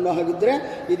ಮಾಡಿಬಿಟ್ವಿ ಅಂತನ್ನೋ ಹಾಗಿದ್ರೆ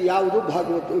ಇದು ಯಾವುದು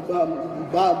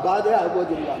ಬಾಧೆ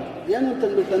ಆಗೋದಿಲ್ಲ ಅಂತ. ಏನು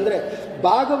ಅಂತಂದ್ಬಿಟ್ಟಂದರೆ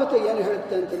ಭಾಗವತ ಏನು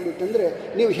ಹೇಳುತ್ತೆ ಅಂತಂದ್ಬಿಟ್ಟಂದರೆ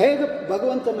ನೀವು ಹೇಗೆ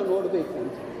ಭಗವಂತನ ನೋಡಬೇಕು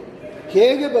ಅಂತ,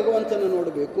 ಹೇಗೆ ಭಗವಂತನ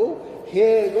ನೋಡಬೇಕು,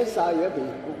 ಹೇಗೆ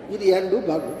ಸಾಯಬೇಕು, ಇದು 2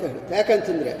 ಭಾಗವತ ಹೇಳುತ್ತೆ.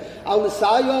 ಯಾಕಂತಂದರೆ ಅವನು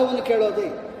ಸಾಯೋವನು ಕೇಳೋದೇ.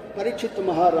 ಪರೀಕ್ಷಿತ್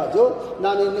ಮಹಾರಾಜು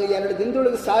ನಾನು ಇನ್ನು 2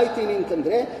 ದಿನದೊಳಗೆ ಸಾಯ್ತೀನಿ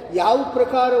ಅಂತಂದರೆ ಯಾವ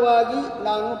ಪ್ರಕಾರವಾಗಿ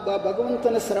ನಾನು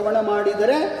ಭಗವಂತನ ಶ್ರವಣ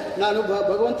ಮಾಡಿದರೆ ನಾನು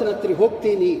ಭಗವಂತನ ಹತ್ರ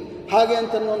ಹೋಗ್ತೀನಿ ಹಾಗೆ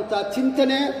ಅಂತನ್ನುವಂಥ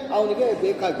ಚಿಂತನೆ ಅವನಿಗೆ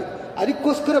ಬೇಕಾಗಿದೆ.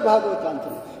 ಅದಕ್ಕೋಸ್ಕರ ಭಾಗವತ ಅಂತ.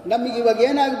 ನಮಗೆ ಇವಾಗ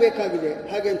ಏನಾಗಬೇಕಾಗಿದೆ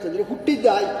ಹಾಗೆ ಅಂತಂದರೆ ಹುಟ್ಟಿದ್ದು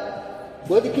ಆಯಿತು,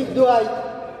 ಬದುಕಿದ್ದು ಆಯಿತು,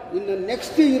 ಇನ್ನು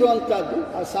ನೆಕ್ಸ್ಟ್ ಇರುವಂಥದ್ದು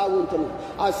ಆ ಸಾವು ಅಂತ.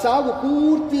 ಆ ಸಾವು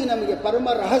ಪೂರ್ತಿ ನಮಗೆ ಪರಮ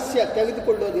ರಹಸ್ಯ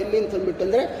ತೆಗೆದುಕೊಳ್ಳೋದು ಎಲ್ಲಿ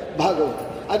ಅಂತಂದ್ಬಿಟ್ಟಂದರೆ ಭಾಗವತ.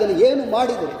 ಅದನ್ನು ಏನು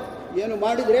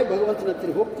ಮಾಡಿದರೆ ಭಗವಂತನ ಹತ್ರ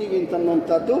ಹೋಗ್ತೀವಿ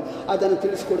ಅಂತನ್ನುವಂಥದ್ದು ಅದನ್ನು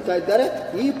ತಿಳಿಸ್ಕೊಡ್ತಾ ಇದ್ದಾರೆ.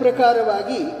 ಈ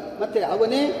ಪ್ರಕಾರವಾಗಿ ಮತ್ತೆ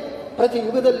ಅವನೇ ಪ್ರತಿ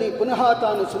ಯುಗದಲ್ಲಿ ಪುನಃ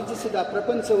ತಾನು ಸೃಜಿಸಿದ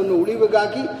ಪ್ರಪಂಚವನ್ನು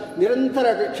ಉಳಿವಿಗಾಗಿ, ನಿರಂತರ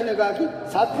ರಕ್ಷಣೆಗಾಗಿ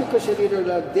ಸಾತ್ವಿಕ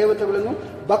ಶರೀರಗಳ ದೇವತೆಗಳನ್ನು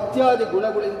ಭಕ್ತ್ಯಾದಿ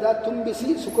ಗುಣಗಳಿಂದ ತುಂಬಿಸಿ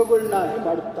ಸುಖಗಳನ್ನಾಗಿ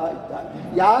ಮಾಡುತ್ತಾ ಇದ್ದಾನೆ.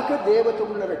 ಯಾಕೆ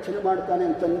ದೇವತೆಗಳನ್ನ ರಕ್ಷಣೆ ಮಾಡ್ತಾನೆ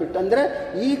ಅಂತಂದ್ಬಿಟ್ಟಂದರೆ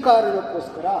ಈ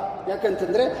ಕಾರಣಕ್ಕೋಸ್ಕರ.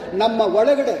 ಯಾಕಂತಂದರೆ ನಮ್ಮ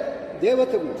ಒಳಗಡೆ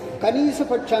ದೇವತೆಗಳು ಕನೀಸ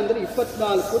ಪಕ್ಷ ಅಂದರೆ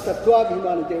 24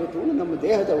 ತತ್ವಾಭಿಮಾನ ದೇವತೆಗಳು ನಮ್ಮ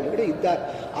ದೇಹದ ಒಳಗಡೆ ಇದ್ದಾರೆ.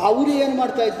 ಅವರು ಏನು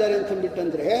ಮಾಡ್ತಾ ಇದ್ದಾರೆ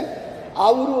ಅಂತಂದ್ಬಿಟ್ಟಂದರೆ,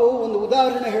 ಅವರು ಒಂದು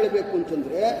ಉದಾಹರಣೆ ಹೇಳಬೇಕು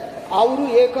ಅಂತಂದರೆ, ಅವರು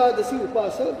ಏಕಾದಶಿ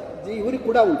ಉಪವಾಸ ಇವರಿಗೆ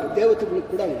ಕೂಡ ಉಂಟು, ದೇವತೆಗಳಿಗೆ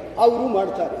ಕೂಡ ಉಂಟು, ಅವರು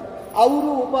ಮಾಡ್ತಾರೆ. ಅವರು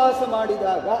ಉಪವಾಸ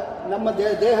ಮಾಡಿದಾಗ ನಮ್ಮ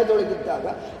ದೇಹದೊಳಗಿದ್ದಾಗ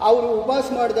ಅವರು ಉಪವಾಸ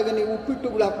ಮಾಡಿದಾಗ ನೀವು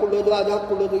ಉಪ್ಪಿಟ್ಟುಗಳು ಹಾಕ್ಕೊಳ್ಳೋದು, ಅದು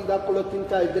ಹಾಕ್ಕೊಳ್ಳೋದು, ಇದು ಹಾಕ್ಕೊಳ್ಳೋದು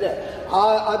ತಿಂತಾ ಇದ್ದರೆ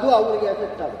ಅದು ಅವರಿಗೆ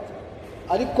ಎಫೆಕ್ಟ್ ಆಗುತ್ತೆ.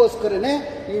 ಅದಕ್ಕೋಸ್ಕರನೇ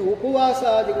ಈ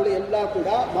ಉಪವಾಸಾದಿಗಳು ಎಲ್ಲ ಕೂಡ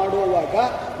ಮಾಡುವಾಗ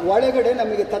ಒಳಗಡೆ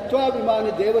ನಮಗೆ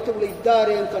ತತ್ವಾಭಿಮಾನಿ ದೇವತೆಗಳು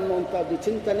ಇದ್ದಾರೆ ಅಂತನ್ನುವಂಥದ್ದು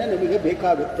ಚಿಂತನೆ ನಮಗೆ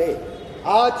ಬೇಕಾಗುತ್ತೆ.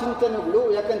 ಆ ಚಿಂತನೆಗಳು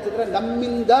ಯಾಕಂತಂದರೆ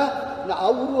ನಮ್ಮಿಂದ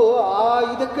ಅವರು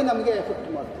ಇದಕ್ಕೆ ನಮಗೆ ಎಫೆಕ್ಟ್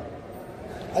ಮಾಡ್ತಾರೆ.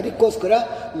 ಅದಕ್ಕೋಸ್ಕರ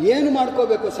ಏನು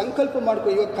ಮಾಡ್ಕೋಬೇಕು, ಸಂಕಲ್ಪ ಮಾಡ್ಕೋ.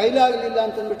 ಇವಾಗ ಕೈಲಾಗಲಿಲ್ಲ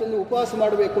ಅಂತಂದ್ಬಿಟ್ಟು ನೀವು ಉಪವಾಸ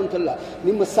ಮಾಡಬೇಕು ಅಂತಲ್ಲ,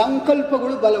 ನಿಮ್ಮ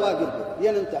ಸಂಕಲ್ಪಗಳು ಬಲವಾಗಿರ್ಬೇಕು.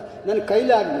 ಏನಂತ, ನನ್ನ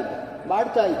ಕೈಲಾಗಲಿಲ್ಲ,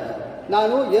 ಮಾಡ್ತಾ ಇದ್ದೀನಿ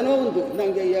ನಾನು, ಏನೋ ಒಂದು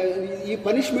ನನಗೆ ಈ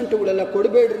ಪನಿಷ್ಮೆಂಟ್ಗಳೆಲ್ಲ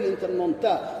ಕೊಡಬೇಡ್ರಿ ಅಂತನ್ನುವಂಥ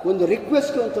ಒಂದು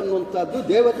ರಿಕ್ವೆಸ್ಟ್ ಅಂತನ್ನುವಂಥದ್ದು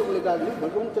ದೇವತೆಗಳಿಗಾಗಲಿ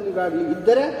ಭಗವಂತನಿಗಾಗಲಿ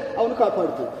ಇದ್ದರೆ ಅವನು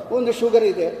ಕಾಪಾಡ್ತೀವಿ. ಒಂದು ಶುಗರ್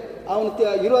ಇದೆ, ಅವನು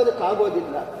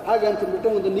ಇರೋದಕ್ಕಾಗೋದಿಲ್ಲ, ಹಾಗೆ ಅಂತಂದ್ಬಿಟ್ಟು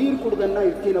ಒಂದು ನೀರು ಕುಡ್ದನ್ನ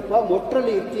ಇರ್ತೀನಪ್ಪ,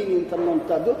 ಮೊಟ್ಟರಲ್ಲಿ ಇರ್ತೀನಿ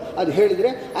ಅಂತನ್ನುವಂಥದ್ದು ಅದು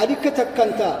ಹೇಳಿದರೆ ಅದಕ್ಕೆ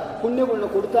ತಕ್ಕಂಥ ಪುಣ್ಯಗಳನ್ನ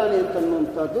ಕೊಡ್ತಾನೆ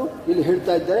ಅಂತನ್ನುವಂಥದ್ದು ಇಲ್ಲಿ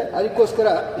ಹೇಳ್ತಾ ಇದ್ದಾರೆ. ಅದಕ್ಕೋಸ್ಕರ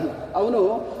ಅವನು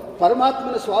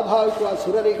ಪರಮಾತ್ಮನ ಸ್ವಾಭಾವಿಕವಾದ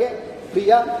ಸುರರಿಗೆ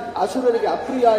ಪ್ರಿಯ, ಅಸುರರಿಗೆ ಅಪ್ರಿಯ